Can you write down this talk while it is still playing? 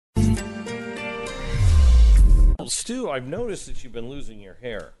Stu, I've noticed that you've been losing your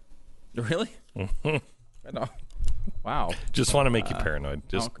hair. Really? I know. Wow. Just want to make you paranoid.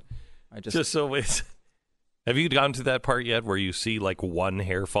 Just so it's. Have you gotten to that part yet where you see like one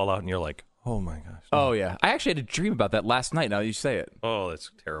hair fall out and you're like, oh my gosh. Oh, yeah. I actually had a dream about that last night, now you say it. Oh,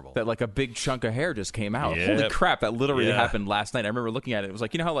 that's terrible. That like a big chunk of hair just came out. Yep. Holy crap, that literally happened last night. I remember looking at it. It was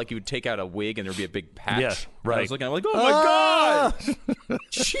like, you know how like you would take out a wig and there'd be a big patch? Yeah, right. And I was looking at it like, oh my God.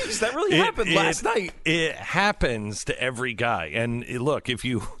 Jeez, that really happened last night. It happens to every guy. And look, if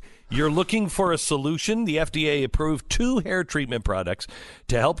you're looking for a solution, the FDA approved 2 hair treatment products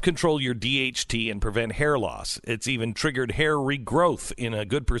to help control your DHT and prevent hair loss. It's even triggered hair regrowth in a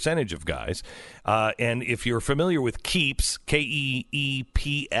good percentage of guys. And if you're familiar with Keeps, KEEPS.com,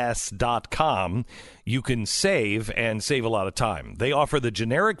 you can save a lot of time. They offer the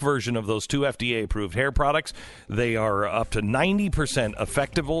generic version of those 2 FDA-approved hair products. They are up to 90%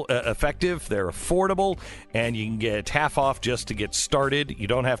 effective. They're affordable, and you can get half off just to get started. You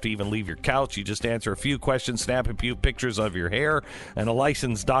don't have to even leave your couch. You just answer a few questions, snap a few pictures of your hair, and a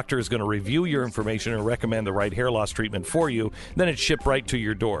licensed doctor is going to review your information and recommend the right hair loss treatment for you. Then it's shipped right to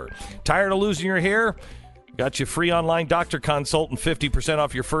your door. Tired of losing your hair? Got you free online doctor consult and 50%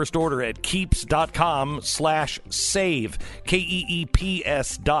 off your first order at keeps.com/save.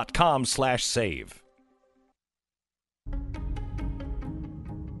 KEEPS.com/save.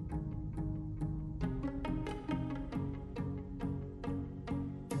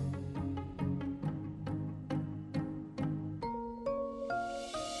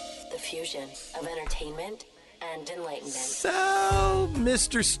 The fusion of entertainment and enlightenment. So,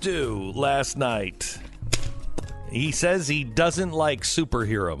 Mr. Stu, last night, he says he doesn't like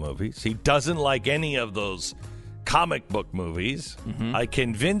superhero movies. He doesn't like any of those comic book movies. Mm-hmm. I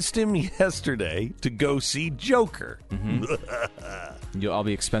convinced him yesterday to go see Joker. Mm-hmm. I'll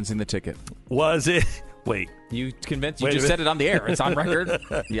be expensing the ticket. Was it? Wait. You convinced? You just said it on the air. It's on record.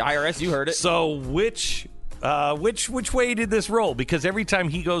 The IRS, you heard it. So which way did this roll? Because every time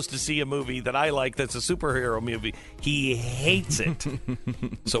he goes to see a movie that I like that's a superhero movie, he hates it.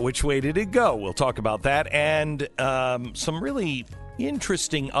 So which way did it go? We'll talk about that and some really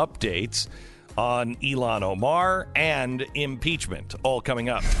interesting updates on Ilhan Omar and impeachment, all coming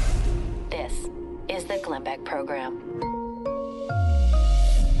up. This is the Glenn Beck Program.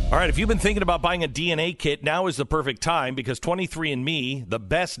 All right, if you've been thinking about buying a DNA kit, now is the perfect time because 23andMe, the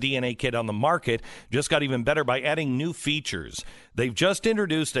best DNA kit on the market, just got even better by adding new features. They've just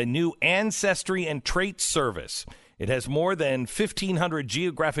introduced a new ancestry and trait service. It has more than 1,500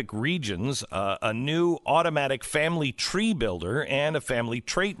 geographic regions, a new automatic family tree builder, and a family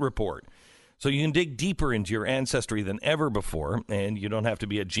trait report. So you can dig deeper into your ancestry than ever before, and you don't have to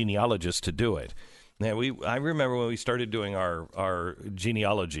be a genealogist to do it. Yeah, I remember when we started doing our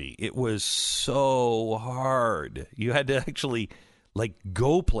genealogy, it was so hard. You had to actually like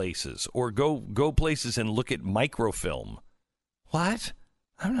go places or go places and look at microfilm. What?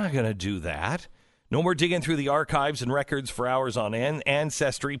 I'm not going to do that. No more digging through the archives and records for hours on end.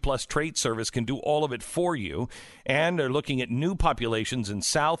 Ancestry plus Trait Service can do all of it for you. And they're looking at new populations in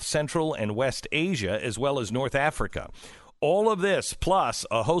South, Central, and West Asia, as well as North Africa. All of this, plus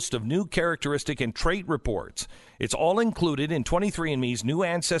a host of new characteristic and trait reports. It's all included in 23andMe's new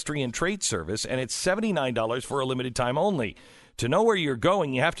Ancestry and Trait Service, and it's $79 for a limited time only. To know where you're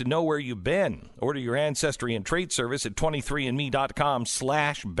going, you have to know where you've been. Order your Ancestry and Trait Service at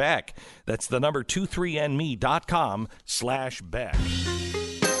 23andme.com/Beck. That's the number 23andme.com/Beck.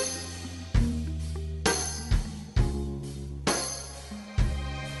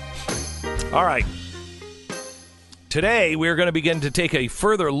 All right. Today, we're going to begin to take a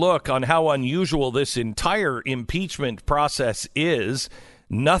further look on how unusual this entire impeachment process is.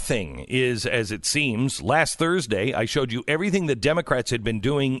 Nothing is as it seems. Last Thursday, I showed you everything the Democrats had been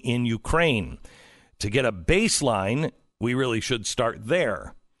doing in Ukraine. To get a baseline, we really should start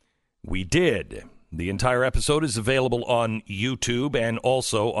there. We did. The entire episode is available on YouTube and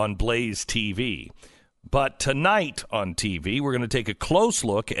also on Blaze TV. But tonight on TV, we're going to take a close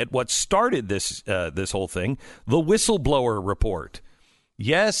look at what started this whole thing, the whistleblower report.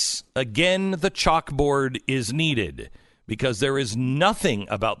 Yes, again, the chalkboard is needed because there is nothing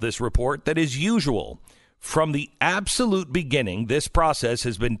about this report that is usual. From the absolute beginning, this process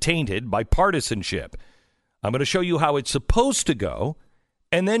has been tainted by partisanship. I'm going to show you how it's supposed to go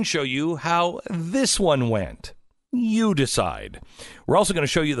and then show you how this one went. You decide. We're also going to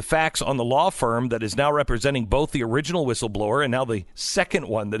show you the facts on the law firm that is now representing both the original whistleblower and now the second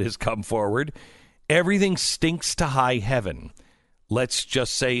one that has come forward. Everything stinks to high heaven. Let's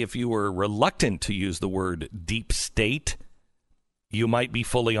just say if you were reluctant to use the word deep state, you might be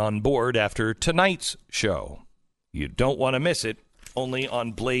fully on board after tonight's show. You don't want to miss it, only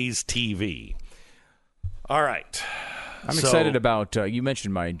on Blaze TV. All right. I'm excited about, you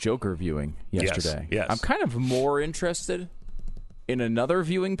mentioned my Joker viewing yesterday. Yes. I'm kind of more interested in another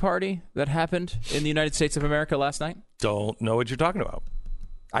viewing party that happened in the United States of America last night. Don't know what you're talking about.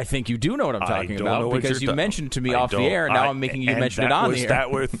 I think you do know what I'm talking about because you mentioned it to me off the air, and now I'm making you mention it on the air.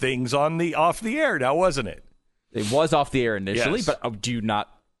 That were things off the air now, wasn't it? It was off the air initially, Yes. but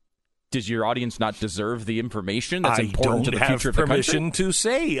does your audience not deserve the information that's important to the future of the country? I don't have permission to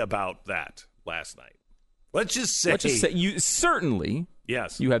say about that last night. Let's just say you certainly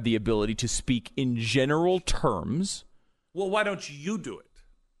you have the ability to speak in general terms. Well, why don't you do it?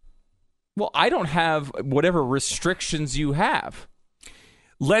 Well, I don't have whatever restrictions you have.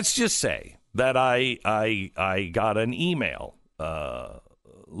 Let's just say that I got an email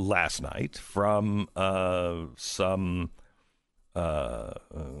last night from some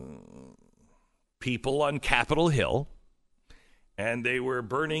people on Capitol Hill, and they were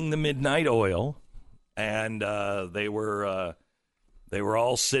burning the midnight oil, and they were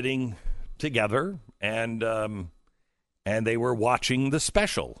all sitting together, and they were watching the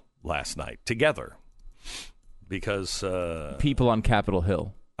special last night together because people on Capitol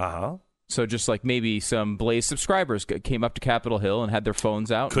Hill. So just like maybe some Blaze subscribers came up to Capitol Hill and had their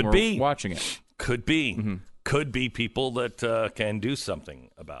phones out and were watching it. Could be. Mm-hmm. Could be people that can do something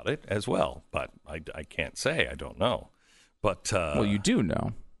about it as well, but I can't say. I don't know. But well, you do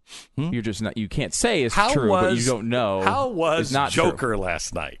know. You're just not. You can't say it's true, but you don't know. How was Joker true.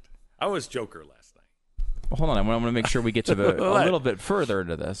 last night? How was Joker last night? Hold on, I want to make sure we get to a little bit further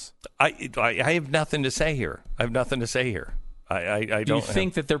into this. I have nothing to say here. I don't. Do you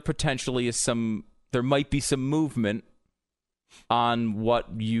think that there potentially is there might be some movement on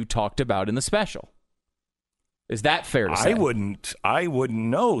what you talked about in the special? Is that fair to say? I wouldn't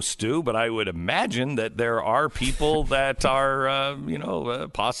know, Stu, but I would imagine that there are people that are,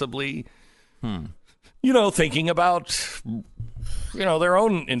 possibly, thinking about, their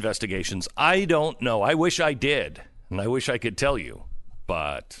own investigations. I don't know. I wish I did, and I wish I could tell you.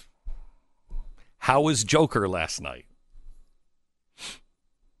 But how was Joker last night?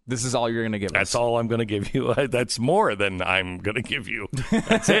 This is all you're going to give us. That's all I'm going to give you. That's more than I'm going to give you.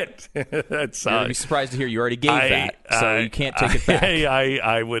 That's it. You're going to be surprised to hear you already gave that, so you can't take it back.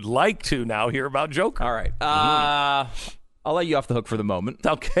 I would like to now hear about Joker. All right. I'll let you off the hook for the moment.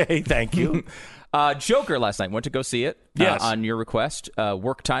 Okay, thank you. Joker last night. Went to go see it on your request.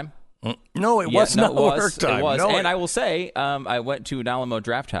 Work time. No, it was not work time. It was. No, and I will say, I went to an Alamo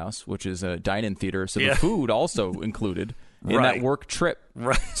Draft House, which is a dine-in theater, so the food also included in that work trip.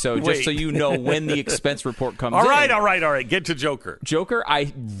 Right. So just so you know when the expense report comes in. All right. Get to Joker. Joker,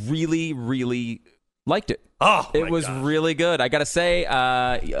 I really, really liked it. Oh, it was really good. I got to say,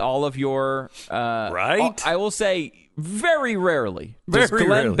 all of your... right? I will say, very rarely does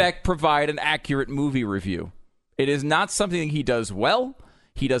Glenn Beck provide an accurate movie review. It is not something he does well.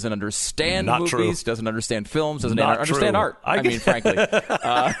 He doesn't understand movies, doesn't understand films, doesn't understand art. I mean, frankly.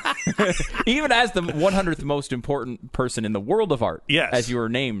 Even as the 100th most important person in the world of art, as you were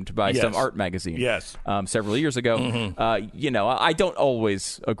named by some art magazine several years ago, I don't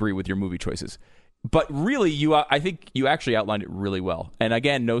always agree with your movie choices. But really, I think you actually outlined it really well. And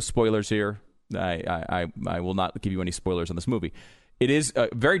again, no spoilers here. I will not give you any spoilers on this movie. It is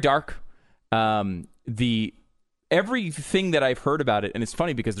very dark. Everything that I've heard about it, and it's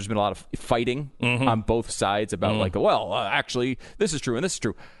funny because there's been a lot of fighting on both sides about actually, this is true and this is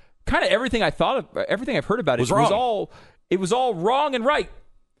true. Kind of everything I've heard about it was all wrong and right.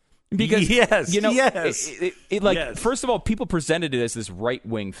 Because first of all, people presented it as this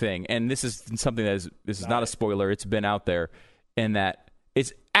right-wing thing, and this is something this is not a spoiler. It's been out there, and that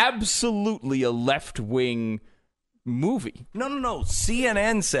it's absolutely a left-wing movie. No.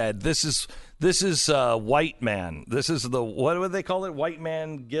 CNN said this is white man. This is what would they call it? White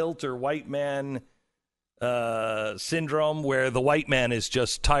man guilt or white man syndrome, where the white man is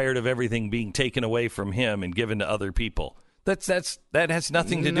just tired of everything being taken away from him and given to other people. That has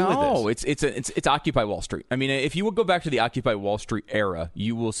nothing to do with this. No, it's Occupy Wall Street. I mean, if you will go back to the Occupy Wall Street era,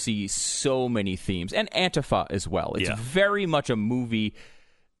 you will see so many themes, and Antifa as well. It's very much a movie.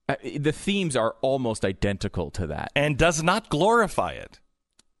 The themes are almost identical to that. And does not glorify it.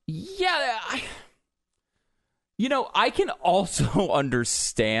 Yeah. I can also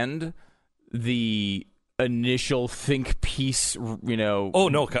understand the initial think piece, Oh,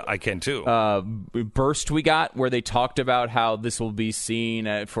 no, I can too. Burst we got where they talked about how this will be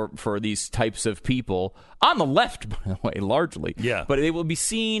seen for these types of people. On the left, by the way, largely. Yeah. But it will be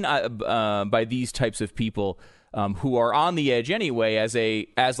seen by these types of people who are on the edge anyway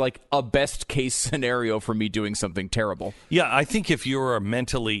as like a best case scenario for me doing something terrible. Yeah, I think if you're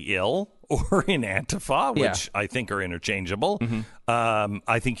mentally ill or in Antifa, which I think are interchangeable,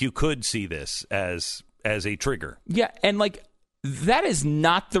 I think you could see this as a trigger. Yeah, and like that is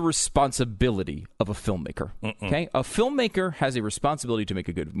not the responsibility of a filmmaker. Okay, a filmmaker has a responsibility to make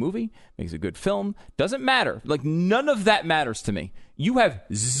a good movie, makes a good film. Doesn't matter. Like none of that matters to me. You have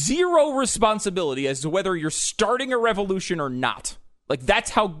zero responsibility as to whether you're starting a revolution or not. Like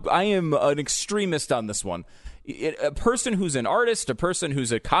that's how I am an extremist on this one. A person who's an artist, a person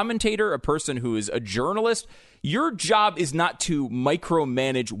who's a commentator, a person who is a journalist, your job is not to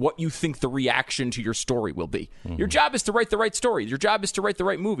micromanage what you think the reaction to your story will be. Your job is to write the right story. Your job is to write the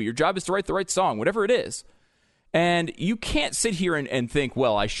right movie. Your job is to write the right song, whatever it is. And you can't sit here and think,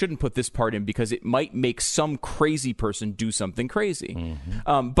 well, I shouldn't put this part in because it might make some crazy person do something crazy.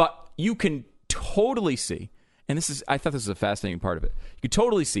 But you can totally see, and I thought this was a fascinating part of it. You could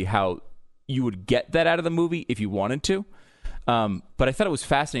totally see how you would get that out of the movie if you wanted to. But I thought it was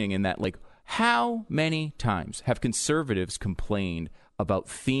fascinating in that, like, how many times have conservatives complained about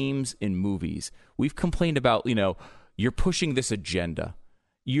themes in movies? We've complained about, you're pushing this agenda.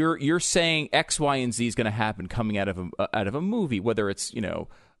 You're saying X, Y, and Z is going to happen coming out of a movie, whether it's,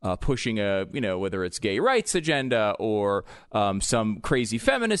 pushing whether it's gay rights agenda or some crazy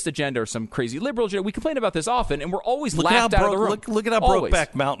feminist agenda or some crazy liberal agenda. We complain about this often, and we're always laughed out of the room. Look at how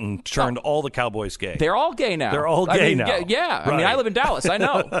Brokeback Mountain turned all the cowboys gay. They're all gay now. They're all gay now. Yeah. Right. I mean, I live in Dallas. I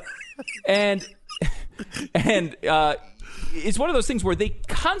know. and it's one of those things where they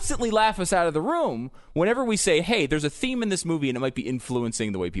constantly laugh us out of the room whenever we say, hey, there's a theme in this movie, and it might be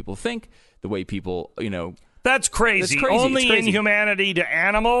influencing the way people think, the way people, That's crazy. Only inhumanity to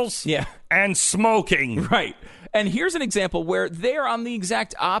animals and smoking. Right. And here's an example where they're on the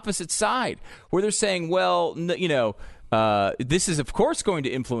exact opposite side, where they're saying, well, this is, of course, going to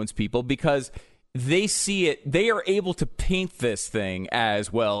influence people because they see it. They are able to paint this thing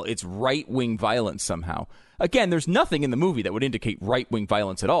as, well, it's right-wing violence somehow. Again, there's nothing in the movie that would indicate right-wing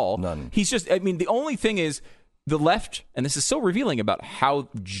violence at all. None. The only thing is, the left, and this is so revealing about how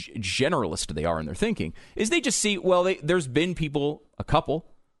generalist they are in their thinking, is they just see, well, there's been people, a couple,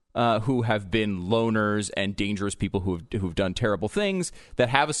 who have been loners and dangerous people who've done terrible things that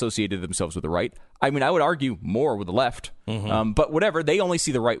have associated themselves with the right. I mean, I would argue more with the left, but whatever, they only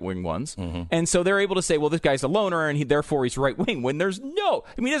see the right-wing ones. And so they're able to say, well, this guy's a loner, and therefore he's right-wing, when there's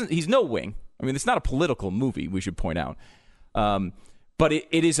he's no wing. I mean, it's not a political movie, we should point out. But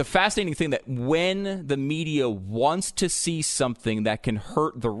it is a fascinating thing that when the media wants to see something that can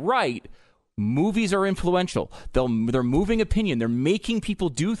hurt the right, movies are influential. They're moving opinion. They're making people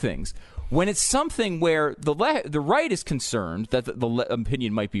do things. When it's something where the right is concerned that the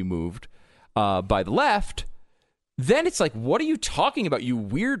opinion might be moved by the left, then it's like, what are you talking about, you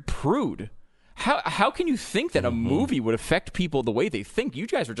weird prude? How can you think that a movie would affect people the way they think? You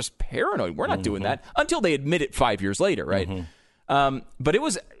guys are just paranoid. We're not doing that, until they admit it 5 years later, right? But it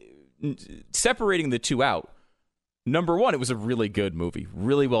was separating the two out. Number one, it was a really good movie,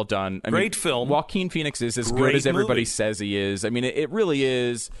 really well done. Great film. Joaquin Phoenix is as good as everybody says he is. I mean, it really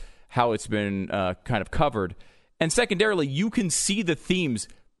is how it's been kind of covered. And secondarily, you can see the themes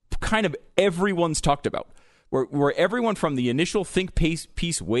kind of everyone's talked about. Where everyone from the initial think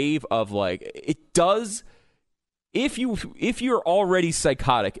piece wave of like, it does. If you're already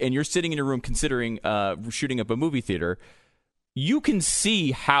psychotic and you're sitting in your room considering shooting up a movie theater, you can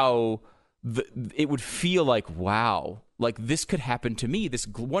see how it would feel like, wow, like this could happen to me, this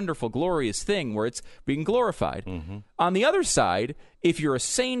wonderful, glorious thing where it's being glorified. On the other side, if you're a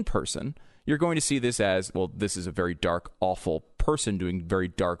sane person, you're going to see this as, well, this is a very dark, awful person doing very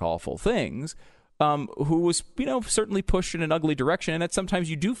dark, awful things. Who was, certainly pushed in an ugly direction, and that sometimes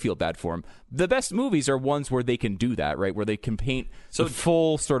you do feel bad for him. The best movies are ones where they can do that, right? Where they can paint the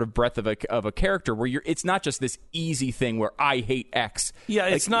full sort of breadth of a character, where it's not just this easy thing where I hate X. Yeah,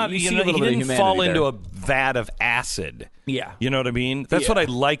 it's not. He didn't fall into a vat of acid. Yeah, you know what I mean. That's what I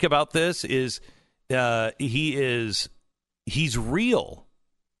like about this is he's real.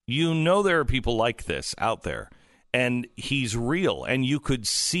 There are people like this out there. And he's real, and you could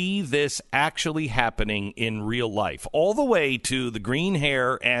see this actually happening in real life, all the way to the green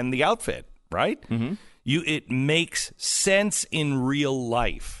hair and the outfit, right? It makes sense in real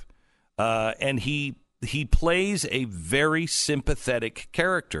life, and he plays a very sympathetic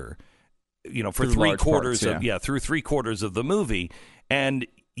character, for through 3/4 through 3/4 of the movie, and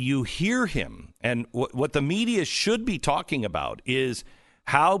you hear him, and what the media should be talking about is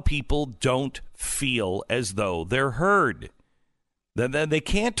how people don't feel as though they're heard. Then they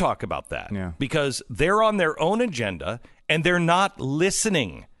can't talk about that because they're on their own agenda and they're not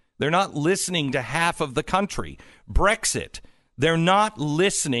listening. They're not listening to half of the country. Brexit, they're not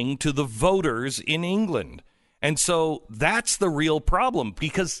listening to the voters in England. And so that's the real problem,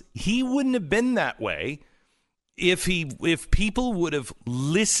 because he wouldn't have been that way if people would have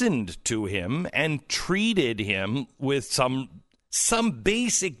listened to him and treated him with some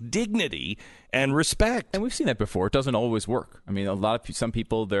basic dignity and respect. And we've seen that before. It doesn't always work. I mean, some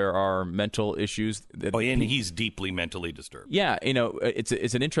people, there are mental issues. And he's deeply mentally disturbed. Yeah, it's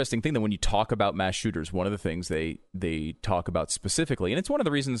an interesting thing that when you talk about mass shooters, one of the things they talk about specifically, and it's one of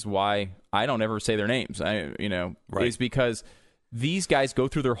the reasons why I don't ever say their names, is because these guys go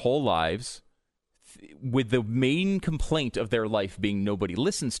through their whole lives with the main complaint of their life being nobody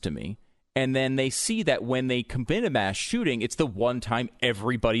listens to me. And then they see that when they commit a mass shooting, it's the one time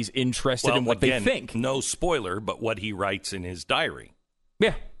everybody's interested in what they think. No spoiler, but what he writes in his diary.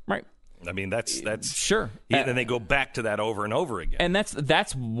 Yeah, right. I mean, that's sure. And they go back to that over and over again. And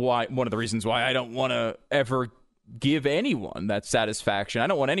that's why one of the reasons why I don't want to ever give anyone that satisfaction. I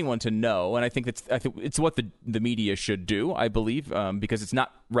don't want anyone to know, and I think it's what the media should do. I believe because it's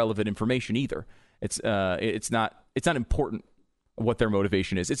not relevant information either. It's not important what their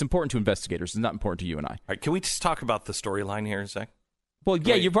motivation is. It's important to investigators. It's not important to you and I. All right, can we just talk about the storyline here, Zach? Well,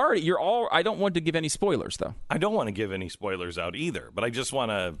 yeah, I don't want to give any spoilers, though. I don't want to give any spoilers out either, but I just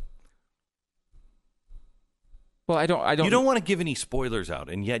want to. Well, I don't. You don't want to give any spoilers out,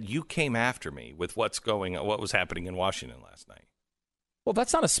 and yet you came after me with what was happening in Washington last night. Well,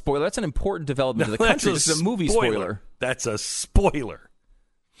 that's not a spoiler. That's an important development of the country. This is a movie spoiler. That's a spoiler.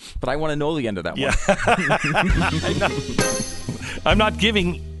 But I want to know the end of that one. Yeah. I'm not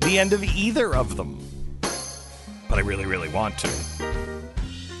giving the end of either of them, but I really, really want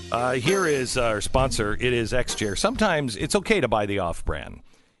to. Here is our sponsor. It is X-Chair. Sometimes it's okay to buy the off-brand.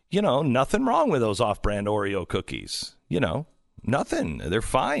 Nothing wrong with those off-brand Oreo cookies. Nothing. They're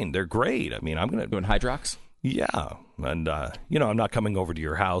fine. They're great. I mean, I'm going to... Doing Hydrox? Yeah. And, I'm not coming over to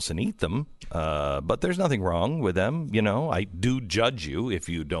your house and eat them, but there's nothing wrong with them. I do judge you if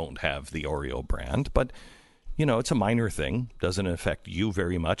you don't have the Oreo brand, but, it's a minor thing. Doesn't affect you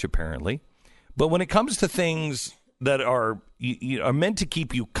very much, apparently. But when it comes to things that are meant to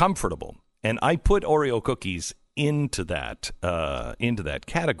keep you comfortable, and I put Oreo cookies into that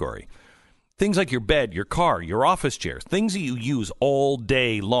category. Things like your bed, your car, your office chairs, things that you use all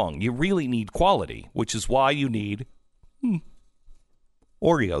day long. You really need quality, which is why you need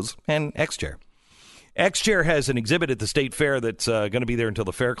Oreos and X-Chair. X-Chair has an exhibit at the State Fair that's going to be there until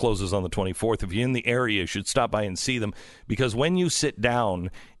the fair closes on the 24th. If you're in the area, you should stop by and see them, because when you sit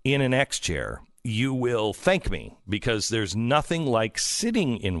down in an X-Chair, you will thank me, because there's nothing like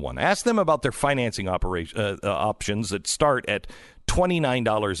sitting in one. Ask them about their financing options that start at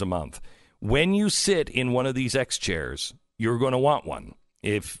 $29 a month. When you sit in one of these X chairs, you're going to want one.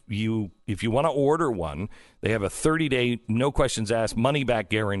 If you want to order one, they have a 30-day, no questions asked, money-back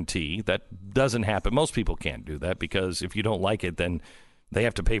guarantee. That doesn't happen. Most people can't do that, because if you don't like it, then they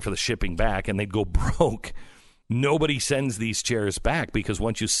have to pay for the shipping back, and they'd go broke. Nobody sends these chairs back, because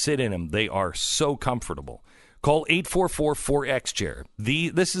once you sit in them, they are so comfortable. Call 844-4X-CHAIR.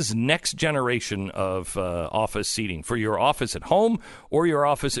 This is next generation of office seating for your office at home or your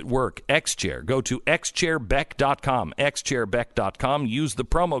office at work. X-Chair. Go to xchairbeck.com, xchairbeck.com. Use the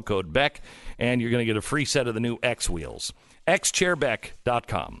promo code BECK, and you're going to get a free set of the new X wheels.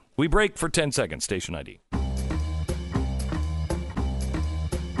 xchairbeck.com. We break for 10 seconds. Station ID.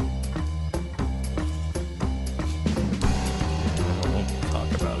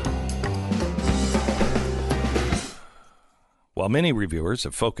 While many reviewers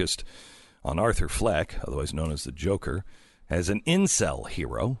have focused on Arthur Fleck, otherwise known as the Joker, as an incel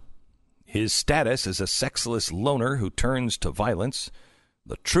hero, his status as a sexless loner who turns to violence,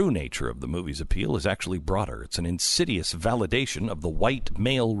 the true nature of the movie's appeal is actually broader. It's an insidious validation of the white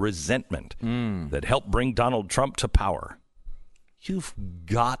male resentment that helped bring Donald Trump to power. You've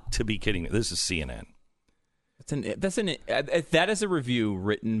got to be kidding me. This is CNN. That is a review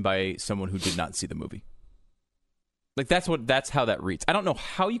written by someone who did not see the movie. Like, that's how that reads. I don't know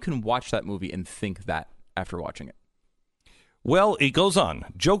how you can watch that movie and think that after watching it. Well, it goes on.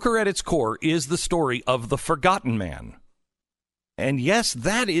 Joker at its core is the story of the forgotten man. And yes,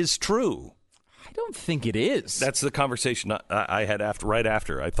 that is true. I don't think it is. That's the conversation I had right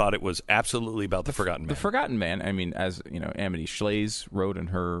after. I thought it was absolutely about the forgotten man. The forgotten man, I mean, as Amity Shlaes wrote in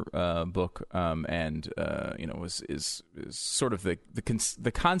her book, is sort of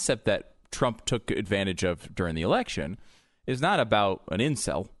the concept that Trump took advantage of during the election is not about an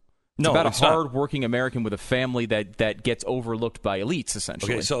incel. It's about a hard-working American with a family that gets overlooked by elites,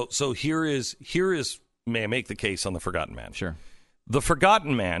 essentially. Okay, so here is may I make the case on the Forgotten Man? Sure. The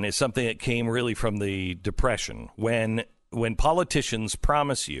Forgotten Man is something that came really from the Depression, when politicians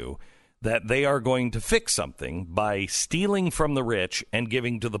promise you that they are going to fix something by stealing from the rich and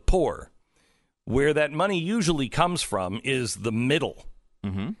giving to the poor. Where that money usually comes from is the middle.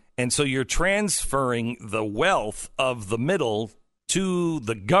 Mm-hmm. And so you're transferring the wealth of the middle to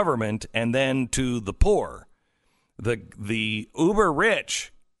the government and then to the poor. The uber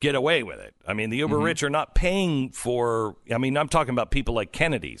rich get away with it. I mean, the uber rich are not paying for, I mean, I'm talking about people like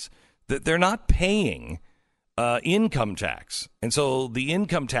Kennedy's, that they're not paying income tax. And so the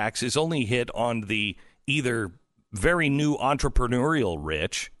income tax is only hit on the either very new entrepreneurial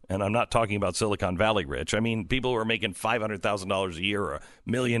rich, and I'm not talking about Silicon Valley rich. I mean, people who are making $500,000 a year or $1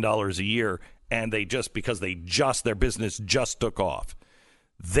 million a year, and because their business just took off.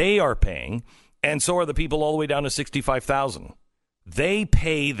 They are paying, and so are the people all the way down to 65,000. They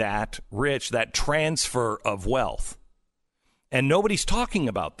pay that rich, that transfer of wealth. And nobody's talking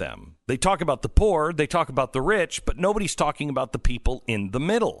about them. They talk about the poor, they talk about the rich, but nobody's talking about the people in the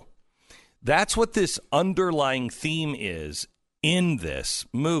middle. That's what this underlying theme is in this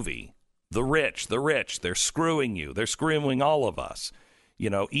movie. The rich, they're screwing you. They're screwing all of us. You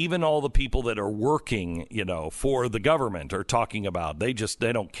know, even all the people that are working, for the government are talking about, they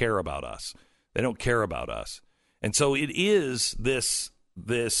don't care about us. They don't care about us. And so it is this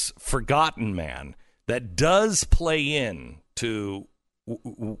forgotten man that does play in to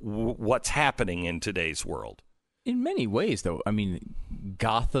what's happening in today's world. In many ways, though, I mean,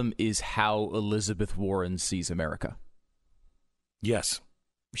 Gotham is how Elizabeth Warren sees America. Yes.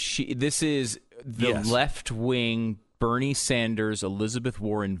 This is the left-wing Bernie Sanders, Elizabeth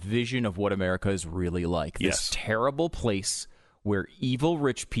Warren vision of what America is really like. This terrible place where evil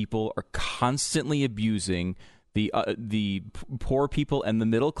rich people are constantly abusing the poor people and the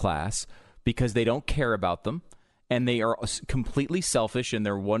middle class because they don't care about them, and they are completely selfish in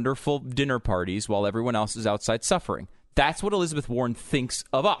their wonderful dinner parties while everyone else is outside suffering. That's what Elizabeth Warren thinks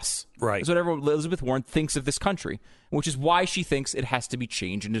of us. Right. That's what Elizabeth Warren thinks of this country, which is why she thinks it has to be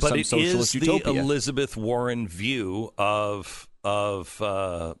changed into some socialist utopia. But it is the Elizabeth Warren view of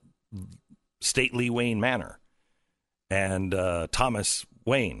stately Wayne Manor. And Thomas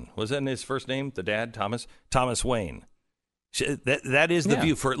Wayne, was that his first name? The dad, Thomas Wayne. That is the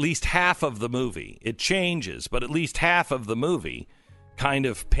view for at least half of the movie. It changes, but at least half of the movie kind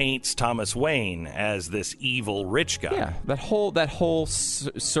of paints Thomas Wayne as this evil rich guy. Yeah, that whole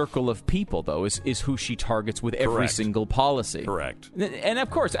circle of people, though, is who she targets with every single policy. Correct. And of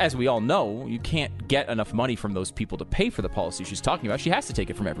course, as we all know, you can't get enough money from those people to pay for the policy she's talking about. She has to take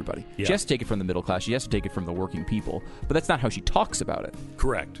it from everybody. Yeah. She has to take it from the middle class. She has to take it from the working people. But that's not how she talks about it.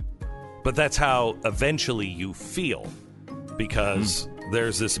 Correct. But that's how eventually you feel. Because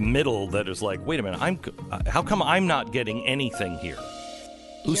there's this middle that is like, wait a minute, how come I'm not getting anything here?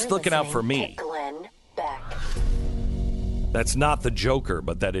 Who's looking out for me? Glenn Beck. That's not the Joker,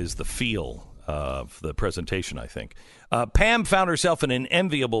 but that is the feel of the presentation, I think. Pam found herself in an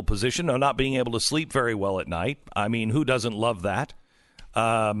enviable position of not being able to sleep very well at night. I mean, who doesn't love that?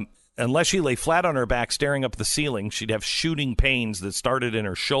 Unless she lay flat on her back staring up at the ceiling, she'd have shooting pains that started in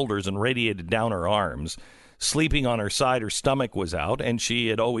her shoulders and radiated down her arms. Sleeping on her side, her stomach was out, and she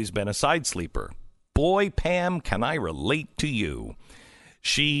had always been a side sleeper. Boy, Pam, can I relate to you.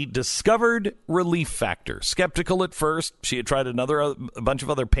 She discovered Relief Factor. Skeptical at first, she had tried a bunch of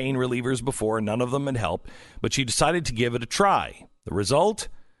other pain relievers before, and none of them had helped, but she decided to give it a try. The result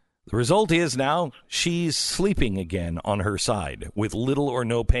is now she's sleeping again on her side with little or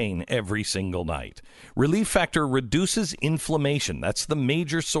no pain every single night. Relief Factor reduces inflammation. That's the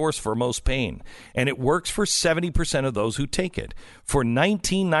major source for most pain, and it works for 70% of those who take it. For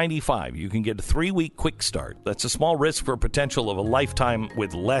 $19.95, you can get a 3-week quick start. That's a small risk for potential of a lifetime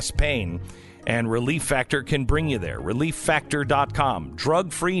with less pain, and Relief Factor can bring you there. ReliefFactor.com.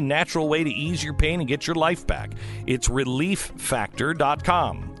 Drug-free, natural way to ease your pain and get your life back. It's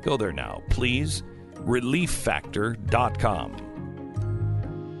ReliefFactor.com. Go there now, please. ReliefFactor.com.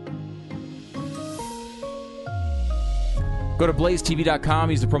 Go to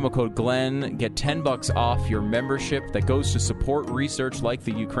blazetv.com, use the promo code Glenn, get $10 off your membership that goes to support research like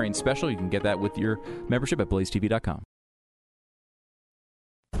the Ukraine special. You can get that with your membership at blazetv.com.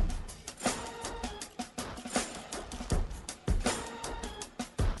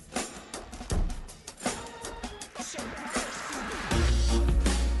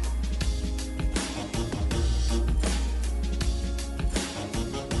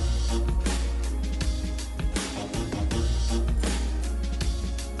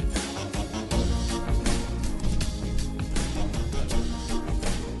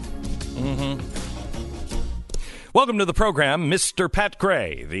 Welcome to the program, Mr. Pat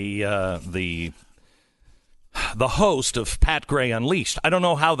Gray, the host of Pat Gray Unleashed. I don't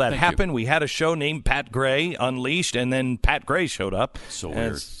know how that happened. We had a show named Pat Gray Unleashed, and then Pat Gray showed up. So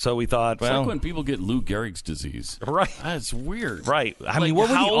weird. So we thought, it's like when people get Lou Gehrig's disease. Right. That's weird. Right. I mean, what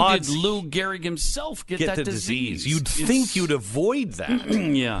were the how odds? Did Lou Gehrig himself get that the disease? You'd think you'd avoid that.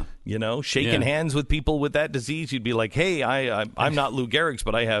 Yeah. You know, shaking hands with people with that disease, you'd be like, hey, I'm not Lou Gehrig's,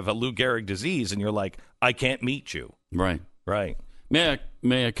 but I have a Lou Gehrig disease. And you're like, I can't meet you. Right. Right. May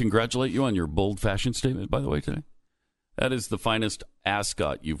I congratulate you on your bold fashion statement, by the way, today? That is the finest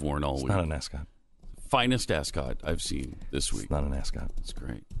ascot you've worn all week. It's not an ascot. Finest ascot I've seen this week. It's not an ascot. It's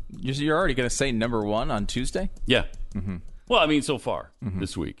great. You're already going to say number one on Tuesday? Yeah. Mm-hmm. Well, I mean, so far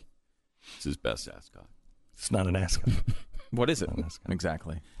this week, it's his best ascot. It's not an ascot. What is it?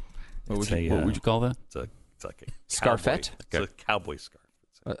 Exactly. What would you call that? It's like a scarfette. It's a cowboy scarf.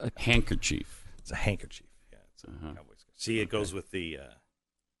 It's a handkerchief. It's a handkerchief. Yeah, it's a cowboy scarf. See, it goes with the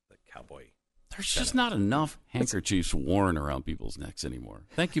cowboy. There's just not enough handkerchiefs worn around people's necks anymore.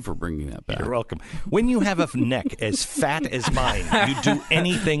 Thank you for bringing that back. You're welcome. When you have a neck as fat as mine, you do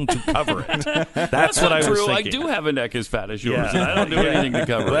anything to cover it. That's what I was true. thinking. I do have a neck as fat as yours, and I don't do anything to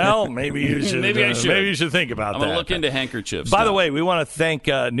cover it. Well, maybe you should. Maybe I should. Maybe you should think about I'm that. I'm going to look into handkerchiefs. By the way, we want to thank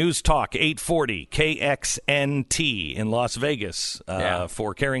News Talk 840 KXNT in Las Vegas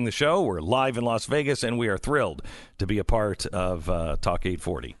for carrying the show. We're live in Las Vegas, and we are thrilled to be a part of Talk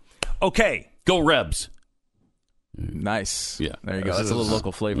 840. Okay. Go Rebs. Nice. Yeah. There you go. That's a little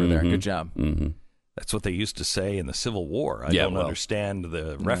local flavor there. Good job. Mm-hmm. That's what they used to say in the Civil War. I don't understand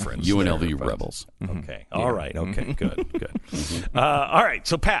the reference. UNLV rebels. Okay. All right. Okay. Good. All right.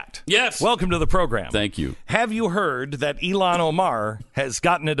 So, Pat. Yes. Welcome to the program. Thank you. Have you heard that Ilhan Omar has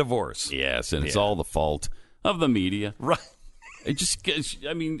gotten a divorce? Yes, and it's all the fault of the media. Right. It just,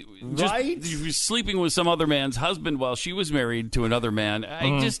 right? You're sleeping with some other man's husband while she was married to another man.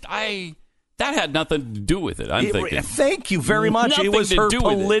 That had nothing to do with it, I'm thinking. Thank you very much. It was her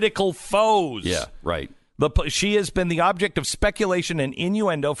political foes. Yeah, right. She has been the object of speculation and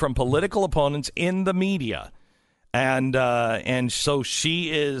innuendo from political opponents in the media. And so she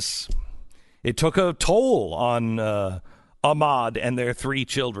is... It took a toll on Ahmad and their 3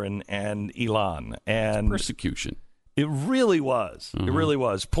 children and Ilhan. And persecution. It really was. It really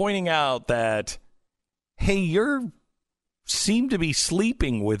was. Pointing out that, hey, you seem to be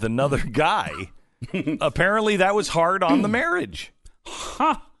sleeping with another guy. Apparently that was hard on the marriage.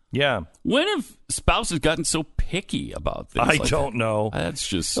 Huh. Yeah. When have spouses gotten so picky about things I don't know. That's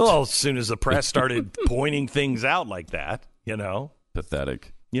just... Well, as soon as the press started pointing things out like that,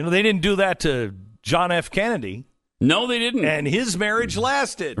 Pathetic. They didn't do that to John F. Kennedy. No, they didn't. And his marriage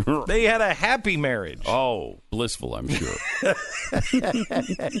lasted. They had a happy marriage. Oh, blissful, I'm sure.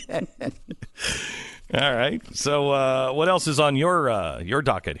 All right. So what else is on your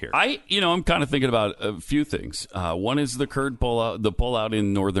docket here? I'm kind of thinking about a few things. One is the Kurd pullout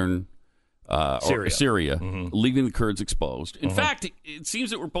in northern Syria, leaving the Kurds exposed. In fact, it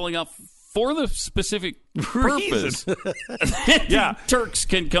seems that we're pulling out for the specific purpose. Turks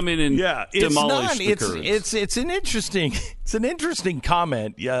can come in and demolish the Kurds. It's an interesting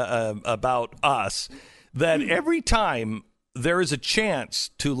comment about us that every time there is a chance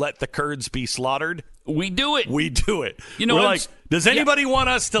to let the Kurds be slaughtered, we do it. We're like, does anybody want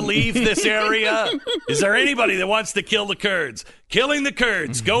us to leave this area? Is there anybody that wants to kill the Kurds? Killing the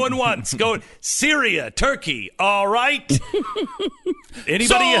Kurds, going once, going Syria, Turkey, all right?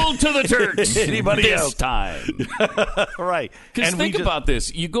 Anybody sold to the Turks. Anybody this else? Time. Right. Because think about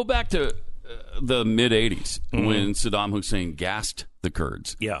this. You go back to the mid-'80s when Saddam Hussein gassed the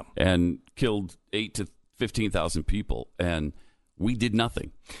Kurds and killed 8,000 to 15,000 people, and we did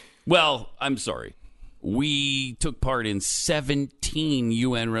nothing. Well, I'm sorry. We took part in 17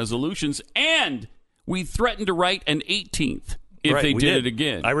 UN resolutions, and we threatened to write an 18th if they did it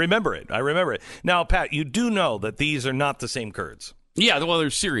again. I remember it. Now, Pat, you do know that these are not the same Kurds. Yeah, well, they're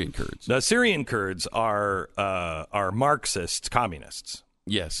Syrian Kurds. The Syrian Kurds are Marxists, communists.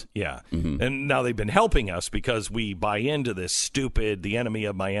 Yes. Yeah. And now they've been helping us because we buy into this stupid, the enemy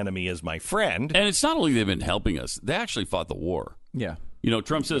of my enemy is my friend. And it's not only they've been helping us, they actually fought the war. Yeah.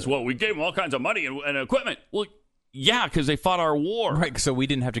 Trump says, well, we gave them all kinds of money and equipment. Well, yeah, because they fought our war. Right, so we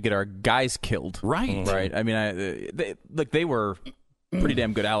didn't have to get our guys killed. Right. Right. I mean, they were pretty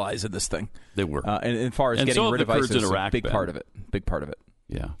damn good allies in this thing. They were. And as far as getting rid of ISIS, is a big part of it. Big part of it.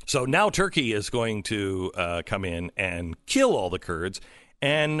 Yeah. So now Turkey is going to come in and kill all the Kurds,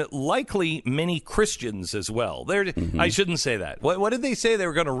 and likely many Christians as well. I shouldn't say that. What did they say? They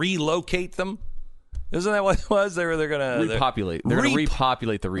were going to relocate them? Isn't that what it was? They're going to repopulate. They're going to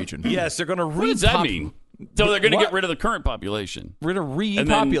repopulate the region. Yes, they're going to What does that mean? So they're going to get rid of the current population. We're going to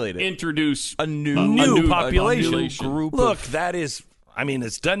repopulate it. Introduce a new population. A new group. Look, that is... I mean,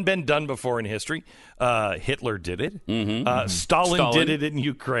 it's been done before in history. Hitler did it. Mm-hmm. Stalin did it in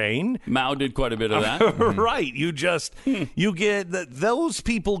Ukraine. Mao did quite a bit of that. Right. You get those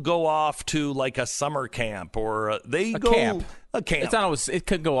people go off to like a summer camp or a camp. It's not always. It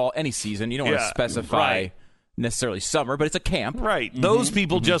could go any season. You don't want to specify necessarily summer, but it's a camp. Right. Mm-hmm. Those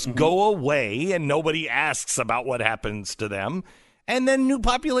people just go away, and nobody asks about what happens to them. And then new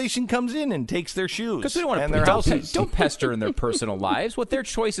population comes in and takes their shoes because we don't want and their houses. Don't pester in their personal lives. What their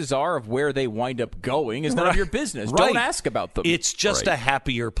choices are of where they wind up going is none of your business. Don't ask about them. It's just a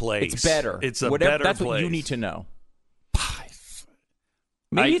happier place. It's better. It's a better that's place. What you need to know.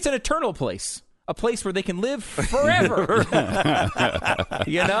 Maybe it's an eternal place. A place where they can live forever.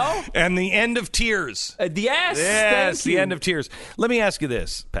 You know? And the end of tears. Yes, the end of tears. Let me ask you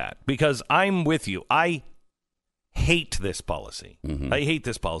this, Pat, because I'm with you. I hate this policy. Mm-hmm. I hate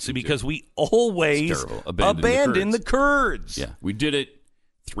this policy because we always abandon the Kurds. Yeah, we did it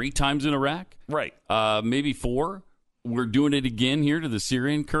 3 times in Iraq. Right. Maybe 4. We're doing it again here to the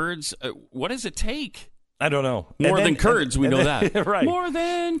Syrian Kurds. What does it take? I don't know. More than Kurds, we know that. Right. More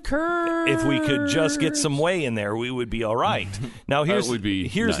than Kurds. If we could just get some way in there, we would be all right. Now, here's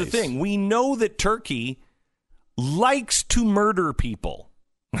the thing. We know that Turkey likes to murder people.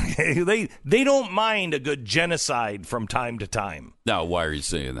 They don't mind a good genocide from time to time. Now, why are you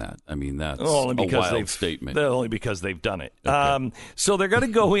saying that? I mean, that's a wild statement. Only because they've done it. Okay. So they're going to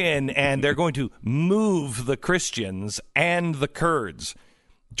go in and they're going to move the Christians and the Kurds.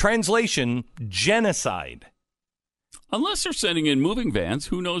 Translation, genocide. Unless they're sending in moving vans,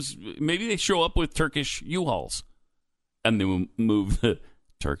 who knows? Maybe they show up with Turkish U-Hauls and they will move the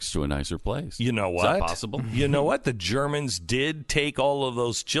Turks to a nicer place. You know what? Is that possible? You know what? The Germans did take all of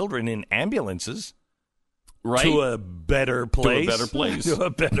those children in ambulances to a better place. To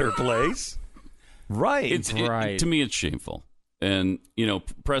a better place. Right. To me, it's shameful. And,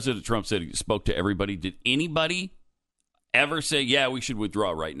 President Trump said he spoke to everybody. Did anybody ever say, yeah, we should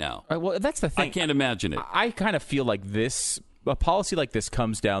withdraw right now? Well, that's the thing. I can't imagine it. I kind of feel like a policy like this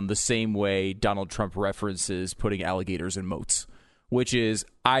comes down the same way Donald Trump references putting alligators in moats. Which is,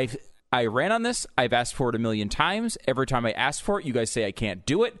 I ran on this. I've asked for it 1 million times. Every time I ask for it, you guys say I can't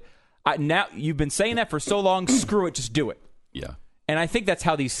do it. Now you've been saying that for so long. Screw it, just do it. Yeah. And I think that's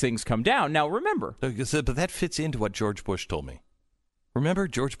how these things come down. Now, remember. But that fits into what George Bush told me. Remember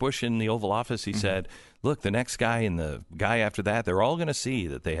George Bush in the Oval Office? He said, look, the next guy and the guy after that, they're all going to see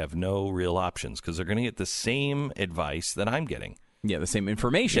that they have no real options because they're going to get the same advice that I'm getting. Yeah, the same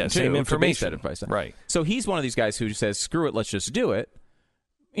information. Same information. That advice. Right. So he's one of these guys who says, screw it, let's just do it.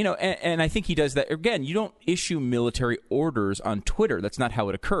 And I think he does that. Again, you don't issue military orders on Twitter. That's not how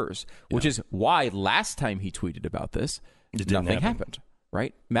it occurs, which is why last time he tweeted about this, nothing happened.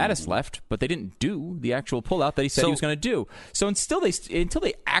 Right? Mattis left, but they didn't do the actual pullout that he said he was going to do. So until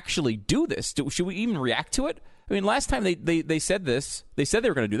they actually do this, should we even react to it? I mean, last time they said this, they said they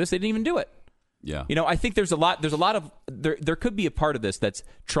were going to do this, they didn't even do it. Yeah. I think there's a lot of there could be a part of this that's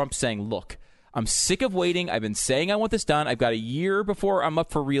Trump saying, look, I'm sick of waiting. I've been saying I want this done. I've got a year before I'm up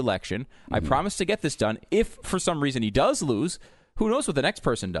for re-election. I promised to get this done. If for some reason he does lose, who knows what the next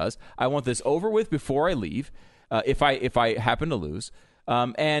person does? I want this over with before I leave. If I happen to lose,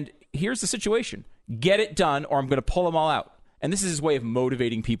 and here's the situation: get it done, or I'm going to pull them all out. And this is his way of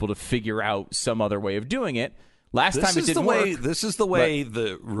motivating people to figure out some other way of doing it. Last time it didn't work. This is the way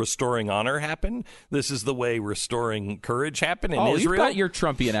the restoring honor happened. This is the way restoring courage happened in Israel. You've got your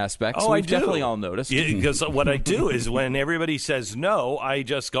Trumpian aspects. We've definitely all noticed. Because what I do is when everybody says no, I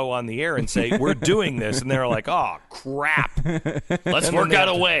just go on the air and say, we're doing this. And they're like, oh, crap. Let's work out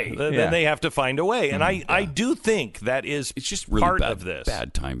a way. Then they have to find a way. And I do think that is it's just really part of this.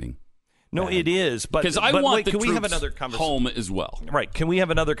 Bad timing. No, it is. Because I want the can we have troops another conversation? Home as well. Right. Can we have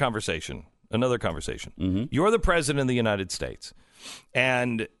another conversation? Mm-hmm. You're the president of the United States,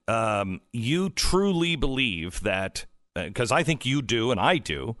 and you truly believe that, because I think you do, and I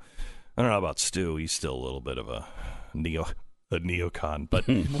do. I don't know about Stu. He's still a little bit of a neocon, but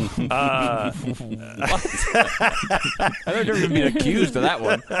I've never even been accused of that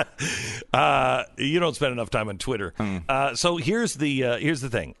one. You don't spend enough time on Twitter. So here's the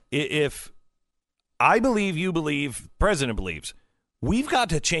thing: if I believe, you believe, President believes, we've got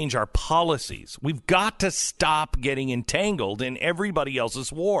to change our policies. We've got to stop getting entangled in everybody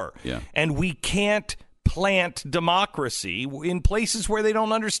else's war. Yeah. And we can't plant democracy in places where they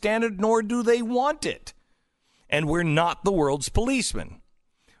don't understand it, nor do they want it. And we're not the world's policemen.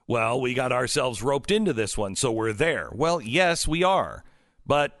 Well, we got ourselves roped into this one, so we're there. Well, yes, we are.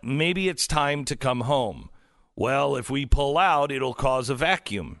 but maybe it's time to come home. Well, if we pull out, it'll cause a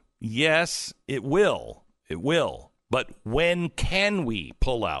vacuum. Yes, it will. It will. But when can we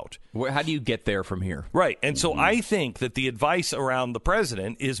pull out? How do you get there from here? Right. And so I think that the advice around the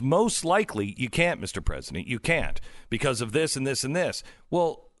president is most likely, you can't, Mr. President, you can't because of this and this and this.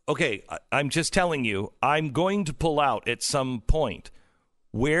 Well, okay, I'm just telling you, I'm going to pull out at some point.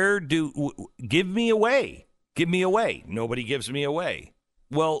 Give me away. Give me away. Nobody gives me away.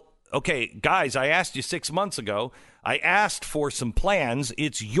 Well, okay, guys, I asked you 6 months ago. I asked for some plans.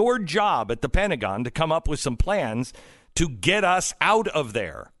 It's your job at the Pentagon to come up with some plans to get us out of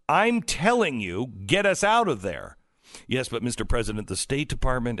there. I'm telling you, get us out of there. Yes, but Mr. President, the State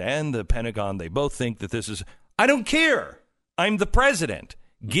Department and the Pentagon, they both think that this is... I don't care. I'm the president.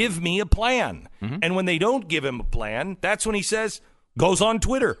 Give me a plan. Mm-hmm. And when they don't give him a plan, that's when he says, goes on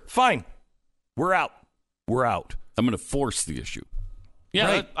Twitter, fine, we're out. We're out. I'm going to force the issue. Yeah,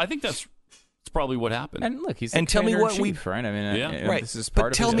 right. I think that's probably what happened. And look, he's and tell me what we right. I mean, yeah. Right. This is part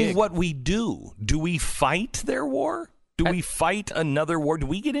but of tell his me gig. What we do. Do we fight their war? Do we fight another war? Do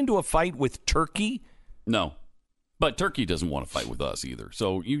we get into a fight with Turkey? No, but Turkey doesn't want to fight with us either.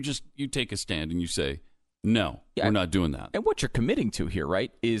 So you take a stand and you say, no, we're not doing that. And what you're committing to here,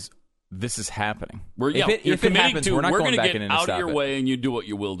 right, is this is happening. If it happens, we're not going to get out of your way and you do what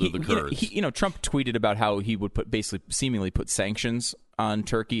you will to the Kurds. Trump tweeted about how he would seemingly put sanctions on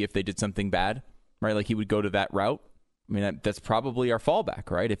Turkey if they did something bad, right? Like he would go to that route. I mean, that's probably our fallback,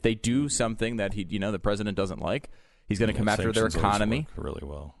 right? If they do something that the president doesn't like, he's going to come after their economy. Really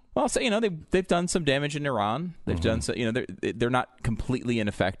well. Well, so they've done some damage in Iran. They've done so. They're not completely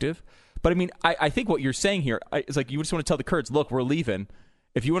ineffective. But I mean, I think what you're saying here is like you just want to tell the Kurds, look, we're leaving.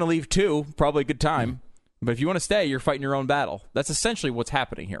 If you want to leave too, probably a good time. But if you want to stay, you're fighting your own battle. That's essentially what's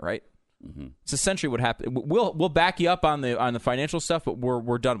happening here, right? Mm-hmm. It's essentially what happened. We'll back you up on the financial stuff, but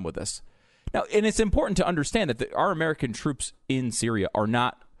we're done with this now. And it's important to understand that our American troops in Syria are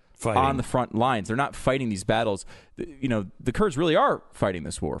not fighting on the front lines. They're not fighting these battles. The Kurds really are fighting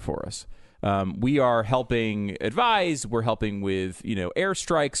this war for us. We are helping advise. We're helping with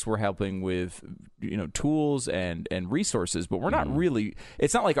airstrikes. We're helping with tools and resources. But we're not really.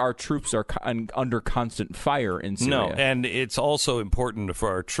 It's not like our troops are under constant fire in Syria. No, and it's also important for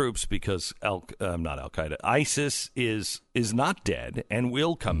our troops because not Al Qaeda, ISIS is not dead and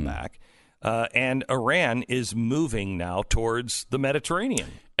will come back. And Iran is moving now towards the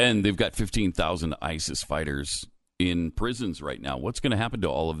Mediterranean. And they've got 15,000 ISIS fighters in prisons right now. What's going to happen to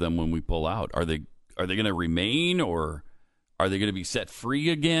all of them when we pull out? Are they going to remain, or are they going to be set free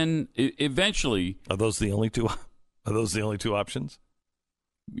again? Eventually, are those the only two? Are those the only two options?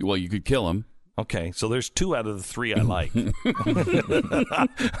 Well, you could kill them. Okay, so there's 2 out of the 3 I like.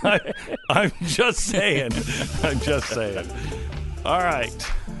 I'm just saying. I'm just saying. All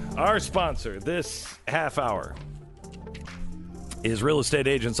right, our sponsor this half hour is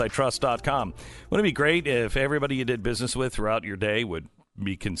realestateagentsitrust.com. Wouldn't it be great if everybody you did business with throughout your day would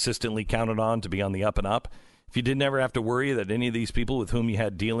be consistently counted on to be on the up and up? If you didn't ever have to worry that any of these people with whom you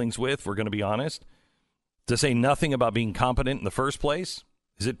had dealings with were going to be honest? To say nothing about being competent in the first place?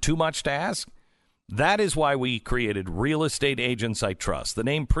 Is it too much to ask? That is why we created Real Estate Agents I Trust. The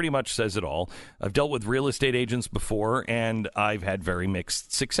name pretty much says it all. I've dealt with real estate agents before, and I've had very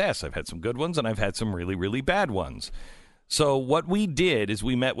mixed success. I've had some good ones, and I've had some really, really bad ones. So what we did is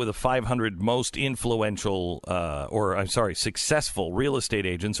we met with the 500 most influential, successful real estate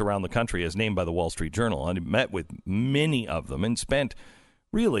agents around the country as named by the Wall Street Journal. And met with many of them and spent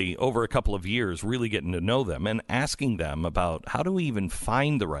really over a couple of years really getting to know them and asking them about how do we even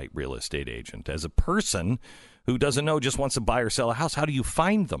find the right real estate agent? As a person who doesn't know, just wants to buy or sell a house, how do you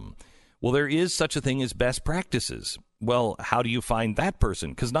find them? Well, there is such a thing as best practices. Well, how do you find that person?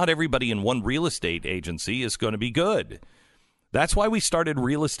 Because not everybody in one real estate agency is going to be good. That's why we started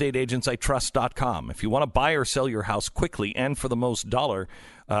realestateagentsitrust.com. If you want to buy or sell your house quickly and for the most dollar,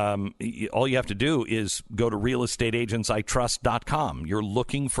 all you have to do is go to realestateagentsitrust.com. You're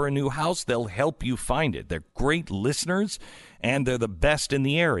looking for a new house, they'll help you find it. They're great listeners, and they're the best in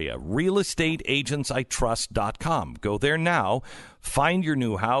the area. realestateagentsitrust.com. Go there now, find your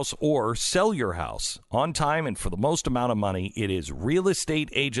new house, or sell your house on time and for the most amount of money. It is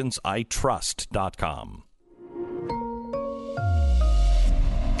realestateagentsitrust.com.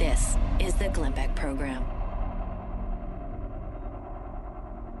 This is the Glenn Beck Program.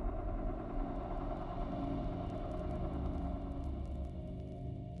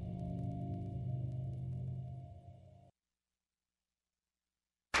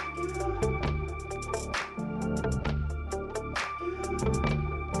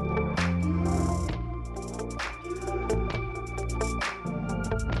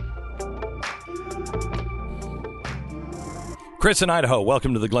 Chris in Idaho,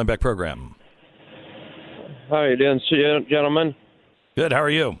 welcome to the Glenn Beck program. How are you doing, gentlemen? Good. How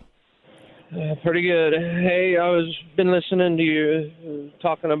are you? Pretty good. Hey, I was been listening to you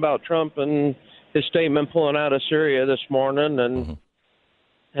talking about Trump and his statement pulling out of Syria this morning, and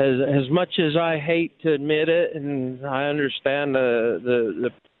as much as I hate to admit it, and I understand the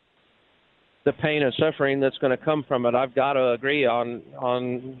pain and suffering that's going to come from it, I've got to agree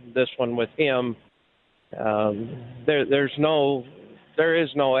on this one with him. There is no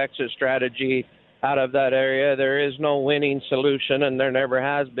exit strategy out of that area. There is no winning solution, and there never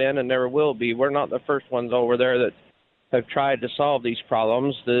has been and never will be. We're not the first ones over there that have tried to solve these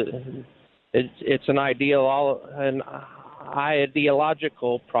problems. It's an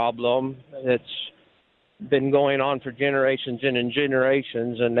ideological problem that's been going on for generations and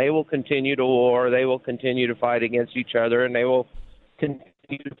generations, and they will continue to war. They will continue to fight against each other, and they will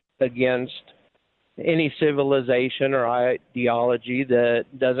continue against any civilization or ideology that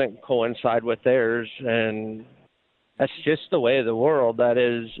doesn't coincide with theirs. And that's just the way of the world.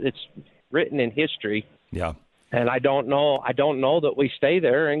 It's written in history. Yeah. And I don't know that we stay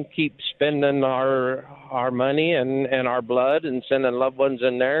there and keep spending our money and our blood and sending loved ones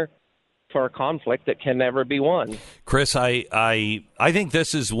in there for a conflict that can never be won. Chris, I think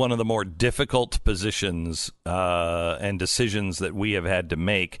this is one of the more difficult positions and decisions that we have had to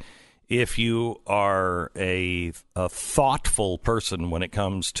make. If you are a thoughtful person when it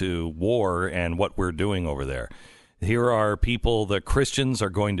comes to war and what we're doing over there, here are people, the Christians are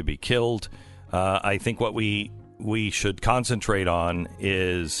going to be killed. I think what we should concentrate on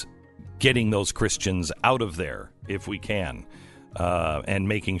is getting those Christians out of there if we can, and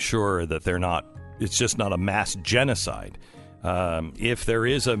making sure that it's just not a mass genocide. If there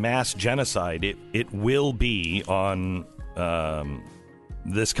is a mass genocide, it will be on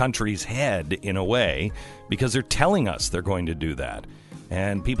this country's head in a way, because they're telling us they're going to do that.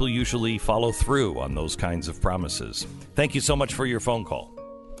 And people usually follow through on those kinds of promises. Thank you so much for your phone call.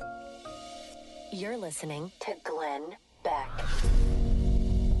 You're listening to Glenn Beck.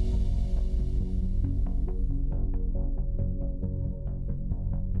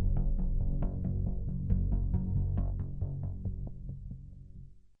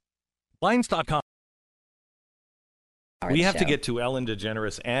 Blinds.com. We have to get to Ellen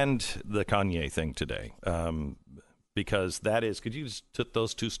DeGeneres and the Kanye thing today, because that is, could you just put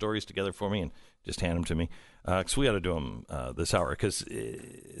those two stories together for me and just hand them to me? Because we got to do them this hour, because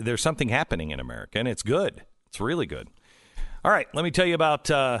there's something happening in America, and it's good. It's really good. All right, let me tell you about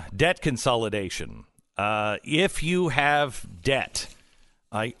debt consolidation. If you have debt,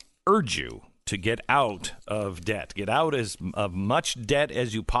 I urge you to get out of debt. Get out of much debt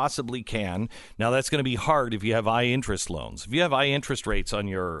as you possibly can. Now, that's going to be hard if you have high interest loans. If you have high interest rates on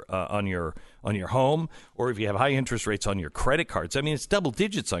your home, or if you have high interest rates on your credit cards, I mean, it's double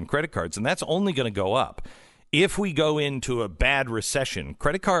digits on credit cards, and that's only going to go up. If we go into a bad recession,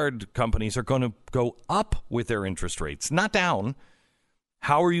 credit card companies are going to go up with their interest rates, not down.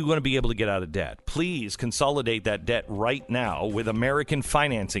 How are you going to be able to get out of debt? Please consolidate that debt right now with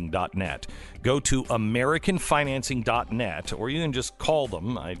AmericanFinancing.net. Go to AmericanFinancing.net, or you can just call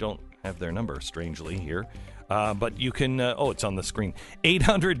them. I don't have their number, strangely, here. But you can, it's on the screen,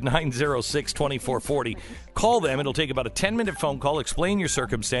 800-906-2440. Call them. It'll take about a 10-minute phone call. Explain your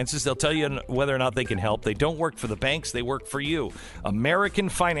circumstances. They'll tell you whether or not they can help. They don't work for the banks. They work for you.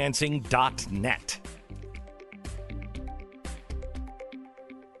 AmericanFinancing.net.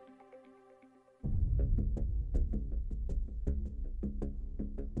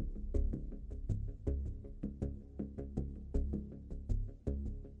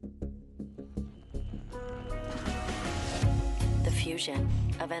 Fusion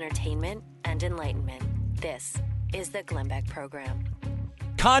of entertainment and enlightenment. This is the Glenn Beck program.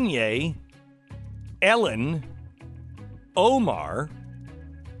 Kanye, Ellen, Omar,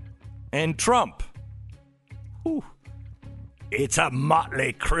 and Trump. Whew. It's a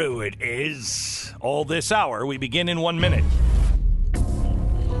motley crew, it is. All this hour, we begin in 1 minute.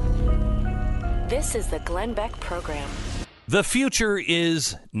 This is the Glenn Beck program. The future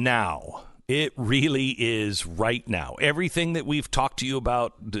is now. It really is right now. Everything that we've talked to you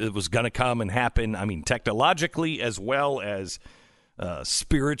about was going to come and happen, I mean, technologically as well as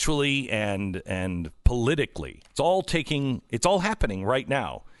spiritually and politically. It's all happening right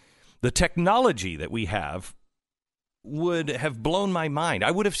now. The technology that we have would have blown my mind.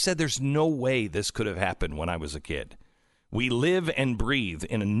 I would have said there's no way this could have happened when I was a kid. We live and breathe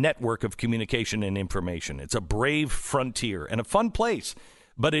in a network of communication and information. It's a brave frontier and a fun place.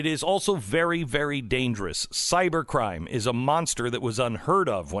 but it is also very, very dangerous. Cybercrime is a monster that was unheard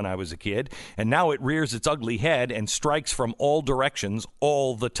of when I was a kid, and now it rears its ugly head and strikes from all directions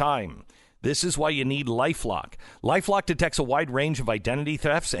all the time. This is why you need LifeLock. LifeLock detects a wide range of identity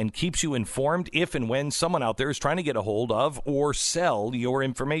thefts and keeps you informed if and when someone out there is trying to get a hold of or sell your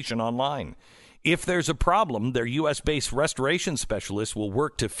information online. If there's a problem, their U.S.-based restoration specialists will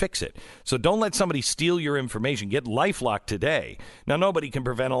work to fix it. So don't let somebody steal your information. Get LifeLock today. Now, nobody can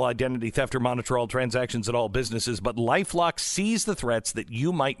prevent all identity theft or monitor all transactions at all businesses, but LifeLock sees the threats that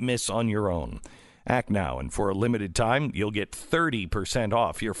you might miss on your own. Act now, and for a limited time, you'll get 30%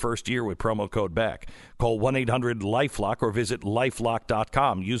 off your first year with promo code BECK. Call 1-800-LifeLock or visit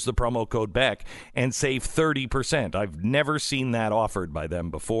lifelock.com. Use the promo code BECK and save 30%. I've never seen that offered by them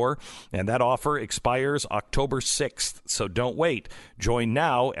before, and that offer expires October 6th. So don't wait. Join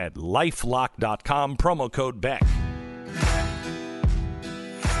now at lifelock.com, promo code BECK.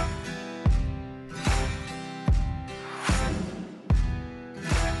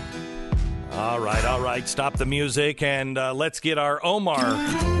 All right. Stop the music and let's get our Omar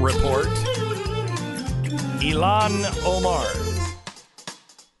report. Ilhan Omar.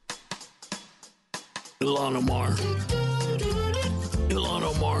 Ilhan Omar. Ilhan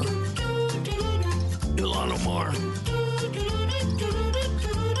Omar. Ilhan Omar.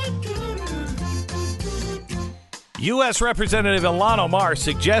 U.S. Representative Ilhan Omar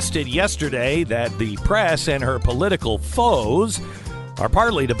suggested yesterday that the press and her political foes are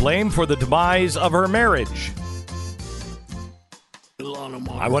partly to blame for the demise of her marriage.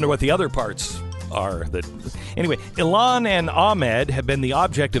 I wonder what the other parts are. Anyway, Ilhan and Ahmed have been the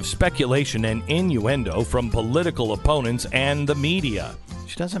object of speculation and innuendo from political opponents and the media.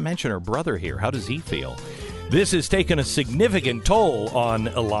 She doesn't mention her brother here. How does he feel? This has taken a significant toll on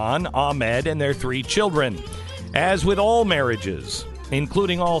Ilhan, Ahmed, and their 3 children. As with all marriages,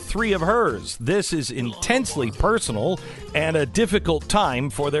 including all 3 of hers, this is intensely personal and a difficult time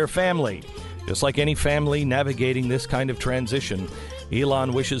for their family. Just like any family navigating this kind of transition,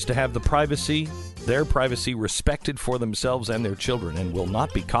 Ilhan wishes to have their privacy respected for themselves and their children, and will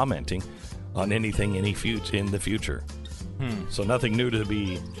not be commenting on anything in the future. So nothing new to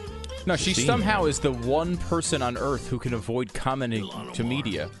be. No, she somehow is the one person on Earth who can avoid commenting to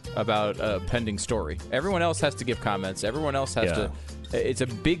media about a pending story. Everyone else has to give comments. Everyone else has to. It's a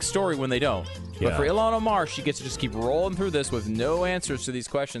big story when they don't. But for Ilhan Omar, she gets to just keep rolling through this with no answers to these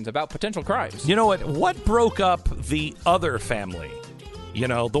questions about potential crimes. You know what? What broke up the other family? You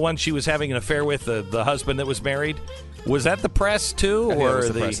know, the one she was having an affair with, the husband that was married? Was that the press, too? Or it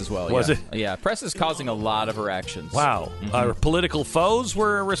was the press as well, Was it? Yeah, press is causing a lot of her actions. Wow. Our political foes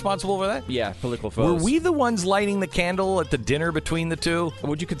were responsible for that? Yeah, political foes. Were we the ones lighting the candle at the dinner between the two?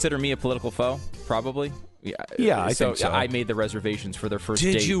 Would you consider me a political foe? Probably. Yeah, I think so. I made the reservations for their first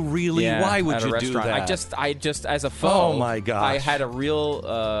date. Did you really? Yeah, why would you do that? I just as a foe. Oh my gosh! I had a real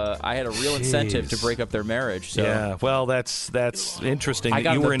incentive to break up their marriage. So. Yeah, well, that's interesting. I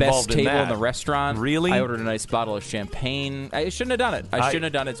got you were the best involved table in that. in the restaurant. Really? I ordered a nice bottle of champagne. I shouldn't have done it. I shouldn't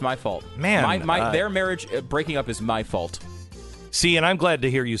have done it. It's my fault. Man, their marriage breaking up is my fault. See, and I'm glad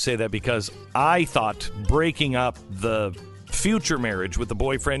to hear you say that, because I thought breaking up the future marriage with the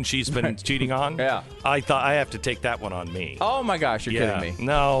boyfriend she's been cheating on. Yeah. I thought I have to take that one on me. Oh my gosh, you're kidding me.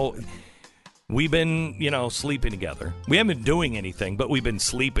 No. We've been, sleeping together. We haven't been doing anything, but we've been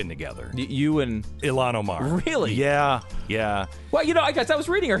sleeping together. You and Ilhan Omar. Really? Yeah. Well, I was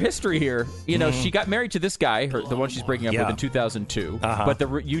reading her history here. She got married to this guy, the one she's breaking up with, in 2002. But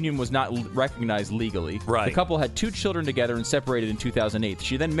the union was not recognized legally. Right. The couple had 2 children together and separated in 2008.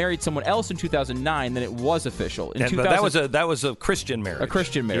 She then married someone else in 2009. Then it was official. But that was a Christian marriage. A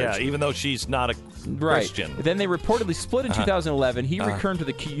Christian marriage. Yeah, even though she's not a Christian. Then they reportedly split in 2011. He returned to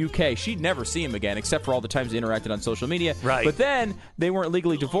the UK. She'd never see him again, except for all the times they interacted on social media. Right. But then they weren't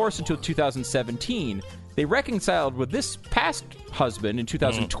legally divorced until 2017. They reconciled with this past husband in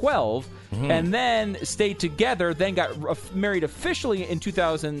 2012, and then stayed together. Then got married officially in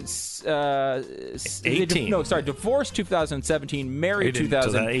 2018. Divorced 2017, married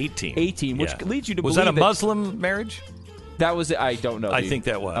 2018, which leads you to believe that a Muslim marriage? That was it. I don't know. I think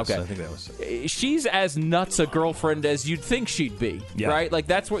that was. Okay. I think that was. She's as nuts a girlfriend as you'd think she'd be, right? Like,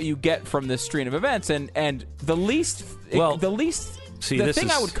 that's what you get from this string of events. And the thing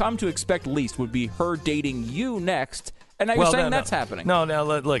I would come to expect least would be her dating you next. And now you're saying that's happening. No,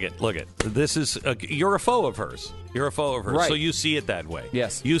 look it. This is you're a foe of hers. You're a foe of hers. Right. So you see it that way.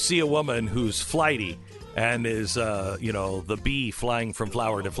 Yes. You see a woman who's flighty and is, the bee flying from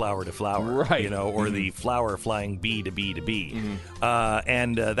flower to flower to flower, right? Or the flower flying bee to bee to bee,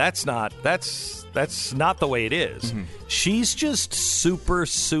 and that's not the way it is. She's just super,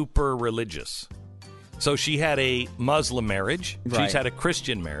 super religious. So she had a Muslim marriage, she's had a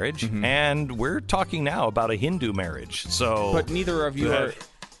Christian marriage, and we're talking now about a Hindu marriage. So, but neither of you are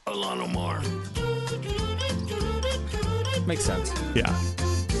Ilhan Omar. Makes sense. Yeah.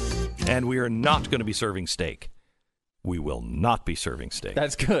 And we are not going to be serving steak. We will not be serving steak.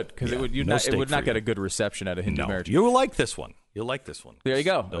 That's good, because it would not get a good reception at a Hindu marriage. You'll like this one. There you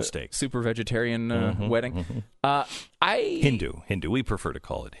go. No steak. Super vegetarian wedding. Hindu. We prefer to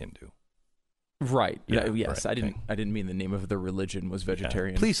call it Hindu. Right. Yeah, yes. right. I didn't mean the name of the religion was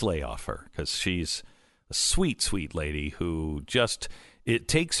vegetarian. Yeah. Please lay off her, because she's a sweet, sweet lady who just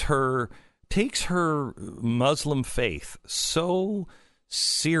takes her Muslim faith so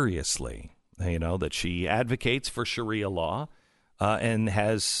seriously, that she advocates for Sharia law and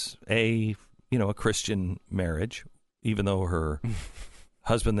has a Christian marriage, even though her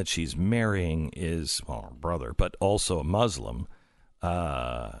husband that she's marrying is her brother, but also a Muslim.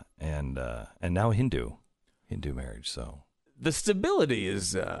 And now Hindu marriage. So the stability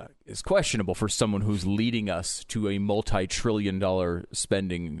is questionable for someone who's leading us to a multi-trillion-dollar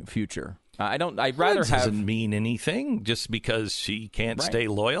spending future. I'd rather have. Doesn't mean anything just because she can't stay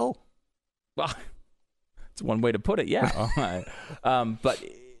loyal. Well, it's one way to put it. Yeah, but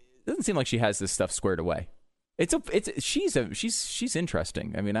it doesn't seem like she has this stuff squared away. She's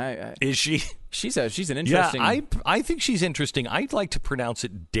interesting. I mean, is she? She's an interesting. Yeah, I think she's interesting. I'd like to pronounce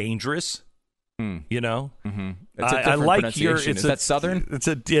it dangerous. Mm-hmm. I like your. Is that Southern? It's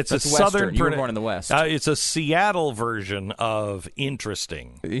a Southern. You were born in the West. It's a Seattle version of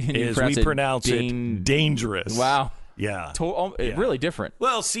interesting. We pronounce it dangerous. Wow. Yeah. Really different.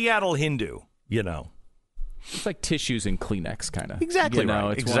 Well, Seattle Hindu. It's like tissues and Kleenex, kind of. Exactly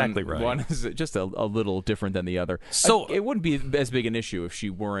right. It's exactly right. One is just a little different than the other. So it wouldn't be as big an issue if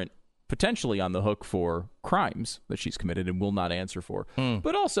she weren't potentially on the hook for crimes that she's committed and will not answer for.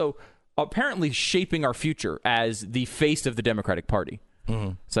 But also, apparently shaping our future as the face of the Democratic Party.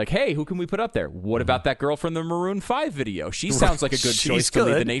 It's like, hey, who can we put up there? What about that girl from the Maroon 5 video? She sounds like a good choice to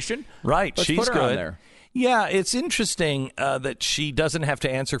lead the nation. Right. Let's she's put her good. on there. Yeah, it's interesting that she doesn't have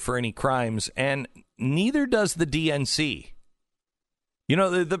to answer for any crimes, and neither does the DNC.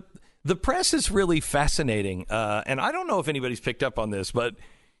 The press is really fascinating, and I don't know if anybody's picked up on this, but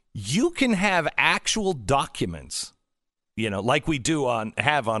you can have actual documents, like we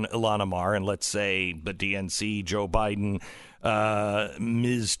have on Ilhan Omar, and let's say the DNC, Joe Biden,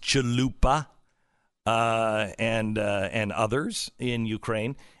 Ms. Chalupa, and others in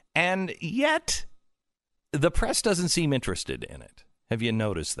Ukraine, and yet the press doesn't seem interested in it. Have you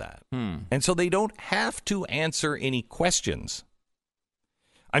noticed that? And so they don't have to answer any questions.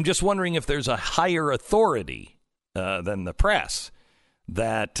 I'm just wondering if there's a higher authority than the press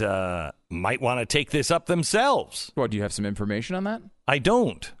that might want to take this up themselves. Well, do you have some information on that? I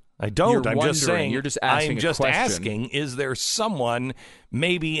don't. I'm just saying. You're just asking. I'm just asking. Is there someone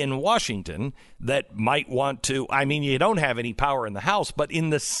maybe in Washington that might want to? I mean, you don't have any power in the House, but in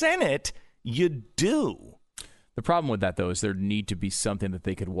the Senate, you do. The problem with that, though, is there need to be something that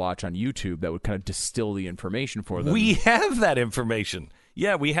they could watch on YouTube that would kind of distill the information for them. We have that information.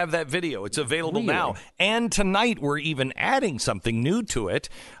 Yeah, we have that video. It's available now. And tonight, we're even adding something new to it.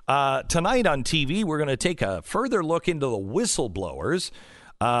 Tonight on TV, we're going to take a further look into the whistleblowers.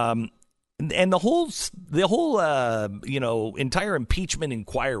 And the whole entire impeachment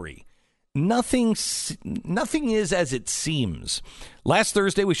inquiry. Nothing is as it seems. Last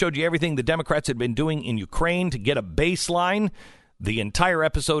Thursday, we showed you everything the Democrats had been doing in Ukraine to get a baseline. The entire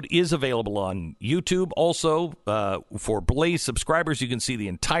episode is available on YouTube. Also, for Blaze subscribers, you can see the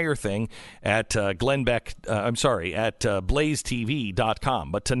entire thing at at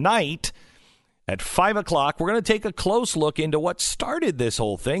blazetv.com. But tonight, at 5 o'clock, we're going to take a close look into what started this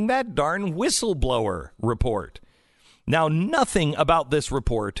whole thing, that darn whistleblower report. Now, nothing about this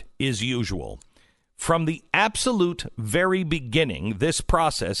report is usual. From the absolute very beginning, this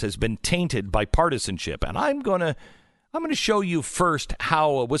process has been tainted by partisanship. And I'm going to show you first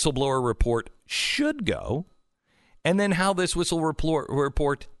how a whistleblower report should go, and then how this whistleblower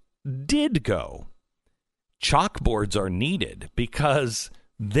report did go. Chalkboards are needed because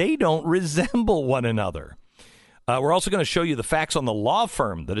they don't resemble one another. We're also going to show you the facts on the law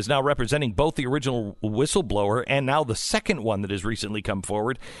firm that is now representing both the original whistleblower and now the second one that has recently come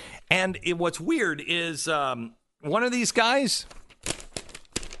forward. And what's weird is one of these guys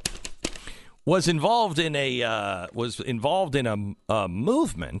was involved in a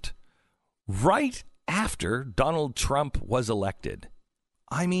movement right after Donald Trump was elected.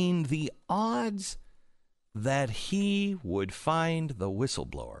 I mean, the odds that he would find the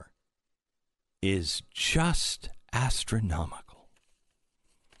whistleblower is just astronomical.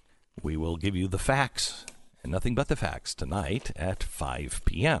 We will give you the facts, and nothing but the facts, tonight at 5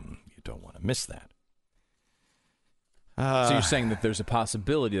 p.m. You don't want to miss that. So you're saying that there's a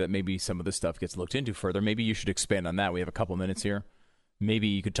possibility that maybe some of this stuff gets looked into further. Maybe you should expand on that. We have a couple minutes here. Maybe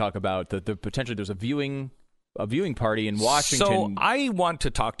you could talk about the potentially there's a viewing party in Washington. So I want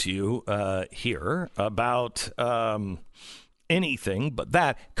to talk to you here about anything but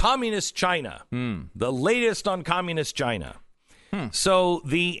that. Communist China. The latest on Communist China. So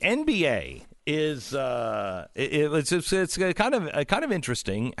the NBA is it's kind of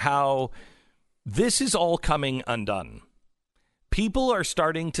interesting how this is all coming undone. People are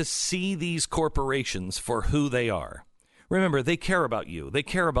starting to see these corporations for who they are. Remember, they care about you. They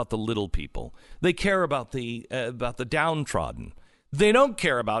care about the little people. They care about the downtrodden. They don't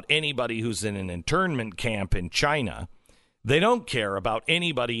care about anybody who's in an internment camp in China. They don't care about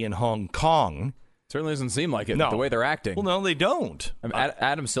anybody in Hong Kong. Certainly doesn't seem like it, no. The way they're acting. Well, no, they don't.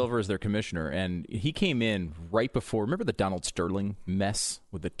 Adam Silver is their commissioner, and he came in right before. Remember the Donald Sterling mess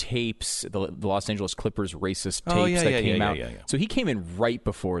with the tapes, the Los Angeles Clippers racist tapes that came out? Yeah. So he came in right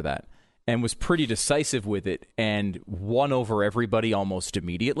before that and was pretty decisive with it and won over everybody almost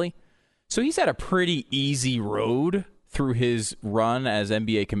immediately. So he's had a pretty easy road through his run as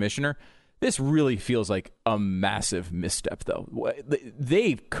NBA commissioner. This really feels like a massive misstep, though.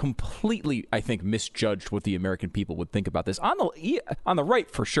 They've completely, I think, misjudged what the American people would think about this. On the right,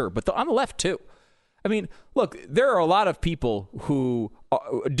 for sure, but on the left, too. I mean, look, there are a lot of people who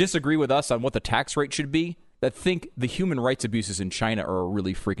disagree with us on what the tax rate should be that think the human rights abuses in China are a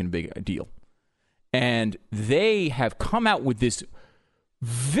really freaking big deal. And they have come out with this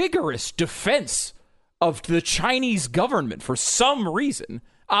vigorous defense of the Chinese government for some reason.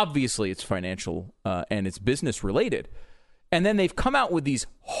 Obviously, it's financial and it's business related. And then they've come out with these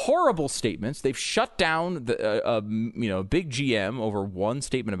horrible statements. They've shut down the big GM over one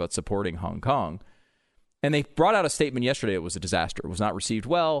statement about supporting Hong Kong. And they brought out a statement yesterday. It was a disaster. It was not received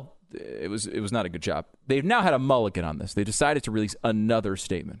well. It was not a good job. They've now had a mulligan on this. They decided to release another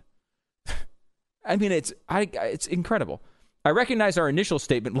statement. I mean, it's incredible. I recognize our initial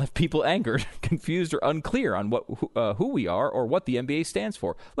statement left people angered, confused, or unclear on who we are or what the NBA stands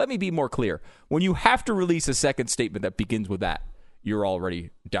for. Let me be more clear. When you have to release a second statement that begins with that, you're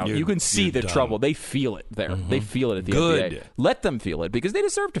already down. You can see the trouble. They feel it there. Mm-hmm. They feel it at the NBA. Let them feel it because they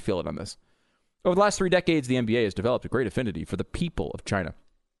deserve to feel it on this. Over the last 3 decades, the NBA has developed a great affinity for the people of China.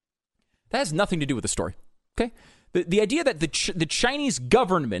 That has nothing to do with the story. Okay? The idea that the Chinese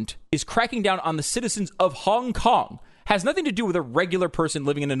government is cracking down on the citizens of Hong Kong has nothing to do with a regular person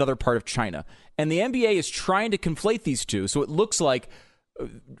living in another part of China. And the NBA is trying to conflate these two. So it looks like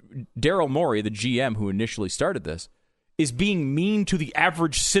Daryl Morey, the GM who initially started this, is being mean to the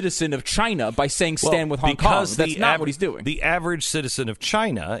average citizen of China by saying stand with Hong Kong. That's not what he's doing. The average citizen of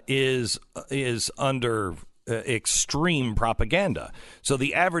China is under extreme propaganda. So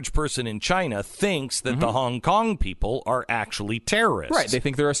the average person in China thinks that the Hong Kong people are actually terrorists. Right. They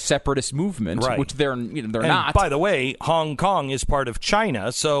think they're a separatist movement, which they're not. By the way, Hong Kong is part of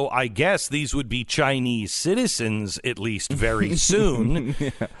China, so I guess these would be Chinese citizens at least very soon.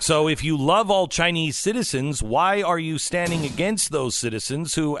 Yeah. So if you love all Chinese citizens, why are you standing against those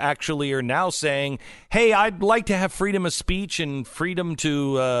citizens who actually are now saying, hey, I'd like to have freedom of speech and freedom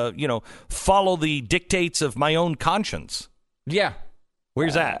to, follow the dictates of my own conscience? Yeah.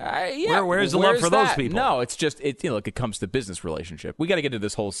 Where's that? Yeah. Where's the love for those people? No, it's just it comes to business relationship. We got to get to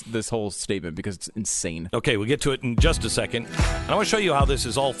this whole statement because it's insane. Okay, we'll get to it in just a second. I want to show you how this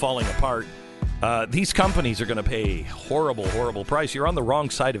is all falling apart. These companies are going to pay horrible, horrible price. You're on the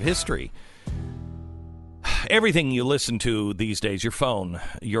wrong side of history. Everything you listen to these days, your phone,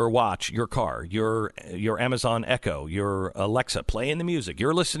 your watch, your car, your Amazon Echo, your Alexa, playing the music.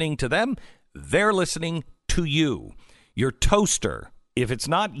 You're listening to them. They're listening to you. Your toaster, if it's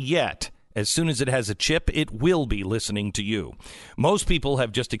not yet, as soon as it has a chip, it will be listening to you. Most people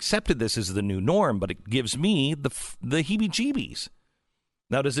have just accepted this as the new norm, but it gives me the heebie-jeebies.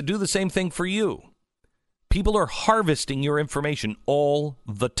 Now, does it do the same thing for you? People are harvesting your information all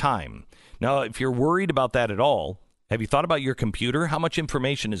the time. Now, if you're worried about that at all, have you thought about your computer? How much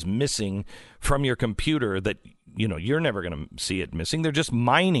information is missing from your computer that, you're never going to see it missing? They're just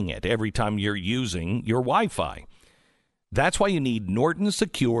mining it every time you're using your Wi-Fi. That's why you need Norton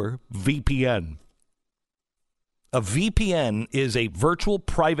Secure VPN. A VPN is a virtual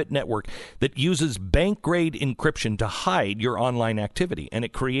private network that uses bank-grade encryption to hide your online activity, and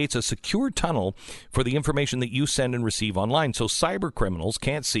it creates a secure tunnel for the information that you send and receive online, so cyber criminals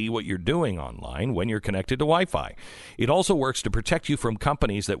can't see what you're doing online when you're connected to Wi-Fi. It also works to protect you from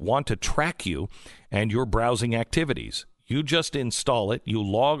companies that want to track you and your browsing activities. You just install it, you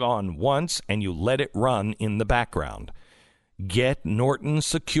log on once, and you let it run in the background. Get Norton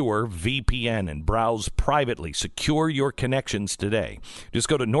Secure VPN and browse privately. Secure your connections today. Just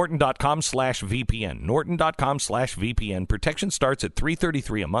go to norton.com/VPN. Norton.com/VPN. Protection starts at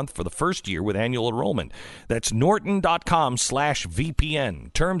 $333 a month for the first year with annual enrollment. That's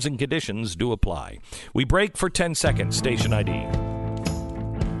norton.com/VPN. Terms and conditions do apply. We break for 10 seconds. Station ID.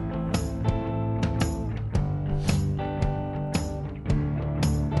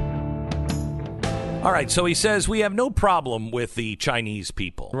 All right, so he says we have no problem with the Chinese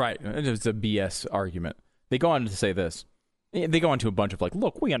people. Right. It's a BS argument. They go on to say this. They go into a bunch of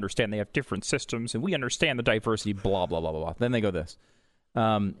look, we understand they have different systems, and we understand the diversity, blah, blah, blah, blah, blah. Then they go this.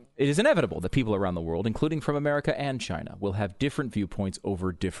 It is inevitable that people around the world, including from America and China, will have different viewpoints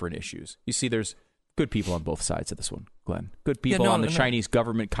over different issues. You see, there's good people on both sides of this one, Glenn. Good people on the Chinese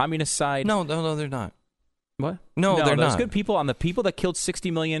government communist side. No, they're not. What? No, they're not. There's good people on the people that killed 60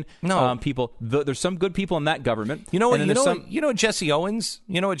 million people. There's some good people in that government. You know what? You know what Jesse Owens?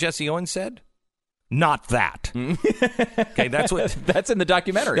 You know what Jesse Owens said? Not that. Okay, that's what. That's in the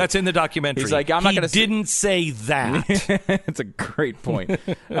documentary. That's in the documentary. He's like, I'm not going to. Didn't say that. That's a great point.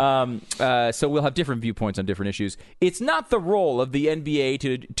 So we'll have different viewpoints on different issues. It's not the role of the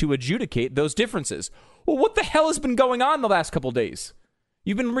NBA to adjudicate those differences. Well, what the hell has been going on the last couple of days?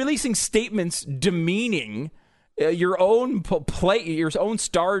 You've been releasing statements demeaning your own your own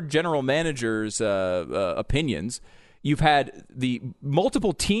star general manager's opinions. You've had the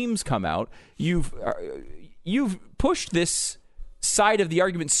multiple teams come out. You've pushed this side of the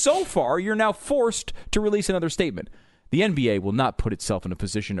argument so far, you're now forced to release another statement. The NBA will not put itself in a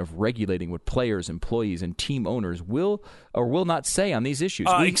position of regulating what players, employees, and team owners will or will not say on these issues.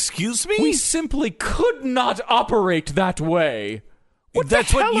 Excuse me? We simply could not operate that way.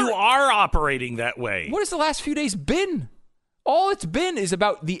 That's what you are operating that way. What has the last few days been? All it's been is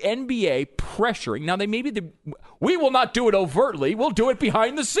about the NBA pressuring. Now, we will not do it overtly. We'll do it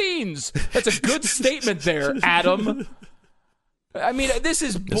behind the scenes. That's a good statement there, Adam. I mean, this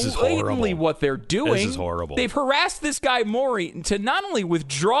is blatantly what they're doing. This is horrible. They've harassed this guy, Maury, to not only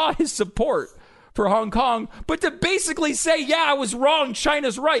withdraw his support for Hong Kong, but to basically say, yeah, I was wrong,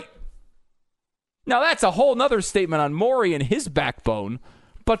 China's right. Now, that's a whole nother statement on Maury and his backbone,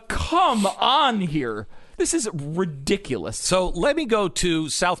 but come on here. This is ridiculous. So let me go to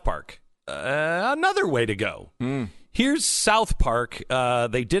South Park. Another way to go. Here's South Park.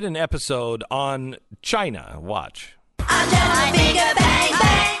 They did an episode on China. Watch. I'm just a bigger bang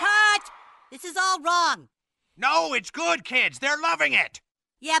bang. Cut! This is all wrong. No, it's good, kids. They're loving it.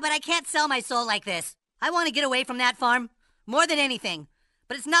 Yeah, but I can't sell my soul like this. I want to get away from that farm. More than anything.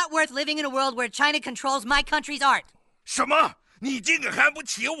 But it's not worth living in a world where China controls my country's art. 什么？你竟然看不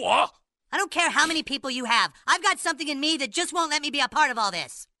起我？ I don't care how many people you have. I've got something in me that just won't let me be a part of all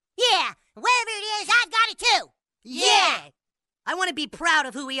this. Yeah, whatever it is, I've got it too. Yeah! I want to be proud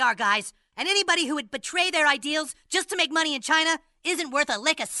of who we are, guys. And anybody who would betray their ideals just to make money in China isn't worth a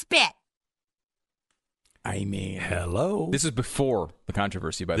lick of spit. I mean, hello. This is before the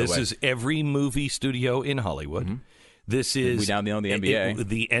controversy, by the way. This is every movie studio in Hollywood. Mm-hmm. This is we now know the NBA.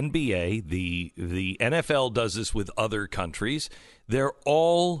 The NBA, the NFL does this with other countries. They're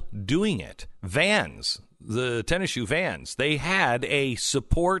all doing it. Vans, the tennis shoe Vans, they had a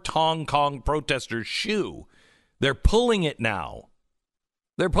support Hong Kong protesters shoe. They're pulling it now.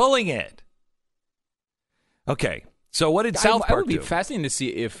 They're pulling it. Okay. So what did South Park do? It would be fascinating to see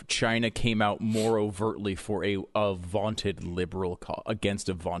if China came out more overtly for a vaunted liberal against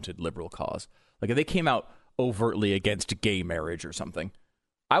a vaunted liberal cause. Like if they came out overtly against gay marriage or something.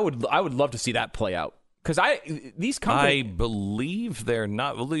 I would love to see that play out. Because these companies, I believe they're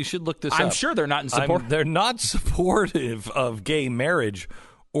not. Well, you should look this up. I'm sure they're not in support. They're not supportive of gay marriage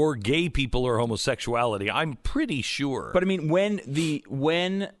or gay people or homosexuality. I'm pretty sure. But I mean,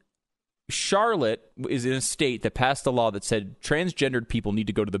 when Charlotte is in a state that passed a law that said transgendered people need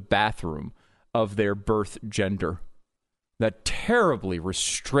to go to the bathroom of their birth gender, that terribly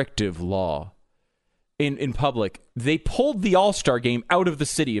restrictive law in public, they pulled the All-Star game out of the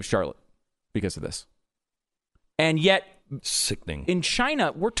city of Charlotte because of this. And yet, sickening. In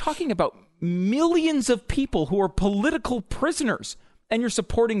China, we're talking about millions of people who are political prisoners, and you're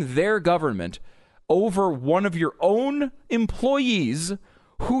supporting their government over one of your own employees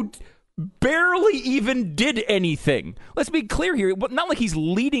who barely even did anything. Let's be clear here. Not like he's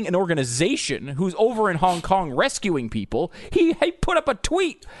leading an organization who's over in Hong Kong rescuing people. He put up a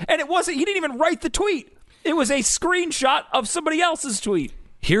tweet, and he didn't even write the tweet. It was a screenshot of somebody else's tweet.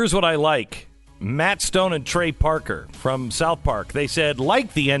 Here's what I like. Matt Stone and Trey Parker from South Park, they said,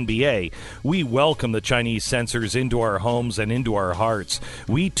 like the NBA, we welcome the Chinese censors into our homes and into our hearts.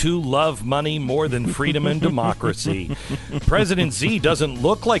 We, too, love money more than freedom and democracy. President Xi doesn't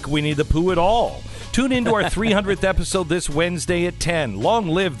look like Winnie the Pooh at all. Tune into our 300th episode this Wednesday at 10. Long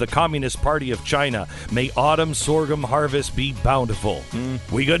live the Communist Party of China. May autumn sorghum harvest be bountiful.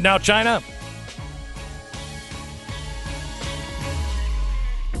 We good now, China?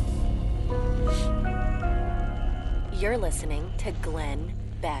 You're listening to Glenn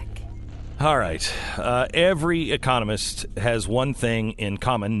Beck. All right. Every economist has one thing in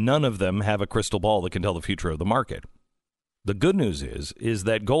common. None of them have a crystal ball that can tell the future of the market. The good news is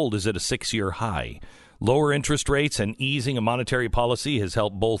that gold is at a 6-year high. Lower interest rates and easing of monetary policy has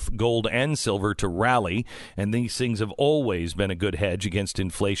helped both gold and silver to rally, and these things have always been a good hedge against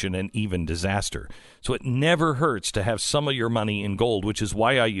inflation and even disaster. So it never hurts to have some of your money in gold, which is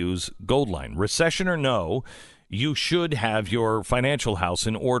why I use Goldline. Recession or no, you should have your financial house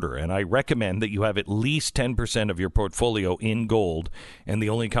in order, and I recommend that you have at least 10% of your portfolio in gold, and the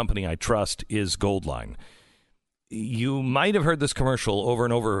only company I trust is Goldline. You might have heard this commercial over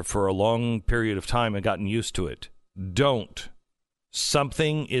and over for a long period of time and gotten used to it. Don't.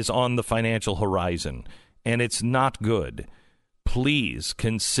 Something is on the financial horizon, and it's not good. Please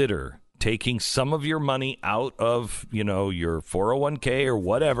consider taking some of your money out of, your 401k or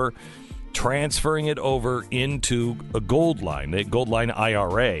whatever, transferring it over into a Goldline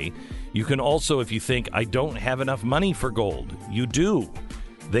IRA. You can also, if you think, I don't have enough money for gold, you do.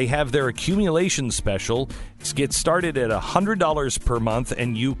 They have their accumulation special. It gets started at $100 per month,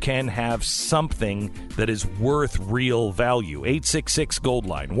 and you can have something that is worth real value.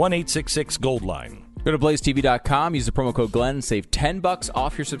 866-GOLDLINE, 1-866-GOLDLINE. Go to blazetv.com, use the promo code Glenn, save $10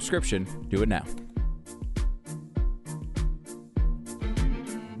 off your subscription. Do it now.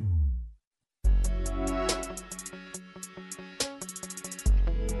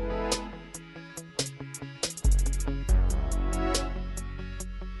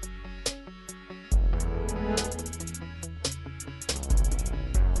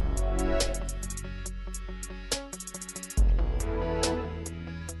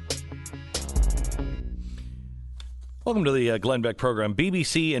 Welcome to the Glenn Beck program.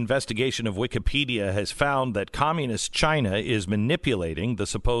 BBC investigation of Wikipedia has found that communist China is manipulating the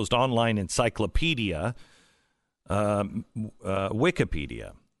supposed online encyclopedia,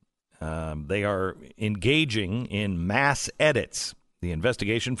 Wikipedia. They are engaging in mass edits. The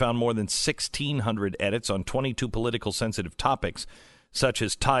investigation found more than 1,600 edits on 22 political sensitive topics, such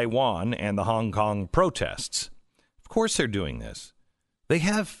as Taiwan and the Hong Kong protests. Of course they're doing this. They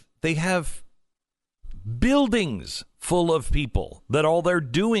have buildings full of people that all they're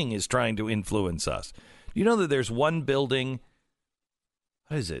doing is trying to influence us. You know that there's one building,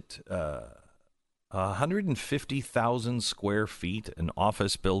 what is it, 150,000 square feet, an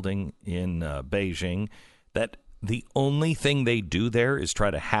office building in Beijing, that the only thing they do there is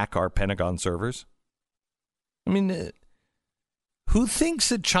try to hack our Pentagon servers? I mean, who thinks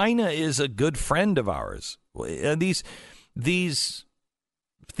that China is a good friend of ours? These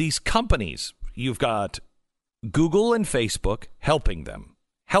companies, you've got Google and Facebook helping them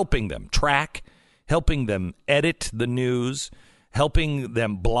track, helping them edit the news, helping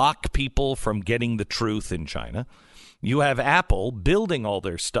them block people from getting the truth in China. You have Apple building all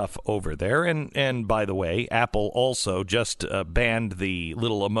their stuff over there. And by the way, Apple also just banned the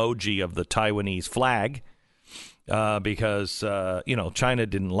little emoji of the Taiwanese flag because, China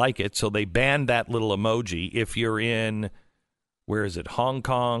didn't like it. So they banned that little emoji. If you're in, where is it, Hong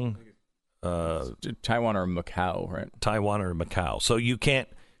Kong? Taiwan or Macau, right? Taiwan or Macau. So you can't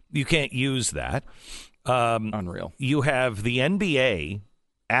use that. Unreal. You have the NBA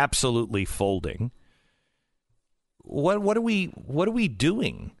absolutely folding. What are we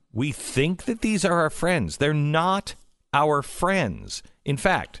doing? We think that these are our friends. They're not our friends. In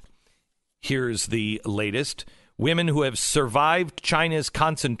fact, here's the latest. Women who have survived China's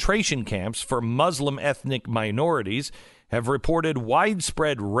concentration camps for Muslim ethnic minorities have reported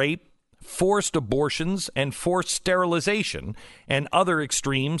widespread rape, forced abortions, and forced sterilization, and other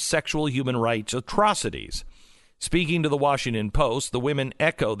extreme sexual human rights atrocities. Speaking to the Washington Post, the women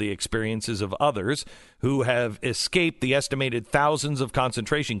echo the experiences of others who have escaped the estimated thousands of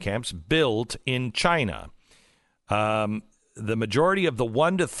concentration camps built in China. The majority of the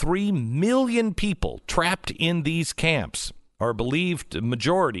 1 to 3 million people trapped in these camps are believed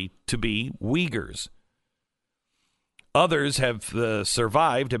majority to be Uyghurs. Others have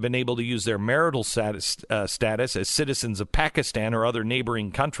survived, have been able to use their marital status as citizens of Pakistan or other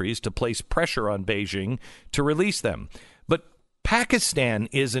neighboring countries to place pressure on Beijing to release them. But Pakistan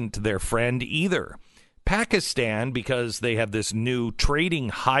isn't their friend either. Pakistan, because they have this new trading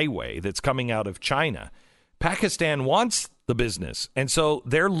highway that's coming out of China, Pakistan wants the business. And so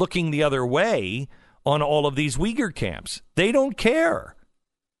they're looking the other way on all of these Uyghur camps. They don't care.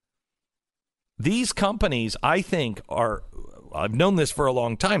 These companies, I think, I've known this for a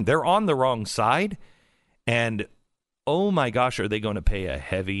long time, they're on the wrong side. And, oh my gosh, are they going to pay a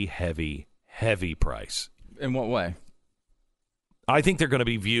heavy, heavy, heavy price? In what way? I think they're going to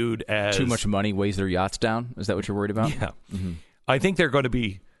be viewed as... Too much money weighs their yachts down? Is that what you're worried about? Yeah. Mm-hmm. I think they're going to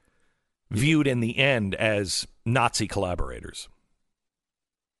be viewed in the end as Nazi collaborators.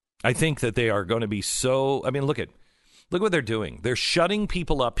 I think that they are going to be so... I mean, look what they're doing. They're shutting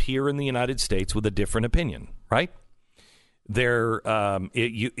people up here in the United States with a different opinion, right?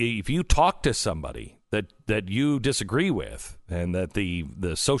 If you talk to somebody that you disagree with and that the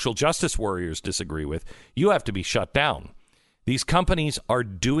social justice warriors disagree with, you have to be shut down. These companies are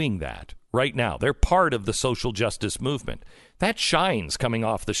doing that right now. They're part of the social justice movement. That shines coming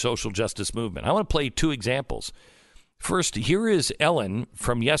off the social justice movement. I want to play 2 examples. First, here is Ellen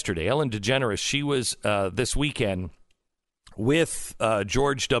from yesterday, Ellen DeGeneres. She was this weekend with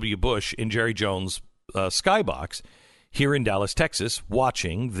George W. Bush in Jerry Jones' skybox here in Dallas, Texas,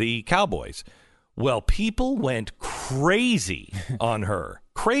 watching the Cowboys. Well, people went crazy on her.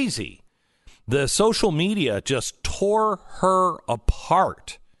 Crazy. The social media just tore her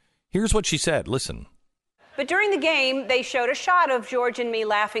apart. Here's what she said. Listen. But during the game, they showed a shot of George and me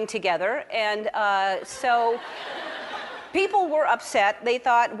laughing together. And so people were upset. They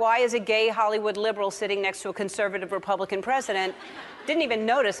thought, why is a gay Hollywood liberal sitting next to a conservative Republican president? Didn't even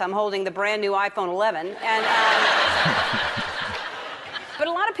notice I'm holding the brand new iPhone 11. And but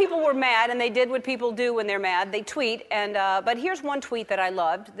a lot of people were mad, and they did what people do when they're mad. They tweet, and but here's one tweet that I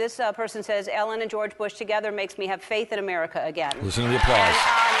loved. This person says, Ellen and George Bush together makes me have faith in America again. Listen to the applause. And,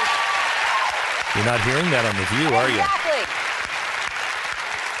 you're not hearing that on The View, are you? Exactly.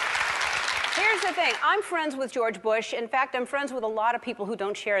 Here's the thing. I'm friends with George Bush. In fact, I'm friends with a lot of people who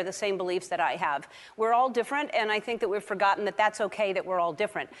don't share the same beliefs that I have. We're all different, and I think that we've forgotten that that's okay that we're all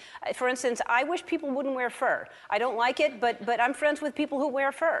different. For instance, I wish people wouldn't wear fur. I don't like it, but I'm friends with people who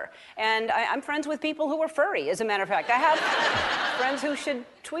wear fur. And I'm friends with people who are furry, as a matter of fact. I have friends who should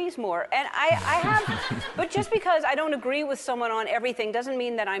tweeze more. And I have, but just because I don't agree with someone on everything doesn't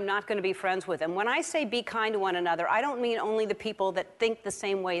mean that I'm not going to be friends with them. When I say be kind to one another, I don't mean only the people that think the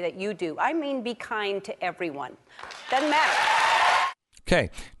same way that you do. I mean be kind to everyone. Doesn't matter. Okay,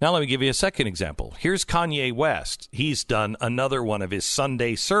 now let me give you a second example. Here's Kanye West. He's done another one of his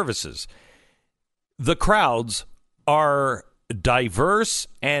Sunday services. The crowds are diverse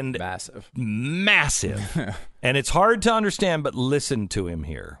and massive. And it's hard to understand, but listen to him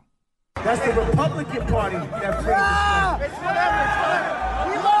here. That's the Republican Party that brings this.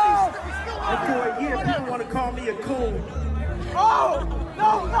 And for a year, people want to call me a coon. Oh,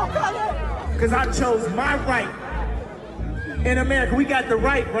 no, because I chose my right. In America, we got the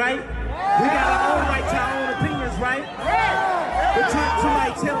right? We got our own right to our own opinions, right? But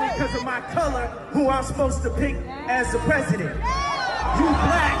somebody tell me because of my color who I'm supposed to pick as the president. You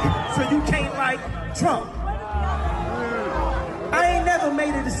black, so you can't like Trump. I ain't never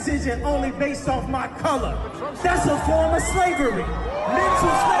made a decision only based off my color. That's a form of slavery.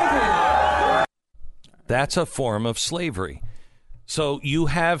 Mental slavery. That's a form of slavery. So you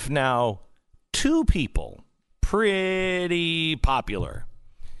have now 2 people, pretty popular,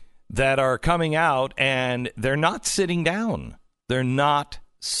 that are coming out and they're not sitting down. They're not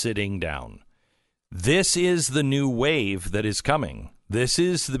sitting down. This is the new wave that is coming. This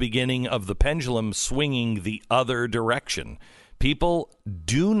is the beginning of the pendulum swinging the other direction. People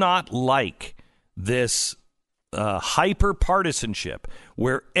do not like this hyper-partisanship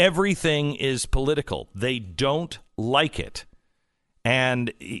where everything is political. They don't like it.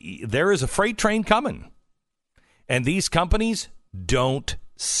 And there is a freight train coming. And these companies don't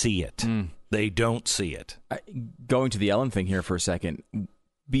see it. They don't see it. Going to the Ellen thing here for a second,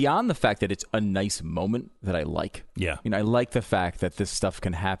 beyond the fact that it's a nice moment that I like. Yeah. I like the fact that this stuff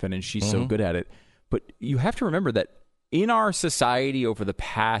can happen and she's so good at it. But you have to remember that in our society over the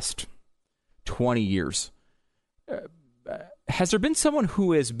past 20 years, has there been someone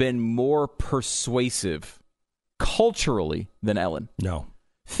who has been more persuasive culturally than Ellen? No.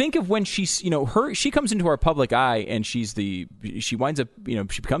 Think of when she's, she comes into our public eye and she winds up,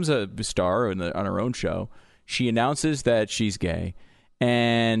 she becomes a star on her own show. She announces that she's gay.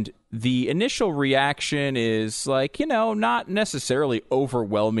 And the initial reaction is like, not necessarily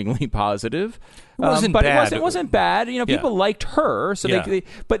overwhelmingly positive. It wasn't bad. It wasn't bad. People liked her. So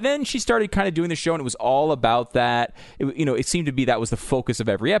but then she started kind of doing the show, and it was all about that. It seemed to be that was the focus of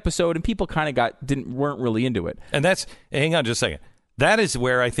every episode, and people kind of weren't really into it. And hang on just a second. That is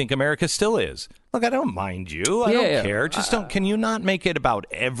where I think America still is. Look, I don't mind you. I don't care. Just can you not make it about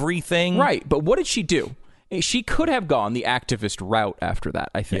everything? Right. But what did she do? She could have gone the activist route after that,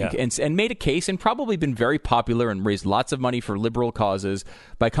 I think, and made a case and probably been very popular and raised lots of money for liberal causes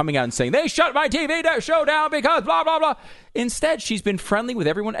by coming out and saying, they shut my TV show down because blah, blah, blah. Instead, she's been friendly with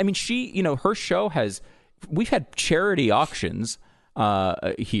everyone. I mean, her show we've had charity auctions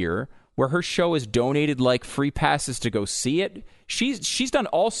here where her show has donated like free passes to go see it. She's done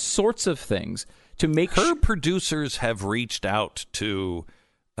all sorts of things to make her producers have reached out to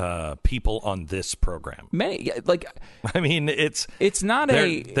people on this program. Many, I mean, it's not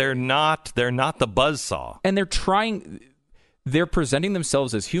they're not the buzzsaw, and they're presenting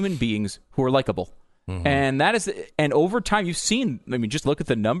themselves as human beings who are likable. Mm-hmm. And over time you've seen, I mean, just look at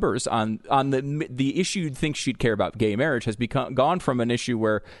the numbers on the issue you'd think she'd care about, gay marriage, has gone from an issue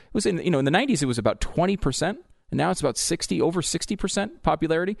where it was in the 90s it was about 20%. And now it's about over 60%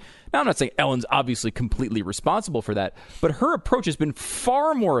 popularity. Now, I'm not saying Ellen's obviously completely responsible for that, but her approach has been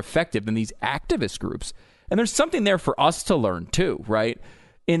far more effective than these activist groups. And there's something there for us to learn, too, right?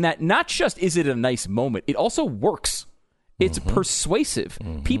 In that not just is it a nice moment, it also works. It's persuasive.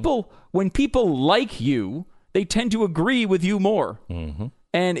 Mm-hmm. When people like you, they tend to agree with you more. Mm-hmm.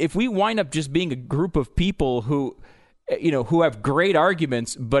 And if we wind up just being a group of people who have great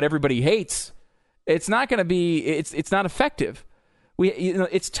arguments, but everybody hates, it's not going to be. It's not effective.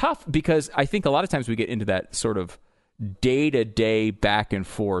 It's tough because I think a lot of times we get into that sort of day-to-day back and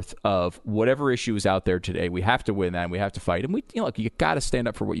forth of whatever issue is out there today. We have to win that, and we have to fight. And look, you got to stand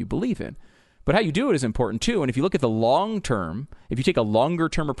up for what you believe in. But how you do it is important too. And if you look at the long term, if you take a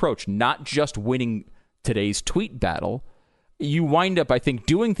longer-term approach, not just winning today's tweet battle, you wind up, I think,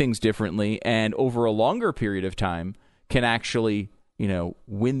 doing things differently, and over a longer period of time can actually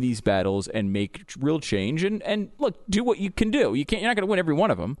win these battles and make real change and look, do what you can do. You're not going to win every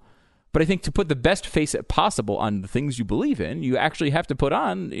one of them. But I think to put the best face possible on the things you believe in, you actually have to put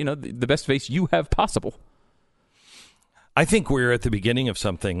on, the best face you have possible. I think we're at the beginning of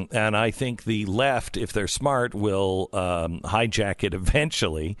something, and I think the left, if they're smart, will hijack it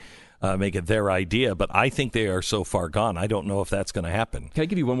eventually, make it their idea. But I think they are so far gone, I don't know if that's going to happen. Can I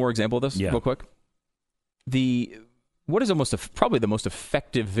give you one more example of this real quick? What is probably the most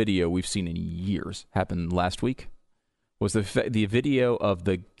effective video we've seen in years happened last week was the video of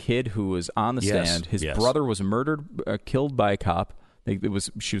the kid who was on the stand. His brother was murdered, killed by a cop.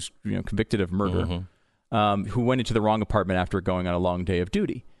 She was convicted of murder. Mm-hmm. Who went into the wrong apartment after going on a long day of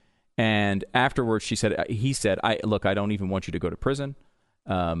duty. And afterwards, he said, I don't even want you to go to prison.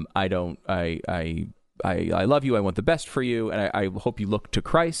 I love you. I want the best for you. And I hope you look to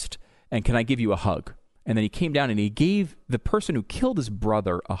Christ. And can I give you a hug? And then he came down and he gave the person who killed his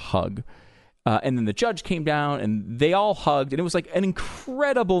brother a hug. And then the judge came down and they all hugged. And it was like an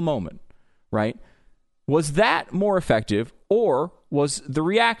incredible moment, right? Was that more effective, or was the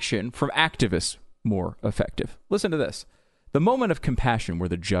reaction from activists more effective? Listen to this. The moment of compassion where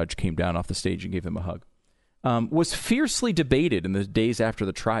the judge came down off the stage and gave him a hug was fiercely debated in the days after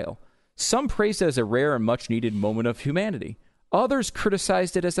the trial. Some praised it as a rare and much-needed moment of humanity. Others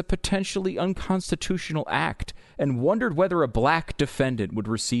criticized it as a potentially unconstitutional act and wondered whether a black defendant would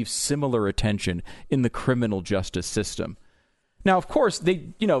receive similar attention in the criminal justice system. Now, of course,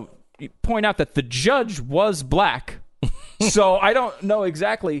 they, point out that the judge was black, so I don't know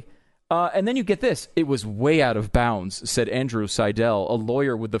exactly. And then you get this. It was way out of bounds, said Andrew Seidel, a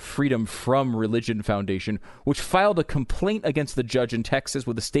lawyer with the Freedom From Religion Foundation, which filed a complaint against the judge in Texas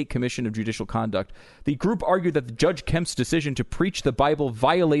with the State Commission of Judicial Conduct. The group argued that Judge Kemp's decision to preach the Bible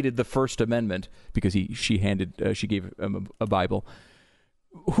violated the First Amendment because she gave him a Bible.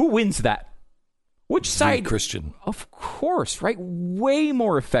 Who wins that? Which side? Christian. Of course, right? Way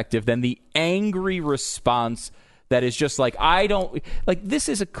more effective than the angry response that is just like, this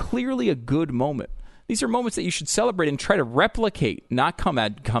is clearly a good moment. These are moments that you should celebrate and try to replicate, not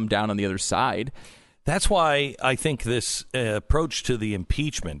come down on the other side. That's why I think this approach to the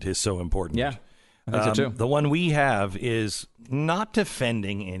impeachment is so important. Yeah, I think so too. The one we have is not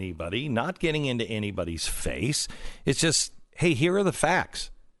defending anybody, not getting into anybody's face. It's just, hey, here are the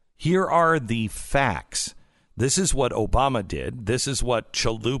facts. Here are the facts. This is what Obama did. This is what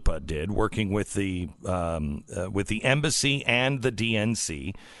Chalupa did, working with the embassy and the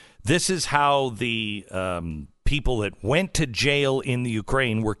DNC. This is how the people that went to jail in the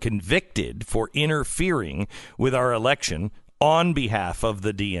Ukraine were convicted for interfering with our election on behalf of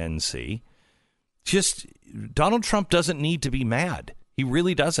the DNC. Just Donald Trump doesn't need to be mad. He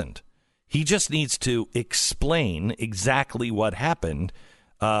really doesn't. He just needs to explain exactly what happened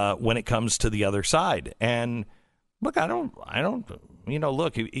when it comes to the other side. And look, I don't,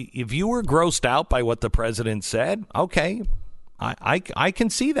 look, if you were grossed out by what the president said, okay, I can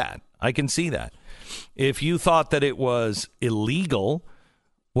see that. I can see that. If you thought that it was illegal,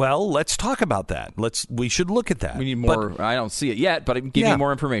 well, let's talk about that. We should look at that. We need more. I don't see it yet, but I can give you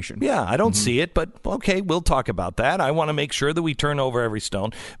more information. Yeah, I don't see it, but okay, we'll talk about that. I want to make sure that we turn over every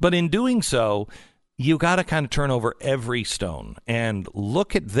stone. But in doing so, you got to kind of turn over every stone and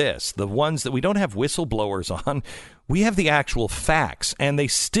look at this. The ones that we don't have whistleblowers on, we have the actual facts, and they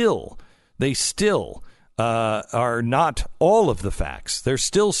still are not all of the facts. There's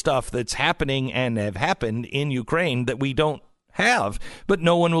still stuff that's happening and have happened in Ukraine that we don't have, but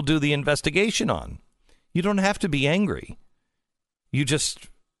no one will do the investigation on. You don't have to be angry. You just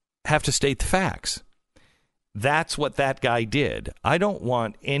have to state the facts. That's what that guy did. I don't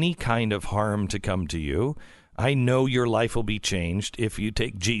want any kind of harm to come to you. I know your life will be changed if you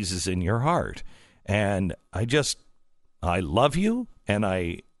take Jesus in your heart. And I love you, and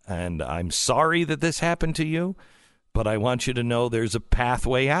I'm sorry that this happened to you, but I want you to know there's a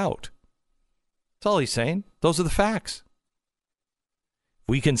pathway out. That's all he's saying. Those are the facts.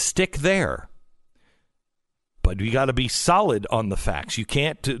 We can stick there, but we got to be solid on the facts. You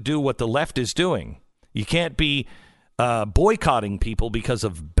can't do what the left is doing. You can't be boycotting people because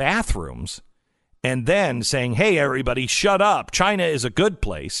of bathrooms and then saying, hey, everybody, shut up. China is a good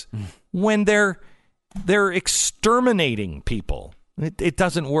place when they're exterminating people. It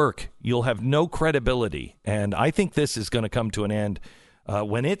doesn't work. You'll have no credibility. And I think this is going to come to an end.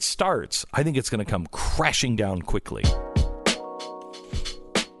 When it starts, I think it's going to come crashing down quickly.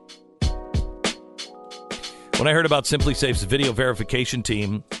 When I heard about Simply Safe's video verification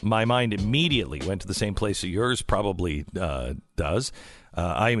team, my mind immediately went to the same place that yours probably does.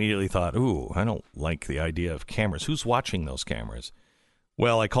 I immediately thought, ooh, I don't like the idea of cameras. Who's watching those cameras?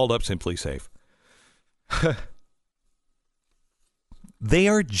 Well, I called up Simply Safe. They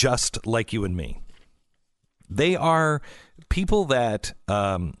are just like you and me. They are people that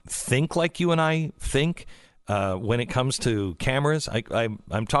think like you and I think when it comes to cameras.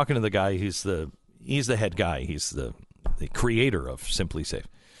 I'm talking to the guy who's He's the head guy. He's the creator of Simply Safe.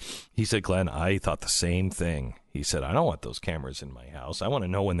 He said, Glenn, I thought the same thing. He said, I don't want those cameras in my house. I want to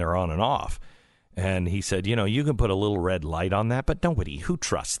know when they're on and off. And he said, you can put a little red light on that, but who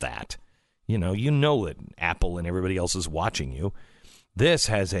trusts that? You know that Apple and everybody else is watching you. This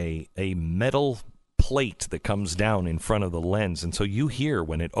has a metal plate that comes down in front of the lens, and so you hear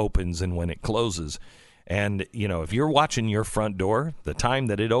when it opens and when it closes. And, if you're watching your front door, the time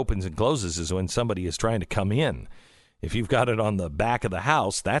that it opens and closes is when somebody is trying to come in. If you've got it on the back of the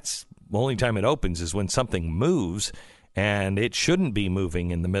house, that's the only time it opens is when something moves, and it shouldn't be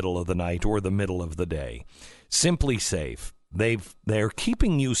moving in the middle of the night or the middle of the day. Simply Safe. They're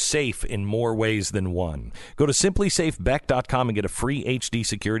keeping you safe in more ways than one. Go to simplysafebeck.com and get a free HD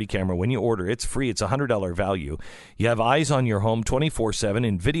security camera when you order. It's free. It's a $100 value. You have eyes on your home 24/7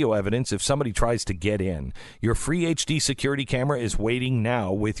 and video evidence if somebody tries to get in. Your free HD security camera is waiting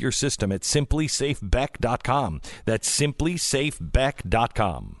now with your system at simplysafebeck.com. That's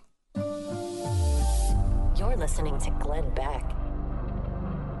simplysafebeck.com. You're listening to Glenn Beck.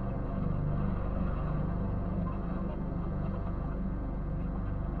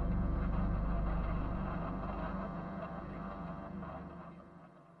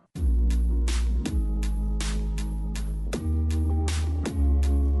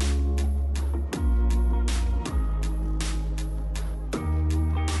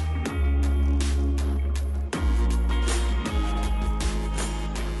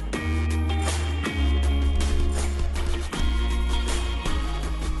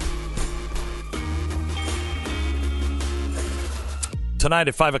 Tonight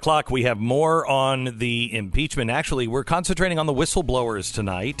at 5 o'clock, we have more on the impeachment. Actually, we're concentrating on the whistleblowers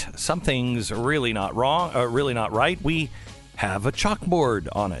tonight. Something's really not wrong, really not right. We have a chalkboard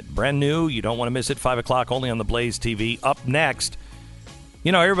on it. Brand new. You don't want to miss it. 5 o'clock, only on the Blaze TV. Up next,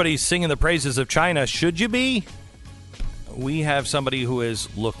 everybody's singing the praises of China. Should you be? We have somebody who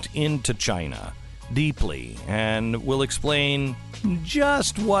has looked into China deeply and will explain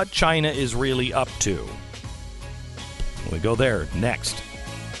just what China is really up to. We go there next.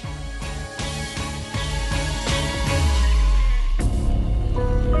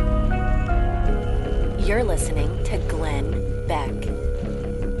 You're listening to Glenn Beck.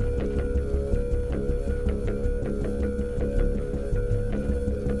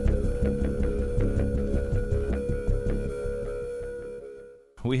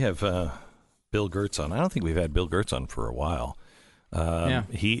 We have Bill Gertz on. I don't think we've had Bill Gertz on for a while.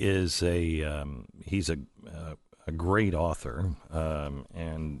 He is he's a great author,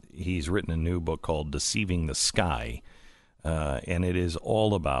 and he's written a new book called Deceiving the Sky, and it is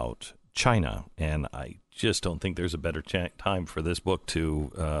all about China. And I just don't think there's a better time for this book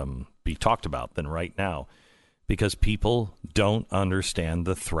to be talked about than right now, because people don't understand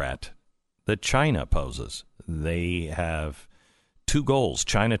the threat that China poses. They have two goals,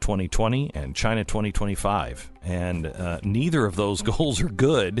 China 2020 and China 2025, and neither of those goals are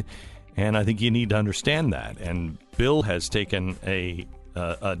good, and I think you need to understand that. And Bill has taken a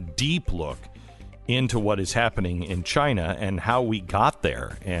deep look into what is happening in China and how we got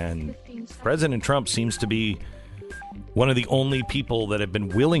there, and President Trump seems to be one of the only people that have been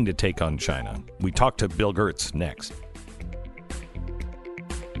willing to take on China. We talk to Bill Gertz next.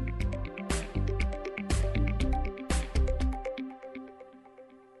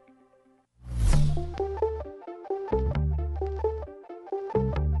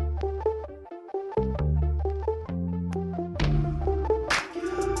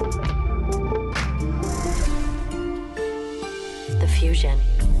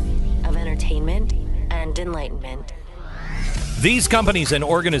 Of entertainment and enlightenment. These companies and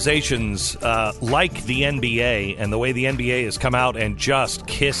organizations like the NBA, and the way the NBA has come out and just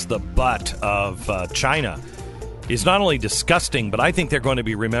kissed the butt of China is not only disgusting, but I think they're going to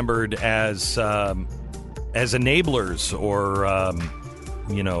be remembered as enablers or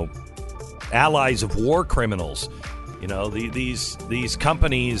allies of war criminals. These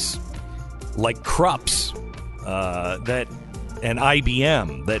companies like Krupps and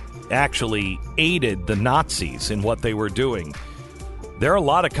IBM that actually aided the Nazis in what they were doing. There are a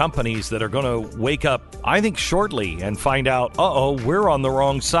lot of companies that are going to wake up, I think, shortly and find out, we're on the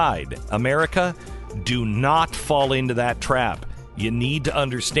wrong side. America, do not fall into that trap. You need to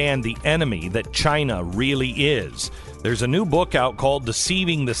understand the enemy that China really is. There's a new book out called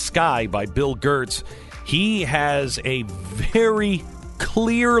Deceiving the Sky by Bill Gertz. He has a very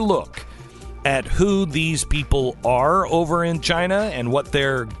clear look at who these people are over in China and what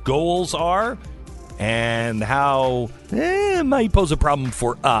their goals are and how it might pose a problem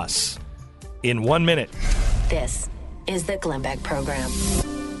for us. In 1 minute. This is the Glenn Beck Program.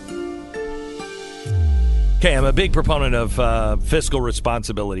 Okay, I'm a big proponent of fiscal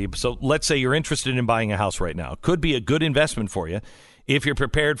responsibility. So let's say you're interested in buying a house right now. It could be a good investment for you if you're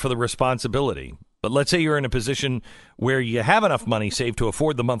prepared for the responsibility. But let's say you're in a position where you have enough money saved to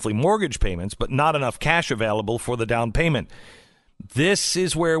afford the monthly mortgage payments, but not enough cash available for the down payment. This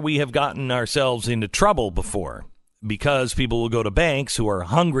is where we have gotten ourselves into trouble before, because people will go to banks who are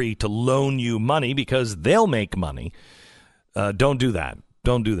hungry to loan you money because they'll make money. Don't do that.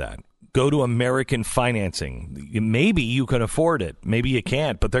 Don't do that. Go to American Financing. Maybe you can afford it. Maybe you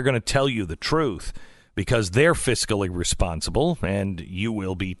can't, but they're going to tell you the truth, because they're fiscally responsible, and you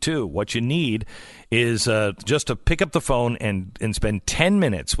will be too. What you need is just to pick up the phone and spend 10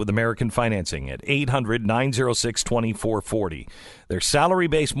 minutes with American Financing at 800-906-2440. They're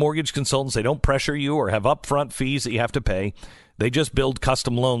salary-based mortgage consultants. They don't pressure you or have upfront fees that you have to pay. They just build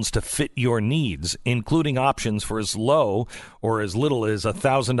custom loans to fit your needs, including options for as low or as little as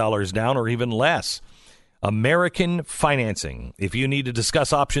 $1,000 down or even less. American Financing. If you need to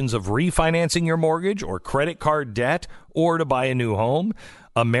discuss options of refinancing your mortgage or credit card debt or to buy a new home,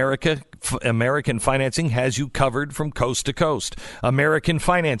 American Financing has you covered from coast to coast. American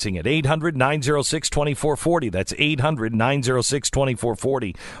Financing at 800-906-2440. That's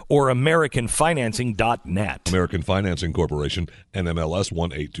 800-906-2440 or AmericanFinancing.net. American Financing Corporation, NMLS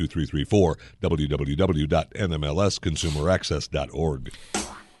 182334, www.nmlsconsumeraccess.org.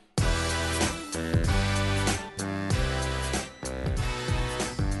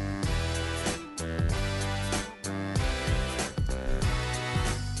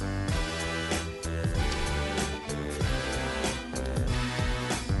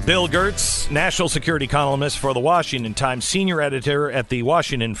 Bill Gertz, national security columnist for the Washington Times, senior editor at the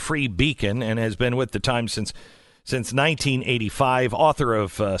Washington Free Beacon, and has been with the Times since 1985, author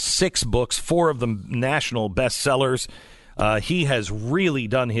of 6 books, 4 of them national bestsellers. He has really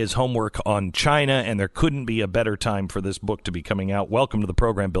done his homework on China, and there couldn't be a better time for this book to be coming out. Welcome to the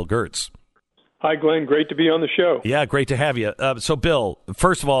program, Bill Gertz. Hi, Glenn. Great to be on the show. Yeah, great to have you. So, Bill,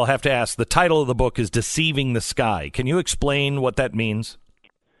 first of all, I have to ask, the title of the book is Deceiving the Sky. Can you explain what that means?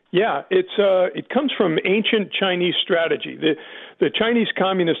 Yeah, it comes from ancient Chinese strategy. The Chinese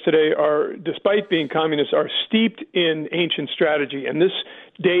communists today are, despite being communists, are steeped in ancient strategy. And this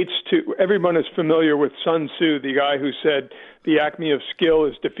dates to, everyone is familiar with Sun Tzu, the guy who said, the acme of skill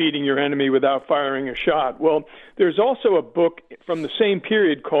is defeating your enemy without firing a shot. Well, there's also a book from the same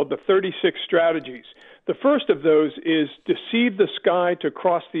period called The 36 Strategies. The first of those is Deceive the Sky to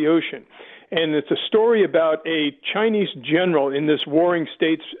Cross the Ocean. And it's a story about a Chinese general in this warring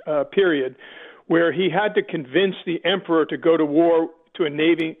states period where he had to convince the emperor to go to war to a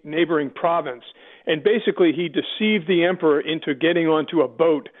neighboring province. And basically he deceived the emperor into getting onto a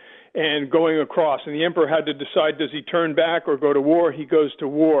boat and going across. And the emperor had to decide, does he turn back or go to war? He goes to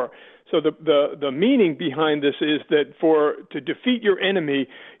war. So the meaning behind this is that to defeat your enemy,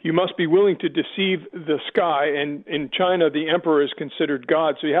 you must be willing to deceive the sky. And in China, the emperor is considered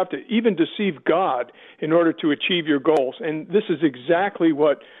God. So you have to even deceive God in order to achieve your goals. And this is exactly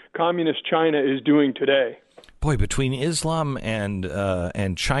what communist China is doing today. Boy, between Islam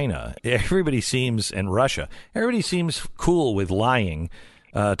and China, everybody seems, and Russia, everybody seems cool with lying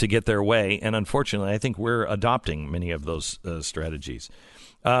to get their way. And unfortunately, I think we're adopting many of those strategies.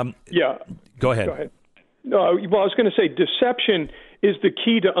 Yeah. Go ahead. No, well, I was going to say deception is the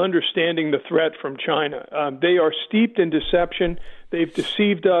key to understanding the threat from China. They are steeped in deception. They've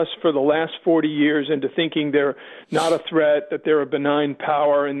deceived us for the last 40 years into thinking they're not a threat, that they're a benign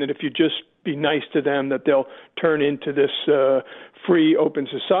power, and that if you just be nice to them, that they'll turn into this free, open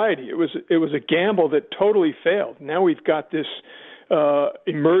society. It was a gamble that totally failed. Now we've got this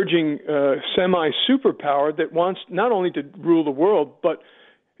emerging semi-superpower that wants not only to rule the world, but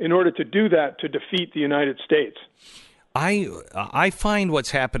in order to do that, to defeat the United States. I find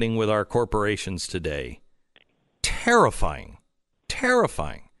what's happening with our corporations today terrifying.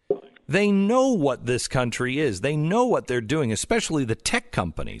 They know what this country is. They know what they're doing, especially the tech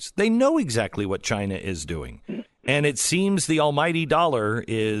companies. They know exactly what China is doing. And it seems the almighty dollar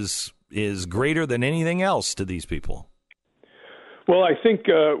is greater than anything else to these people. Well, I think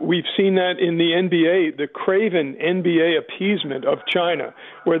we've seen that in the NBA, the craven NBA appeasement of China,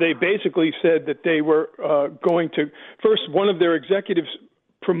 where they basically said that they were going to, first, one of their executives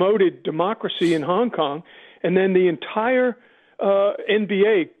promoted democracy in Hong Kong, and then the entire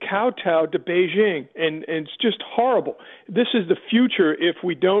NBA kowtowed to Beijing, and it's just horrible. This is the future if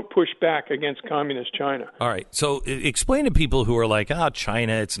we don't push back against communist China. All right, so explain to people who are like,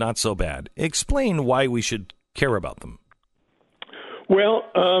 China, it's not so bad. Explain why we should care about them. Well,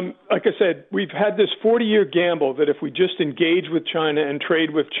 like I said, we've had this 40-year gamble that if we just engage with China and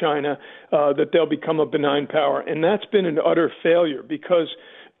trade with China, that they'll become a benign power. And that's been an utter failure because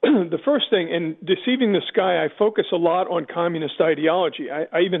the first thing, in Deceiving the Sky, I focus a lot on communist ideology.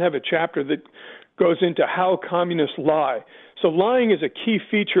 I even have a chapter that goes into how communists lie. So lying is a key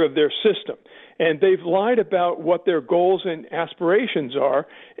feature of their system. And they've lied about what their goals and aspirations are.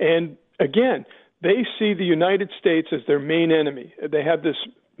 And again, they see the United States as their main enemy. They have this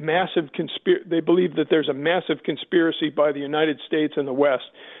massive they believe that there's a massive conspiracy by the United States and the West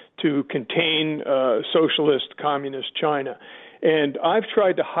to contain socialist, communist China. And I've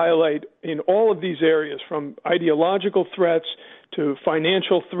tried to highlight in all of these areas, from ideological threats to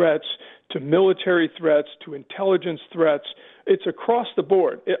financial threats to military threats to intelligence threats. It's across the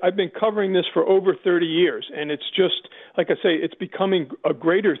board. I've been covering this for over 30 years, and it's just, like I say, it's becoming a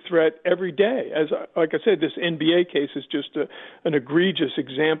greater threat every day. Like I said, this NBA case is just an egregious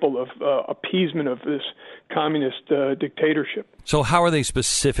example of appeasement of this communist dictatorship. So how are they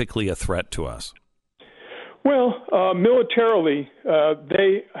specifically a threat to us? Well, militarily,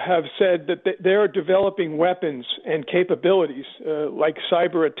 they have said that they are developing weapons and capabilities like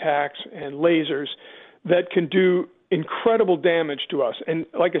cyber attacks and lasers that can do incredible damage to us. And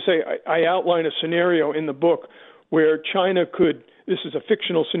like I say, I outline a scenario in the book where China could, this is a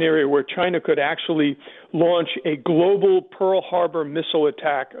fictional scenario where China could actually launch a global Pearl Harbor missile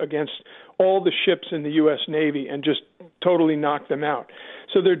attack against all the ships in the U.S. Navy and just totally knock them out.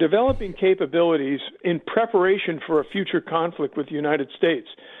 So they're developing capabilities in preparation for a future conflict with the United States.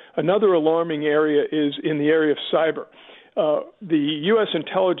 Another alarming area is in the area of cyber. The U.S.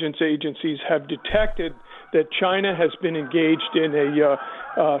 intelligence agencies have detected that China has been engaged in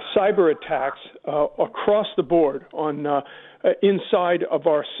cyber attacks across the board on inside of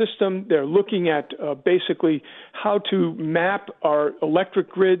our system. They're looking at basically how to map our electric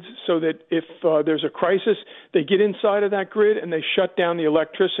grids so that if there's a crisis, they get inside of that grid and they shut down the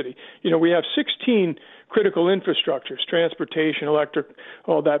electricity. You know, we have 16 critical infrastructures, transportation, electric,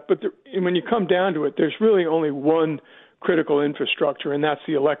 all that. But when you come down to it, there's really only one critical infrastructure, and that's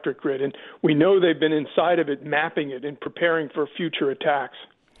the electric grid. And we know they've been inside of it, mapping it and preparing for future attacks.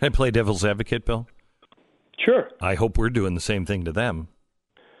 Can I play devil's advocate, Bill? Sure. I hope we're doing the same thing to them.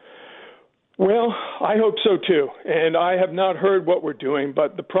 Well, I hope so too. And I have not heard what we're doing,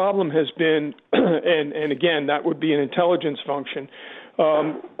 but the problem has been, and again, that would be an intelligence function.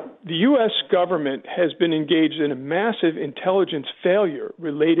 The U.S. government has been engaged in a massive intelligence failure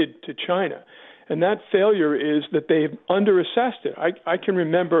related to China. And that failure is that they've underassessed it. I can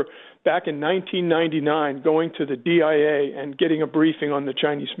remember back in 1999 going to the DIA and getting a briefing on the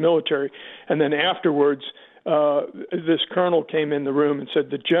Chinese military. And then afterwards, this colonel came in the room and said,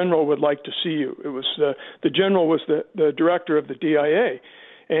 the general would like to see you. It was the general was the director of the DIA.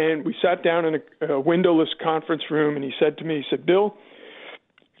 And we sat down in a windowless conference room, and he said to me, he said, Bill,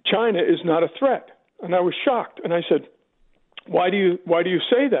 China is not a threat. And I was shocked. And I said, why do you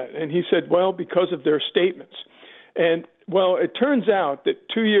say that? And he said, well, because of their statements. And, well, it turns out that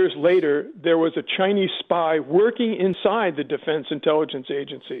 2 years later, there was a Chinese spy working inside the Defense Intelligence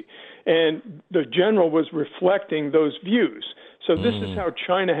Agency, and the general was reflecting those views. So this is how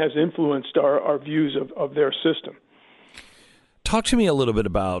China has influenced our views of their system. Talk to me a little bit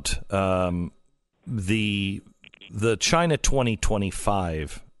about the China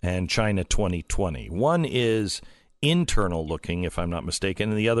 2025 and China 2020. One is internal looking, if I'm not mistaken,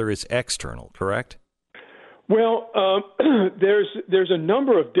 and the other is external, correct? Well, there's a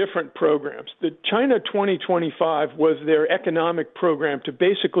number of different programs. The China 2025 was their economic program to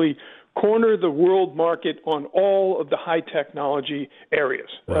basically corner the world market on all of the high technology areas,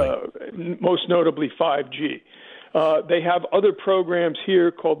 right. Most notably 5G. They have other programs here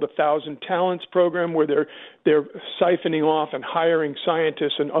called the 1,000 Talents program, where they're siphoning off and hiring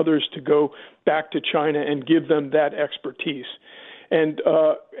scientists and others to go back to China and give them that expertise. And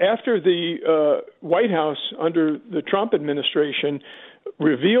after the White House under the Trump administration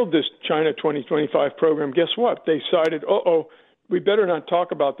revealed this China 2025 program, guess what? They decided, we better not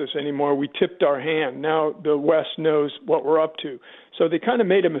talk about this anymore. We tipped our hand. Now the West knows what we're up to. So they kind of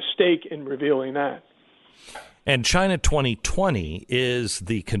made a mistake in revealing that. And China 2020 is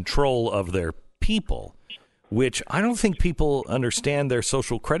the control of their people, which I don't think people understand their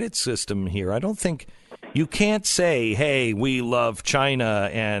social credit system here. I don't think you can't say, hey, we love China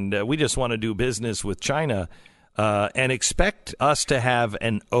and we just want to do business with China and expect us to have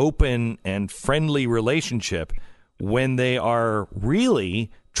an open and friendly relationship when they are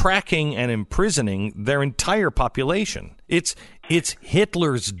really tracking and imprisoning their entire population. It's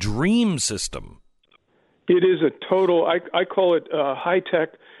Hitler's dream system. It is a total, I call it high-tech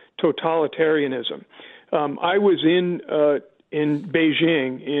totalitarianism. I was in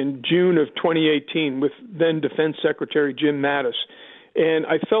Beijing in June of 2018 with then Defense Secretary Jim Mattis, and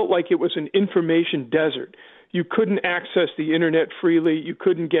I felt like it was an information desert. You couldn't access the internet freely. You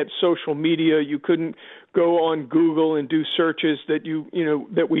couldn't get social media. You couldn't go on Google and do searches that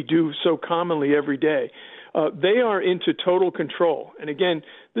that we do so commonly every day. They are into total control. And again,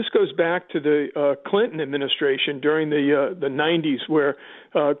 this goes back to the Clinton administration during the 90s, where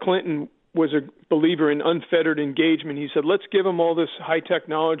Clinton was a believer in unfettered engagement. He said, let's give them all this high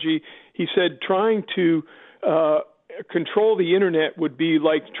technology. He said trying to control the internet would be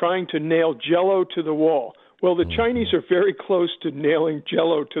like trying to nail Jell-O to the wall. Well, the Chinese are very close to nailing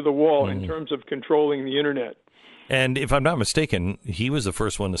Jell-O to the wall in terms of controlling the internet. And if I'm not mistaken, he was the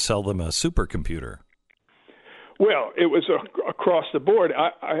first one to sell them a supercomputer. Well, it was across the board.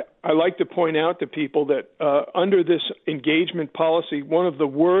 I like to point out to people that under this engagement policy, one of the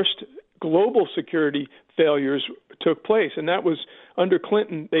worst global security failures took place, and that was under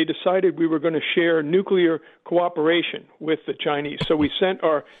Clinton. They decided we were going to share nuclear cooperation with the Chinese. So we sent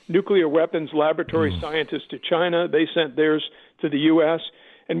our nuclear weapons laboratory scientists to China. They sent theirs to the U.S.,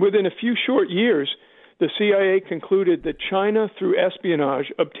 and within a few short years, the CIA concluded that China, through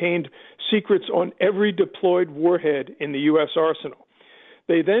espionage, obtained secrets on every deployed warhead in the U.S. arsenal.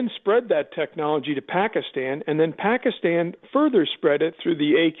 They then spread that technology to Pakistan, and then Pakistan further spread it through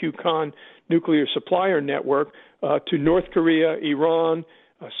the AQ-Khan nuclear supplier network to North Korea, Iran,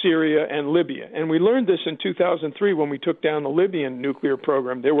 Syria, and Libya. And we learned this in 2003 when we took down the Libyan nuclear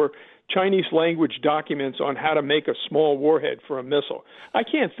program. There were Chinese language documents on how to make a small warhead for a missile. I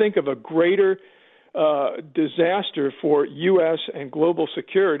can't think of a greater disaster for U.S. and global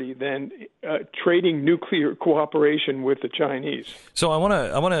security than trading nuclear cooperation with the Chinese. So I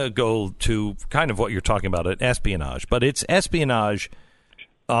want to go to kind of what you're talking about, espionage, but it's espionage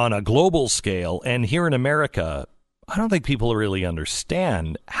on a global scale. And here in America, I don't think people really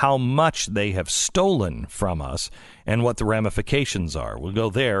understand how much they have stolen from us and what the ramifications are. We'll go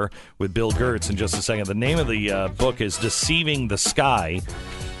there with Bill Gertz in just a second. The name of the book is Deceiving the Sky.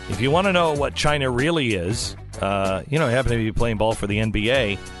 If you want to know what China really is, you happen to be playing ball for the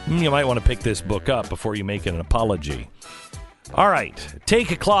NBA, you might want to pick this book up before you make an apology. All right,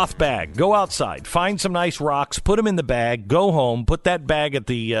 take a cloth bag, go outside, find some nice rocks, put them in the bag, go home, put that bag at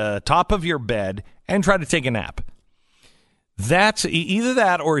the top of your bed, and try to take a nap. That's either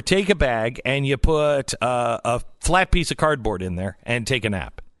that or take a bag and you put a flat piece of cardboard in there and take a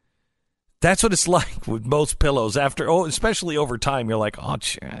nap. That's what it's like with most pillows. Especially over time, you're like, I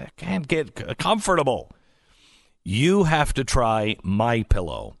can't get comfortable. You have to try My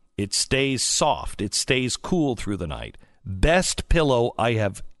Pillow. It stays soft. It stays cool through the night. Best pillow I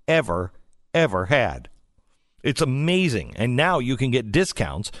have ever had. It's amazing. And now you can get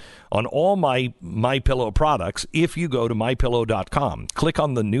discounts on all my Pillow products if you go to mypillow.com. Click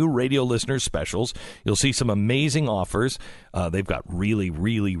on the new radio listeners specials. You'll see some amazing offers. They've got really,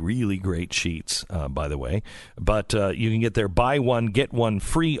 really, really great sheets, by the way. But you can get their buy one, get one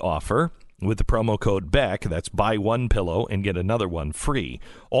free offer with the promo code BECK. That's buy one pillow and get another one free.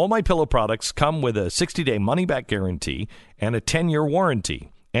 All My Pillow products come with a 60-day money-back guarantee and a 10-year warranty.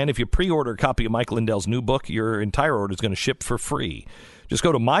 And if you pre-order a copy of Mike Lindell's new book, your entire order is going to ship for free. Just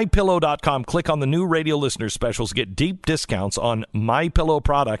go to mypillow.com, click on the new radio listeners specials, get deep discounts on My Pillow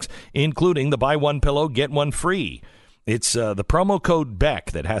products, including the buy one pillow, get one free. It's the promo code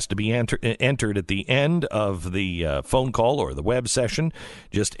BECK that has to be entered at the end of the phone call or the web session.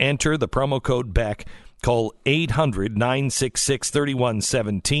 Just enter the promo code BECK. Call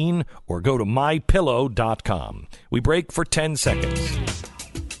 800-966-3117 or go to mypillow.com. We break for 10 seconds.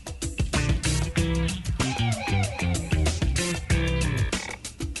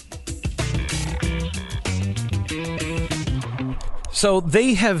 So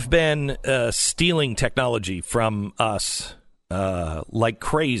they have been stealing technology from us like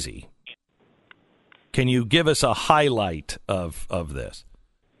crazy. Can you give us a highlight of this?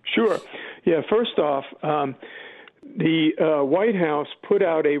 Sure. Yeah, first off, the White House put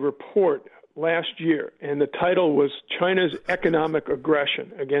out a report last year, and the title was China's Economic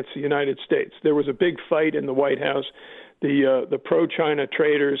Aggression Against the United States. There was a big fight in the White House. The pro-China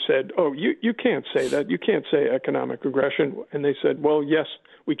traders said, oh, you can't say that. You can't say economic aggression. And they said, well, yes,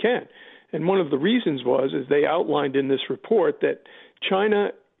 we can. And one of the reasons is they outlined in this report that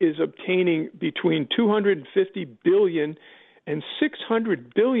China is obtaining between $250 billion and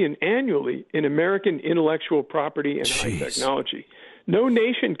 $600 billion annually in American intellectual property and high technology. No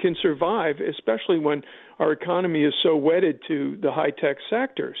nation can survive, especially when our economy is so wedded to the high-tech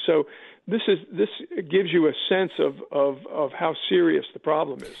sector. So this gives you a sense of how serious the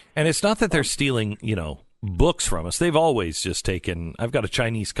problem is. And it's not that they're stealing, books from us. They've always just taken. I've got a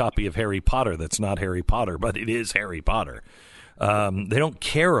Chinese copy of Harry Potter that's not Harry Potter, but it is Harry Potter. They don't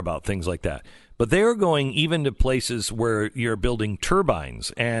care about things like that. But they're going even to places where you're building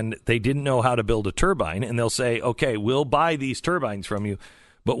turbines, and they didn't know how to build a turbine, and they'll say, okay, we'll buy these turbines from you,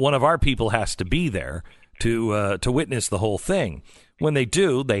 but one of our people has to be there to witness the whole thing. When they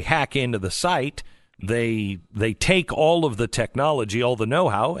do, they hack into the site, they take all of the technology, all the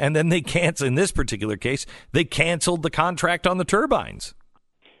know-how, and then they cancel. In this particular case, they canceled the contract on the turbines.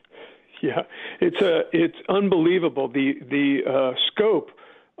 Yeah, it's unbelievable the scope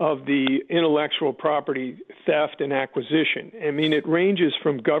of the intellectual property theft and acquisition. I mean, it ranges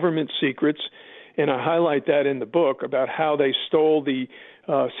from government secrets, and I highlight that in the book about how they stole the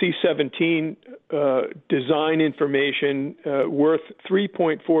C-17 design information worth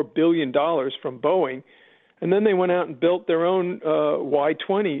 $3.4 billion from Boeing, and then they went out and built their own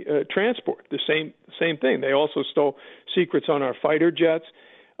Y-20 transport. The same thing. They also stole secrets on our fighter jets.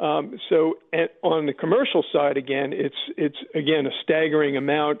 So on the commercial side, again, it's again a staggering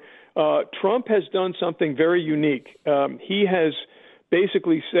amount. Trump has done something very unique. He has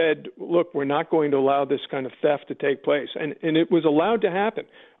basically said, look, we're not going to allow this kind of theft to take place. And it was allowed to happen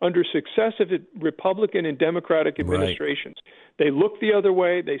under successive Republican and Democratic administrations. Right. They looked the other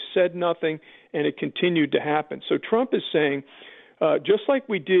way, they said nothing, and it continued to happen. So Trump is saying, just like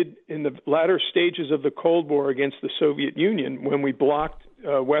we did in the latter stages of the Cold War against the Soviet Union when we blocked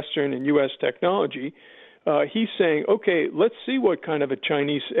Western and U.S. technology, he's saying, okay, let's see what kind of a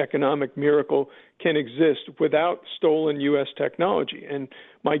Chinese economic miracle can exist without stolen U.S. technology. And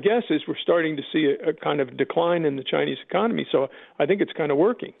my guess is we're starting to see a kind of decline in the Chinese economy. So I think it's kind of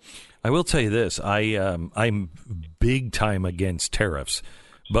working. I will tell you this. I'm big time against tariffs.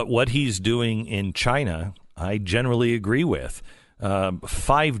 But what he's doing in China, I generally agree with.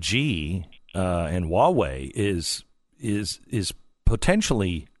 5G and Huawei is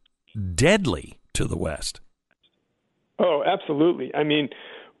potentially deadly to the West. Oh, absolutely. I mean,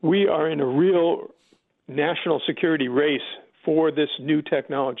 we are in a real national security race for this new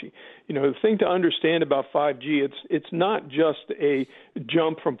technology. The thing to understand about 5G, it's not just a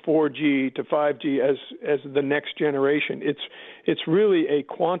jump from 4G to 5G as the next generation. It's really a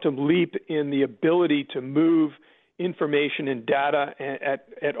quantum leap in the ability to move information and data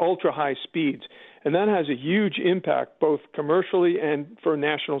at ultra high speeds, and that has a huge impact both commercially and for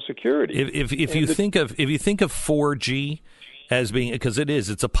national security. If you think of 4G as being, because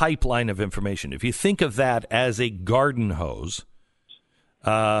it's a pipeline of information. If you think of that as a garden hose,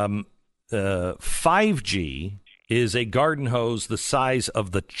 5G is a garden hose the size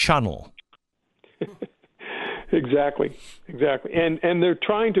of the channel. Exactly. And they're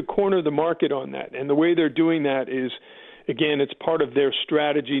trying to corner the market on that. And the way they're doing that is, again, it's part of their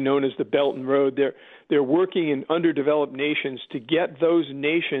strategy known as the Belt and Road. They're working in underdeveloped nations to get those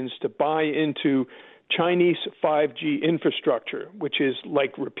nations to buy into Chinese 5G infrastructure, which is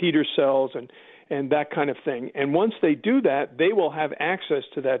like repeater cells and that kind of thing. And once they do that, they will have access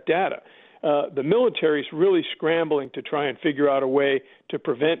to that data. The military is really scrambling to try and figure out a way to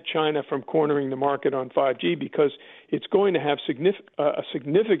prevent China from cornering the market on 5G, because it's going to have a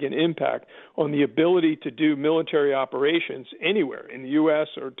significant impact on the ability to do military operations anywhere in the U.S.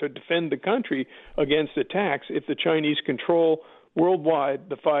 or to defend the country against attacks if the Chinese control worldwide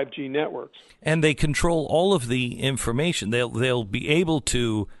the 5G networks. And they control all of the information. They'll be able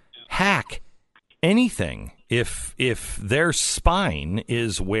to hack anything if their spine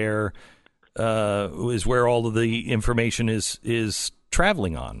is where all of the information is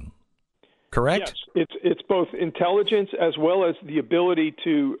traveling on. Correct? Yes, it's both intelligence as well as the ability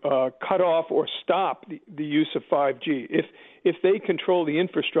to cut off or stop the use of 5G. If they control the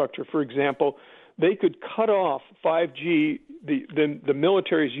infrastructure, for example, they could cut off 5G, the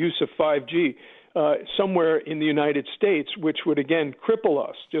military's use of 5G somewhere in the United States, which would again cripple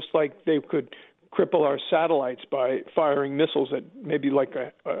us, just like they could cripple our satellites by firing missiles at maybe like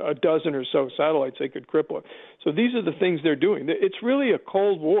a dozen or so satellites they could cripple it. So these are the things they're doing. It's really a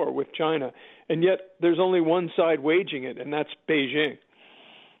Cold War with China, and yet there's only one side waging it, and that's Beijing.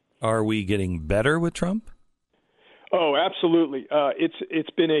 Are we getting better with Trump? Oh, absolutely. It's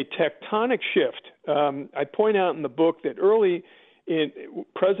been a tectonic shift. I point out in the book that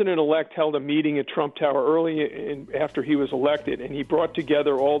President-elect held a meeting at Trump Tower after he was elected, and he brought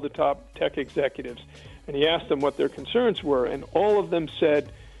together all the top tech executives, and he asked them what their concerns were, and all of them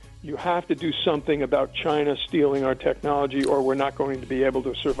said, you have to do something about China stealing our technology or we're not going to be able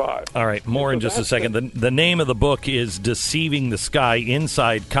to survive. All right, more in just a second. The name of the book is Deceiving the Sky,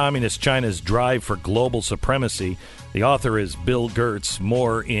 Inside Communist China's Drive for Global Supremacy. The author is Bill Gertz.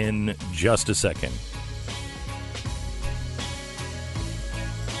 More in just a second.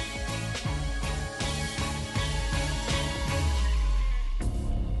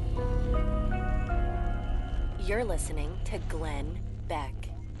 You're listening to Glenn Beck.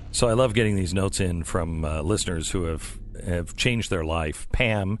 So I love getting these notes in from listeners who have changed their life.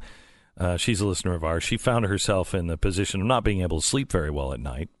 Pam, she's a listener of ours. She found herself in the position of not being able to sleep very well at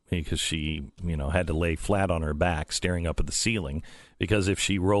night because she, had to lay flat on her back staring up at the ceiling, because if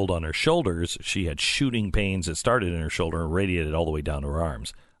she rolled on her shoulders, she had shooting pains that started in her shoulder and radiated all the way down to her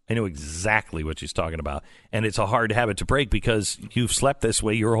arms. I know exactly what she's talking about. And it's a hard habit to break because you've slept this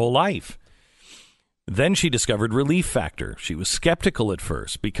way your whole life. Then she discovered Relief Factor. She was skeptical at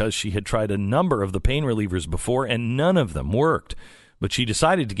first because she had tried a number of the pain relievers before and none of them worked. But she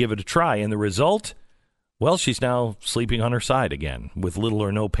decided to give it a try, and the result? Well, she's now sleeping on her side again with little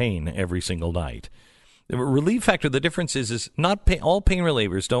or no pain every single night. The Relief Factor, the difference is not all pain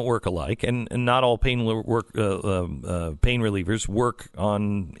relievers don't work alike, and not all pain relievers work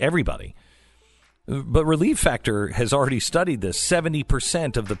on everybody. But Relief Factor has already studied this.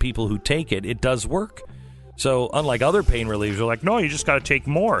 70% of the people who take it, it does work. So unlike other pain relievers, they're like, no, you just got to take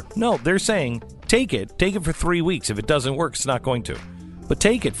more. No, they're saying, take it for 3 weeks. If it doesn't work, it's not going to. But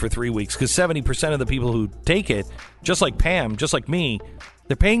take it for 3 weeks, because 70% of the people who take it, just like Pam, just like me,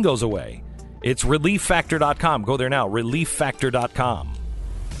 their pain goes away. It's ReliefFactor.com. Go there now, ReliefFactor.com.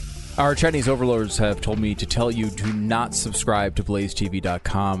 Our Chinese overlords have told me to tell you, do not subscribe to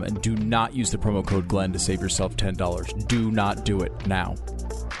BlazeTV.com and do not use the promo code Glenn to save yourself $10. Do not do it now.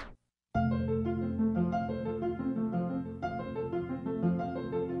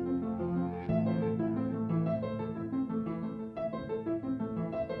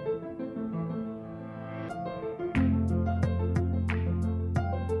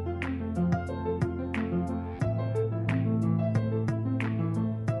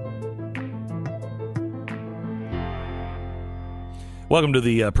 Welcome to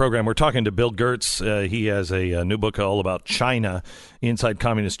the program. We're talking to Bill Gertz. He has a new book all about China, Inside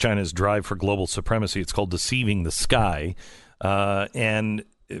Communist China's Drive for Global Supremacy. It's called Deceiving the Sky. And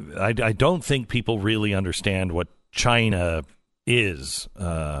I don't think people really understand what China is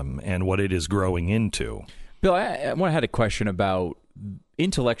and what it is growing into. Bill, I had a question about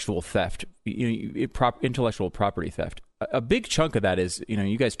intellectual theft, intellectual property theft. A big chunk of that is,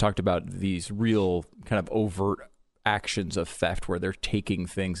 you guys talked about these real kind of overt actions of theft where they're taking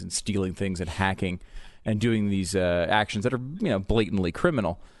things and stealing things and hacking and doing these actions that are, blatantly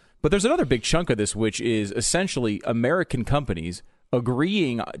criminal. But there's another big chunk of this, which is essentially American companies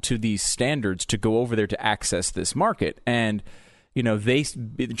agreeing to these standards to go over there to access this market. And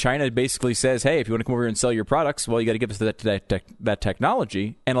China basically says, hey, if you want to come over here and sell your products, well, you got to give us that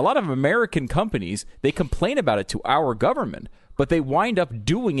technology. And a lot of American companies, they complain about it to our government, but they wind up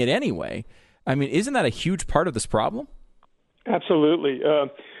doing it anyway. I mean, isn't that a huge part of this problem? Absolutely.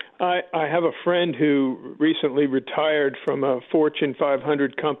 I have a friend who recently retired from a Fortune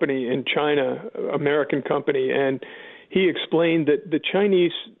 500 company in China, American company, and he explained that the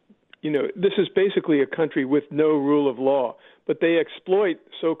Chinese, this is basically a country with no rule of law, but they exploit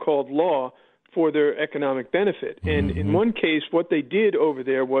so-called law for their economic benefit. And in one case, what they did over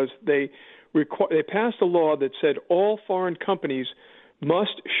there was they passed a law that said all foreign companies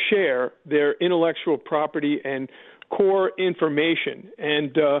must share their intellectual property and core information.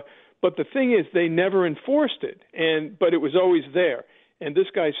 And but the thing is, they never enforced it. But it was always there. And this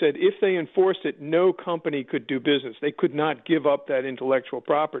guy said if they enforced it, no company could do business. They could not give up that intellectual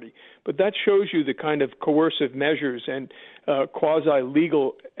property. But that shows you the kind of coercive measures and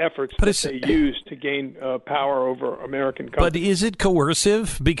quasi-legal efforts that they use to gain power over American companies. But is it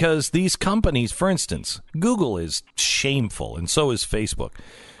coercive? Because these companies, for instance, Google is shameful, and so is Facebook.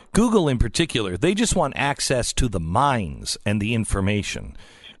 Google in particular, they just want access to the mines and the information.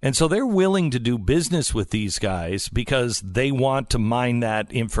 And so they're willing to do business with these guys because they want to mine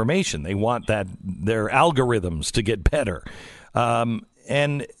that information. They want their algorithms to get better.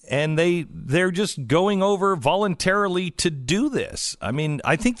 And they're just going over voluntarily to do this. I mean,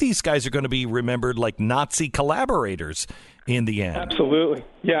 I think these guys are going to be remembered like Nazi collaborators in the end. Absolutely.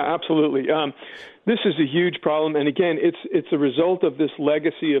 Yeah, absolutely. This is a huge problem. And again, it's a result of this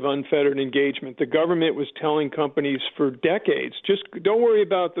legacy of unfettered engagement. The government was telling companies for decades, just don't worry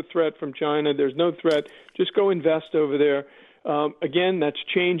about the threat from China. There's no threat. Just go invest over there. Again, that's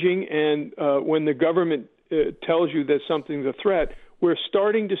changing. And when the government tells you that something's a threat, we're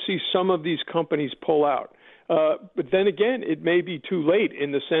starting to see some of these companies pull out. But then again, it may be too late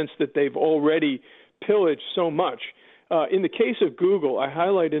in the sense that they've already pillaged so much. In the case of Google, I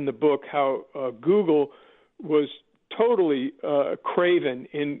highlight in the book how Google was totally craven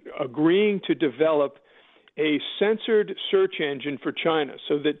in agreeing to develop a censored search engine for China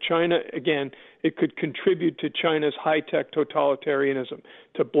so that China, again, it could contribute to China's high-tech totalitarianism,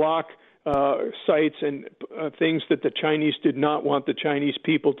 to block sites and things that the Chinese did not want the Chinese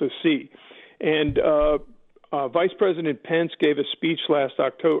people to see. And Vice President Pence gave a speech last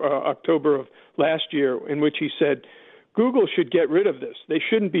October of last year in which he said, Google should get rid of this. They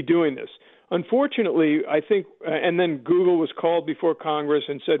shouldn't be doing this. Unfortunately, I think, and then Google was called before Congress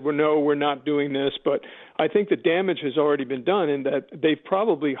and said, well, no, we're not doing this. But I think the damage has already been done in that they've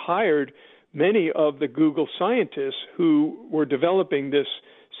probably hired many of the Google scientists who were developing this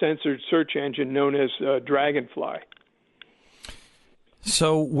censored search engine known as Dragonfly.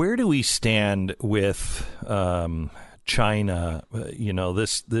 So where do we stand with China,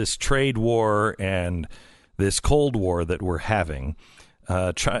 this trade war and this Cold War that we're having?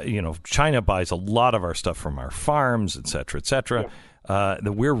 China buys a lot of our stuff from our farms, et cetera, et cetera. Yeah.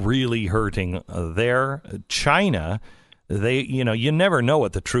 We're really hurting there. China, you never know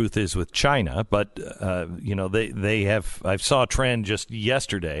what the truth is with China, but, they have, I saw a trend just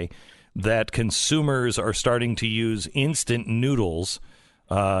yesterday that consumers are starting to use instant noodles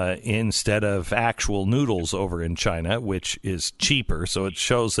instead of actual noodles over in China, which is cheaper. So it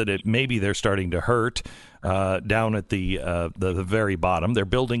shows that maybe they're starting to hurt down at the very bottom. They're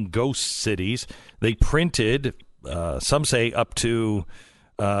building ghost cities. They printed, some say, up to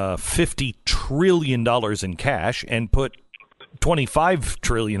 $50 trillion in cash and put $25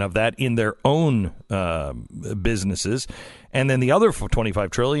 trillion of that in their own businesses. And then the other $25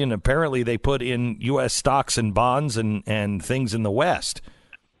 trillion, apparently they put in U.S. stocks and bonds and things in the West.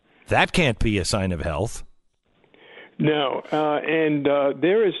 That can't be a sign of health. No, and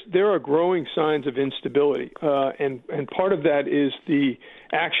there are growing signs of instability, and part of that is the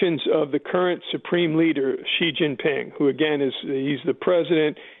actions of the current supreme leader, Xi Jinping, who again he's the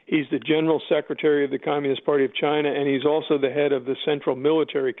president, he's the general secretary of the Communist Party of China, and he's also the head of the Central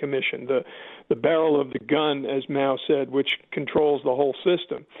Military Commission, the barrel of the gun, as Mao said, which controls the whole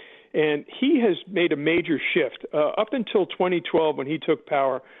system. And he has made a major shift. Up until 2012, when he took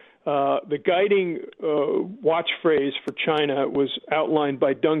power, the guiding watch phrase for China was outlined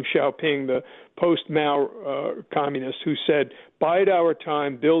by Deng Xiaoping, the post-Mao communist, who said, "Bide our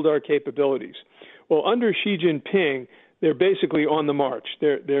time, build our capabilities." Well, under Xi Jinping, they're basically on the march.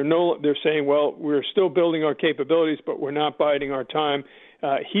 They're saying, well, we're still building our capabilities, but we're not biding our time.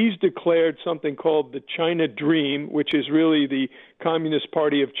 He's declared something called the China Dream, which is really the Communist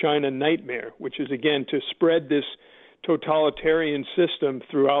Party of China nightmare, which is, again, to spread this totalitarian system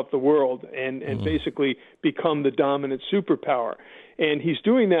throughout the world and basically become the dominant superpower. And he's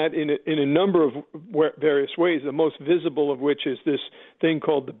doing that in a number of various ways, the most visible of which is this thing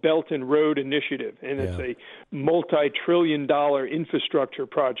called the Belt and Road Initiative. And it's a multi-trillion-dollar infrastructure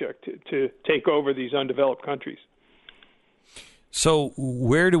project to take over these undeveloped countries. So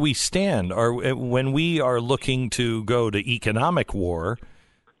where do we stand? When we are looking to go to economic war,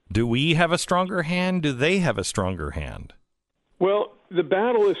 do we have a stronger hand? Do they have a stronger hand? Well, the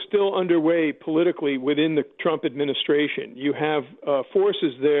battle is still underway politically within the Trump administration. You have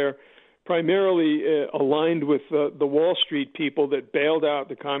forces there primarily aligned with the Wall Street people that bailed out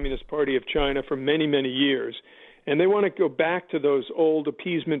the Communist Party of China for many, many years. And they want to go back to those old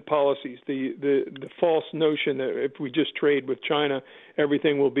appeasement policies, the false notion that if we just trade with China,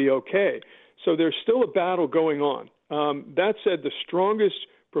 everything will be okay. So there's still a battle going on. That said, the strongest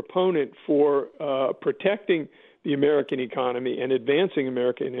proponent for protecting the American economy and advancing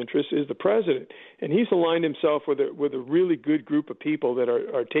American interests is the president, and he's aligned himself with a really good group of people that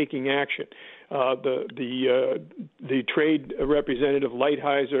are taking action. The trade representative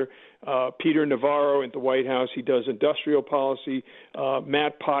Lighthizer, Peter Navarro at the White House, he does industrial policy.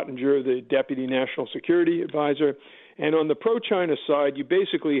 Matt Pottinger, the deputy national security advisor. And on the pro-China side, you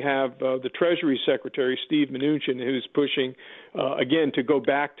basically have the Treasury Secretary, Steve Mnuchin, who's pushing, again, to go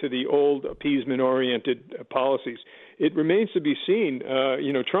back to the old appeasement-oriented policies. It remains to be seen.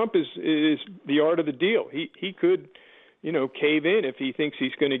 Trump is the art of the deal. He could, cave in if he thinks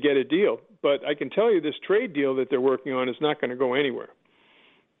he's going to get a deal. But I can tell you this trade deal that they're working on is not going to go anywhere.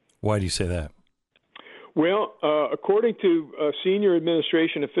 Why do you say that? Well, according to a senior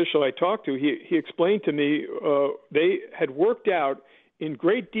administration official I talked to, he explained to me they had worked out in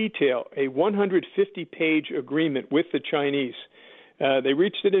great detail a 150-page agreement with the Chinese. They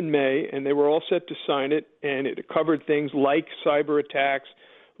reached it in May, and they were all set to sign it, and it covered things like cyber attacks,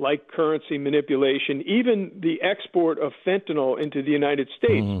 like currency manipulation, even the export of fentanyl into the United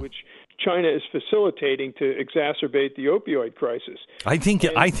States, which China is facilitating to exacerbate the opioid crisis. I think,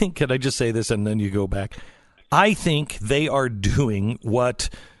 can I just say this and then you go back? I think they are doing what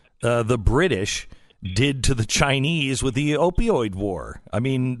the British did to the Chinese with the opioid war. I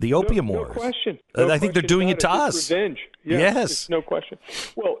mean, the opium wars. No question. I think they're doing it to us. Revenge. Yes. No question.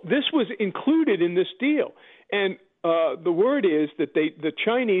 Well, this was included in this deal. And the word is that the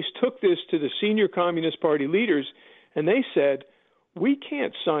Chinese took this to the senior Communist Party leaders, and they said, we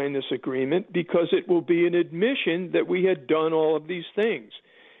can't sign this agreement because it will be an admission that we had done all of these things.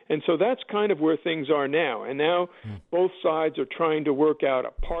 And so that's kind of where things are now. And now both sides are trying to work out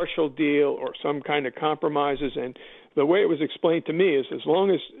a partial deal or some kind of compromises. And the way it was explained to me is as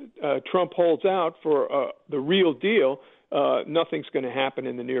long as Trump holds out for the real deal, nothing's going to happen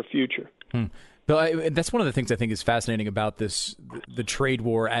in the near future. Bill, that's one of the things I think is fascinating about the trade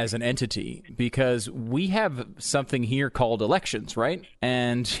war as an entity, because we have something here called elections, right?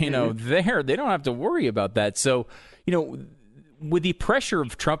 And, they don't have to worry about that. So, with the pressure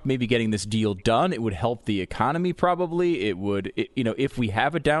of Trump maybe getting this deal done, it would help the economy probably. It would, if we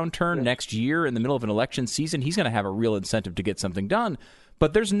have a downturn next year in the middle of an election season, he's going to have a real incentive to get something done.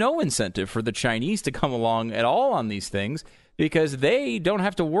 But there's no incentive for the Chinese to come along at all on these things because they don't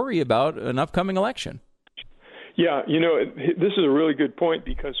have to worry about an upcoming election. Yeah, this is a really good point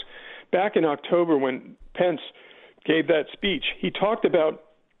because back in October when Pence gave that speech, he talked about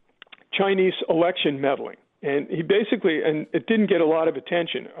Chinese election meddling. And he basically, and it didn't get a lot of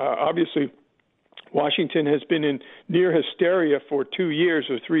attention. Obviously, Washington has been in near hysteria for 2 years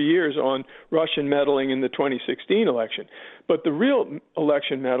or 3 years on Russian meddling in the 2016 election. But the real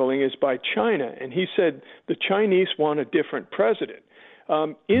election meddling is by China. And he said the Chinese want a different president.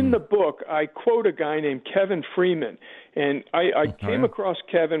 In the book, I quote a guy named Kevin Freeman. And I came across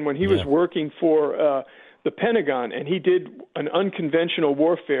Kevin when he was working for the Pentagon, and he did an unconventional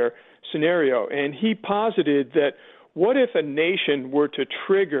warfare scenario. And he posited that what if a nation were to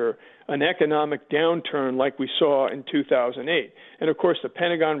trigger an economic downturn like we saw in 2008? And, of course, the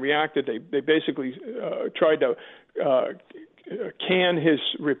Pentagon reacted. They basically tried to can his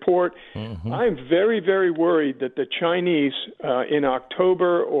report. Mm-hmm. I'm very, very worried that the Chinese in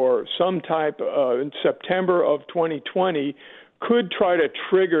October or some type in September of 2020 could try to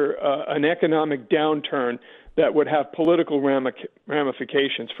trigger an economic downturn that would have political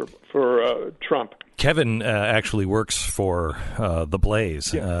ramifications for Trump. Kevin actually works for The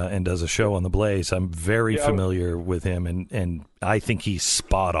Blaze and does a show on The Blaze. I'm very familiar with him, and I think he's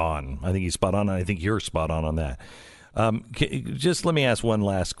spot on. I think you're spot on that. Just let me ask one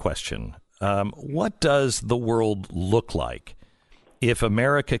last question. What does the world look like if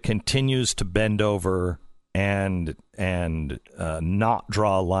America continues to bend over and not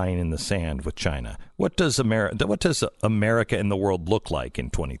draw a line in the sand with China? What does America and the world look like in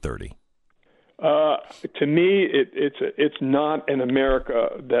 2030? To me, it's not an America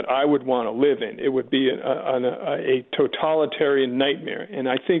that I would want to live in. It would be a totalitarian nightmare. And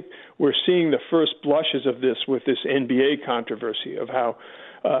I think we're seeing the first blushes of this with this NBA controversy of how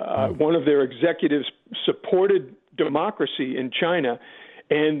one of their executives supported democracy in China,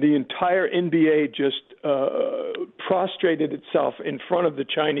 and the entire NBA just prostrated itself in front of the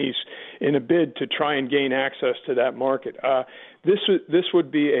Chinese in a bid to try and gain access to that market. This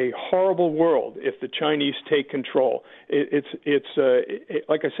would be a horrible world if the Chinese take control. It's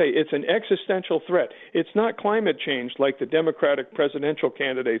like I say, it's an existential threat. It's not climate change like the Democratic presidential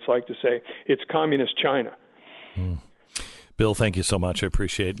candidates like to say. It's communist China. Bill, thank you so much. I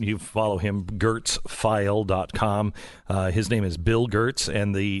appreciate it. You follow him, GertzFile.com. His name is Bill Gertz,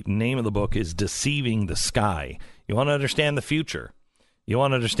 and the name of the book is Deceiving the Sky. You want to understand the future. You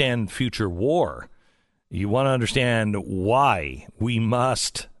want to understand future war. You want to understand why we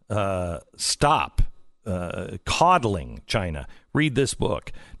must stop coddling China. Read this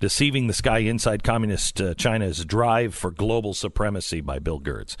book, Deceiving the Sky, Inside Communist China's Drive for Global Supremacy by Bill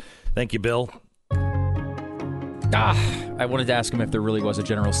Gertz. Thank you, Bill. I wanted to ask him if there really was a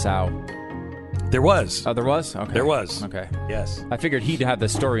General Tsao. There was. Oh, there was? Okay. There was. Okay. Yes. I figured he'd have the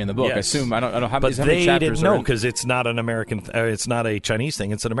story in the book. Yes. I assume. I don't know how but many chapters. They didn't know because it's not an American. It's not a Chinese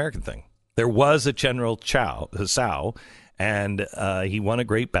thing. It's an American thing. There was a General Tsao, and he won a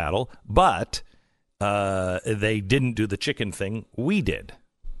great battle, but they didn't do the chicken thing. We did.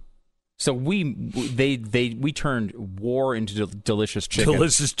 So we turned war into delicious chicken.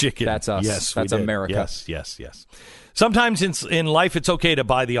 Delicious chicken. That's us. Yes, that's America. Yes. Sometimes in life it's okay to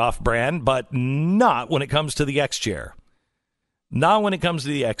buy the off-brand, but not when it comes to the X-Chair. Not when it comes to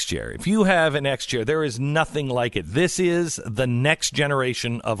the X-Chair. If you have an X-Chair, there is nothing like it. This is the next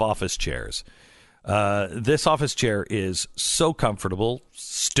generation of office chairs. This office chair is so comfortable.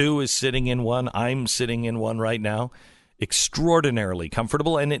 Stu is sitting in one. I'm sitting in one right now. Extraordinarily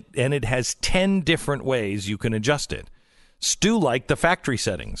comfortable, and it has 10 different ways you can adjust it. Stu liked the factory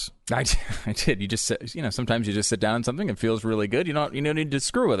settings. I did. You just sometimes you just sit down on something and it feels really good. You don't need to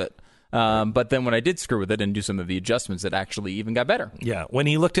screw with it. But then when I did screw with it and do some of the adjustments, it actually even got better. Yeah. When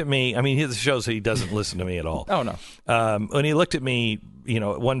he looked at me, I mean, it shows he doesn't listen to me at all. Oh, no. When he looked at me,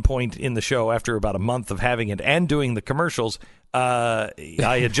 at one point in the show, after about a month of having it and doing the commercials, I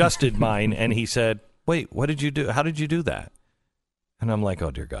adjusted mine, and he said, "Wait, what did you do? How did you do that?" And I'm like,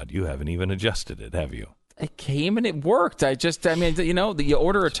 "Oh, dear God, you haven't even adjusted it, have you?" It came and it worked. You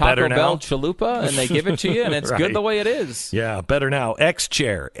order a Taco Bell chalupa and they give it to you, and it's right. Good the way it is. Yeah, better now.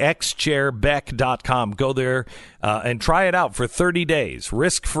 X-Chair, xchairbeck.com. Go there and try it out for 30 days.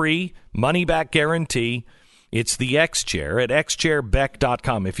 Risk-free, money-back guarantee. It's the X-Chair at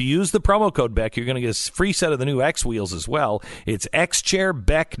xchairbeck.com. If you use the promo code Beck, you're going to get a free set of the new X wheels as well. It's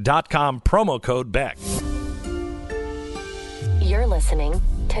xchairbeck.com, promo code Beck. You're listening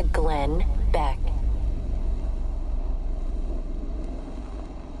to Glenn Beck.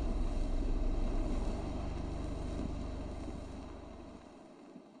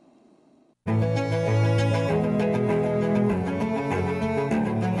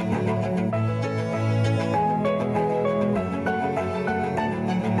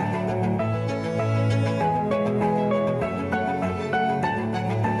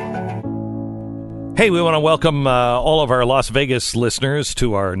 Hey, we want to welcome all of our Las Vegas listeners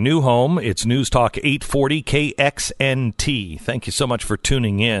to our new home. It's News Talk 840 KXNT. Thank you so much for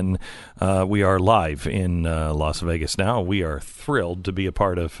tuning in. We are live in Las Vegas now. We are thrilled to be a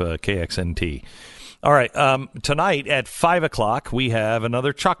part of KXNT. All right, tonight at 5 o'clock, we have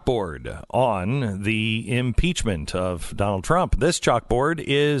another chalkboard on the impeachment of Donald Trump. This chalkboard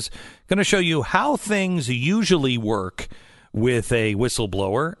is going to show you how things usually work with a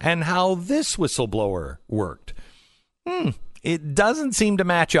whistleblower and how this whistleblower worked. It doesn't seem to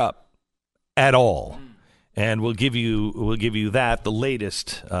match up at all. And we'll give you that, the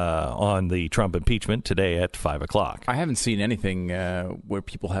latest on the Trump impeachment today at 5:00. I haven't seen anything where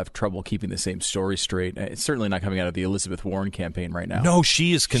people have trouble keeping the same story straight. It's certainly not coming out of the Elizabeth Warren campaign right now. No,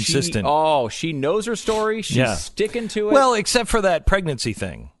 she is consistent. She knows her story. She's sticking to it. Well, except for that pregnancy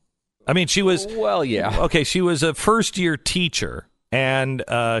thing. I mean, she was... Well, yeah. Okay, she was a first-year teacher, and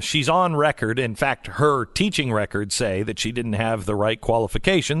she's on record. In fact, her teaching records say that she didn't have the right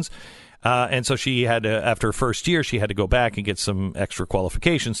qualifications. And so she had to, after her first year, she had to go back and get some extra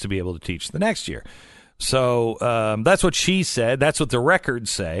qualifications to be able to teach the next year. So that's what she said. That's what the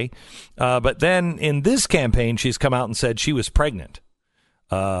records say. But then in this campaign, she's come out and said she was pregnant.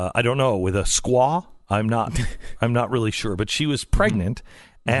 I don't know, with a squaw. I'm not really sure, but she was pregnant,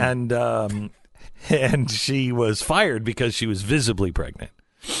 and she was fired because she was visibly pregnant.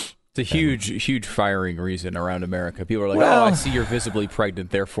 It's a huge firing reason around America. People are like, I see you're visibly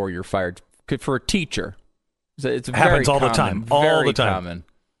pregnant, therefore you're fired. For a teacher, it's happens all the time. All the time. Common.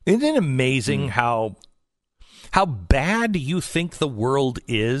 Isn't it amazing how bad you think the world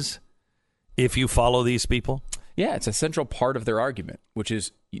is if you follow these people? Yeah, it's a central part of their argument, which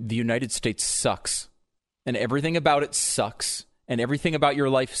is the United States sucks, and everything about it sucks, and everything about your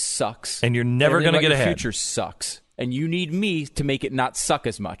life sucks, and you're never going to get ahead. Your future sucks, and you need me to make it not suck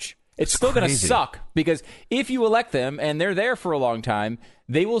as much. It's still going to suck, because if you elect them and they're there for a long time,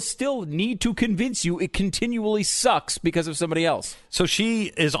 they will still need to convince you it continually sucks because of somebody else. So she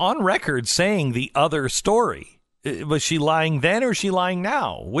is on record saying the other story. Was she lying then or is she lying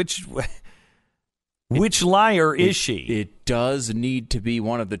now? Which liar is she? It does need to be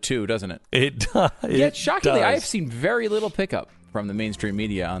one of the two, doesn't it? It does. Yet, shockingly, I have seen very little pickup from the mainstream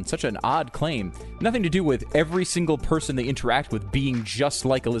media on such an odd claim. Nothing to do with every single person they interact with being just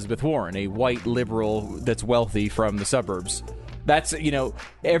like Elizabeth Warren, a white liberal that's wealthy from the suburbs. That's,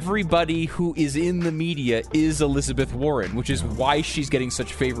 everybody who is in the media is Elizabeth Warren, which is why she's getting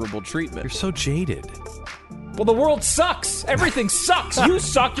such favorable treatment. You're so jaded. Well, the world sucks. Everything sucks. You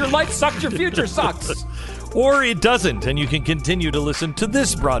suck. Your life sucks. Your future sucks. Or it doesn't, and you can continue to listen to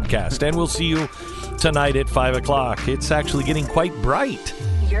this broadcast, and we'll see you tonight at 5:00. It's actually getting quite bright.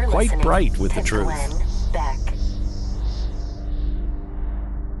 You're quite listening bright with to the truth. Glenn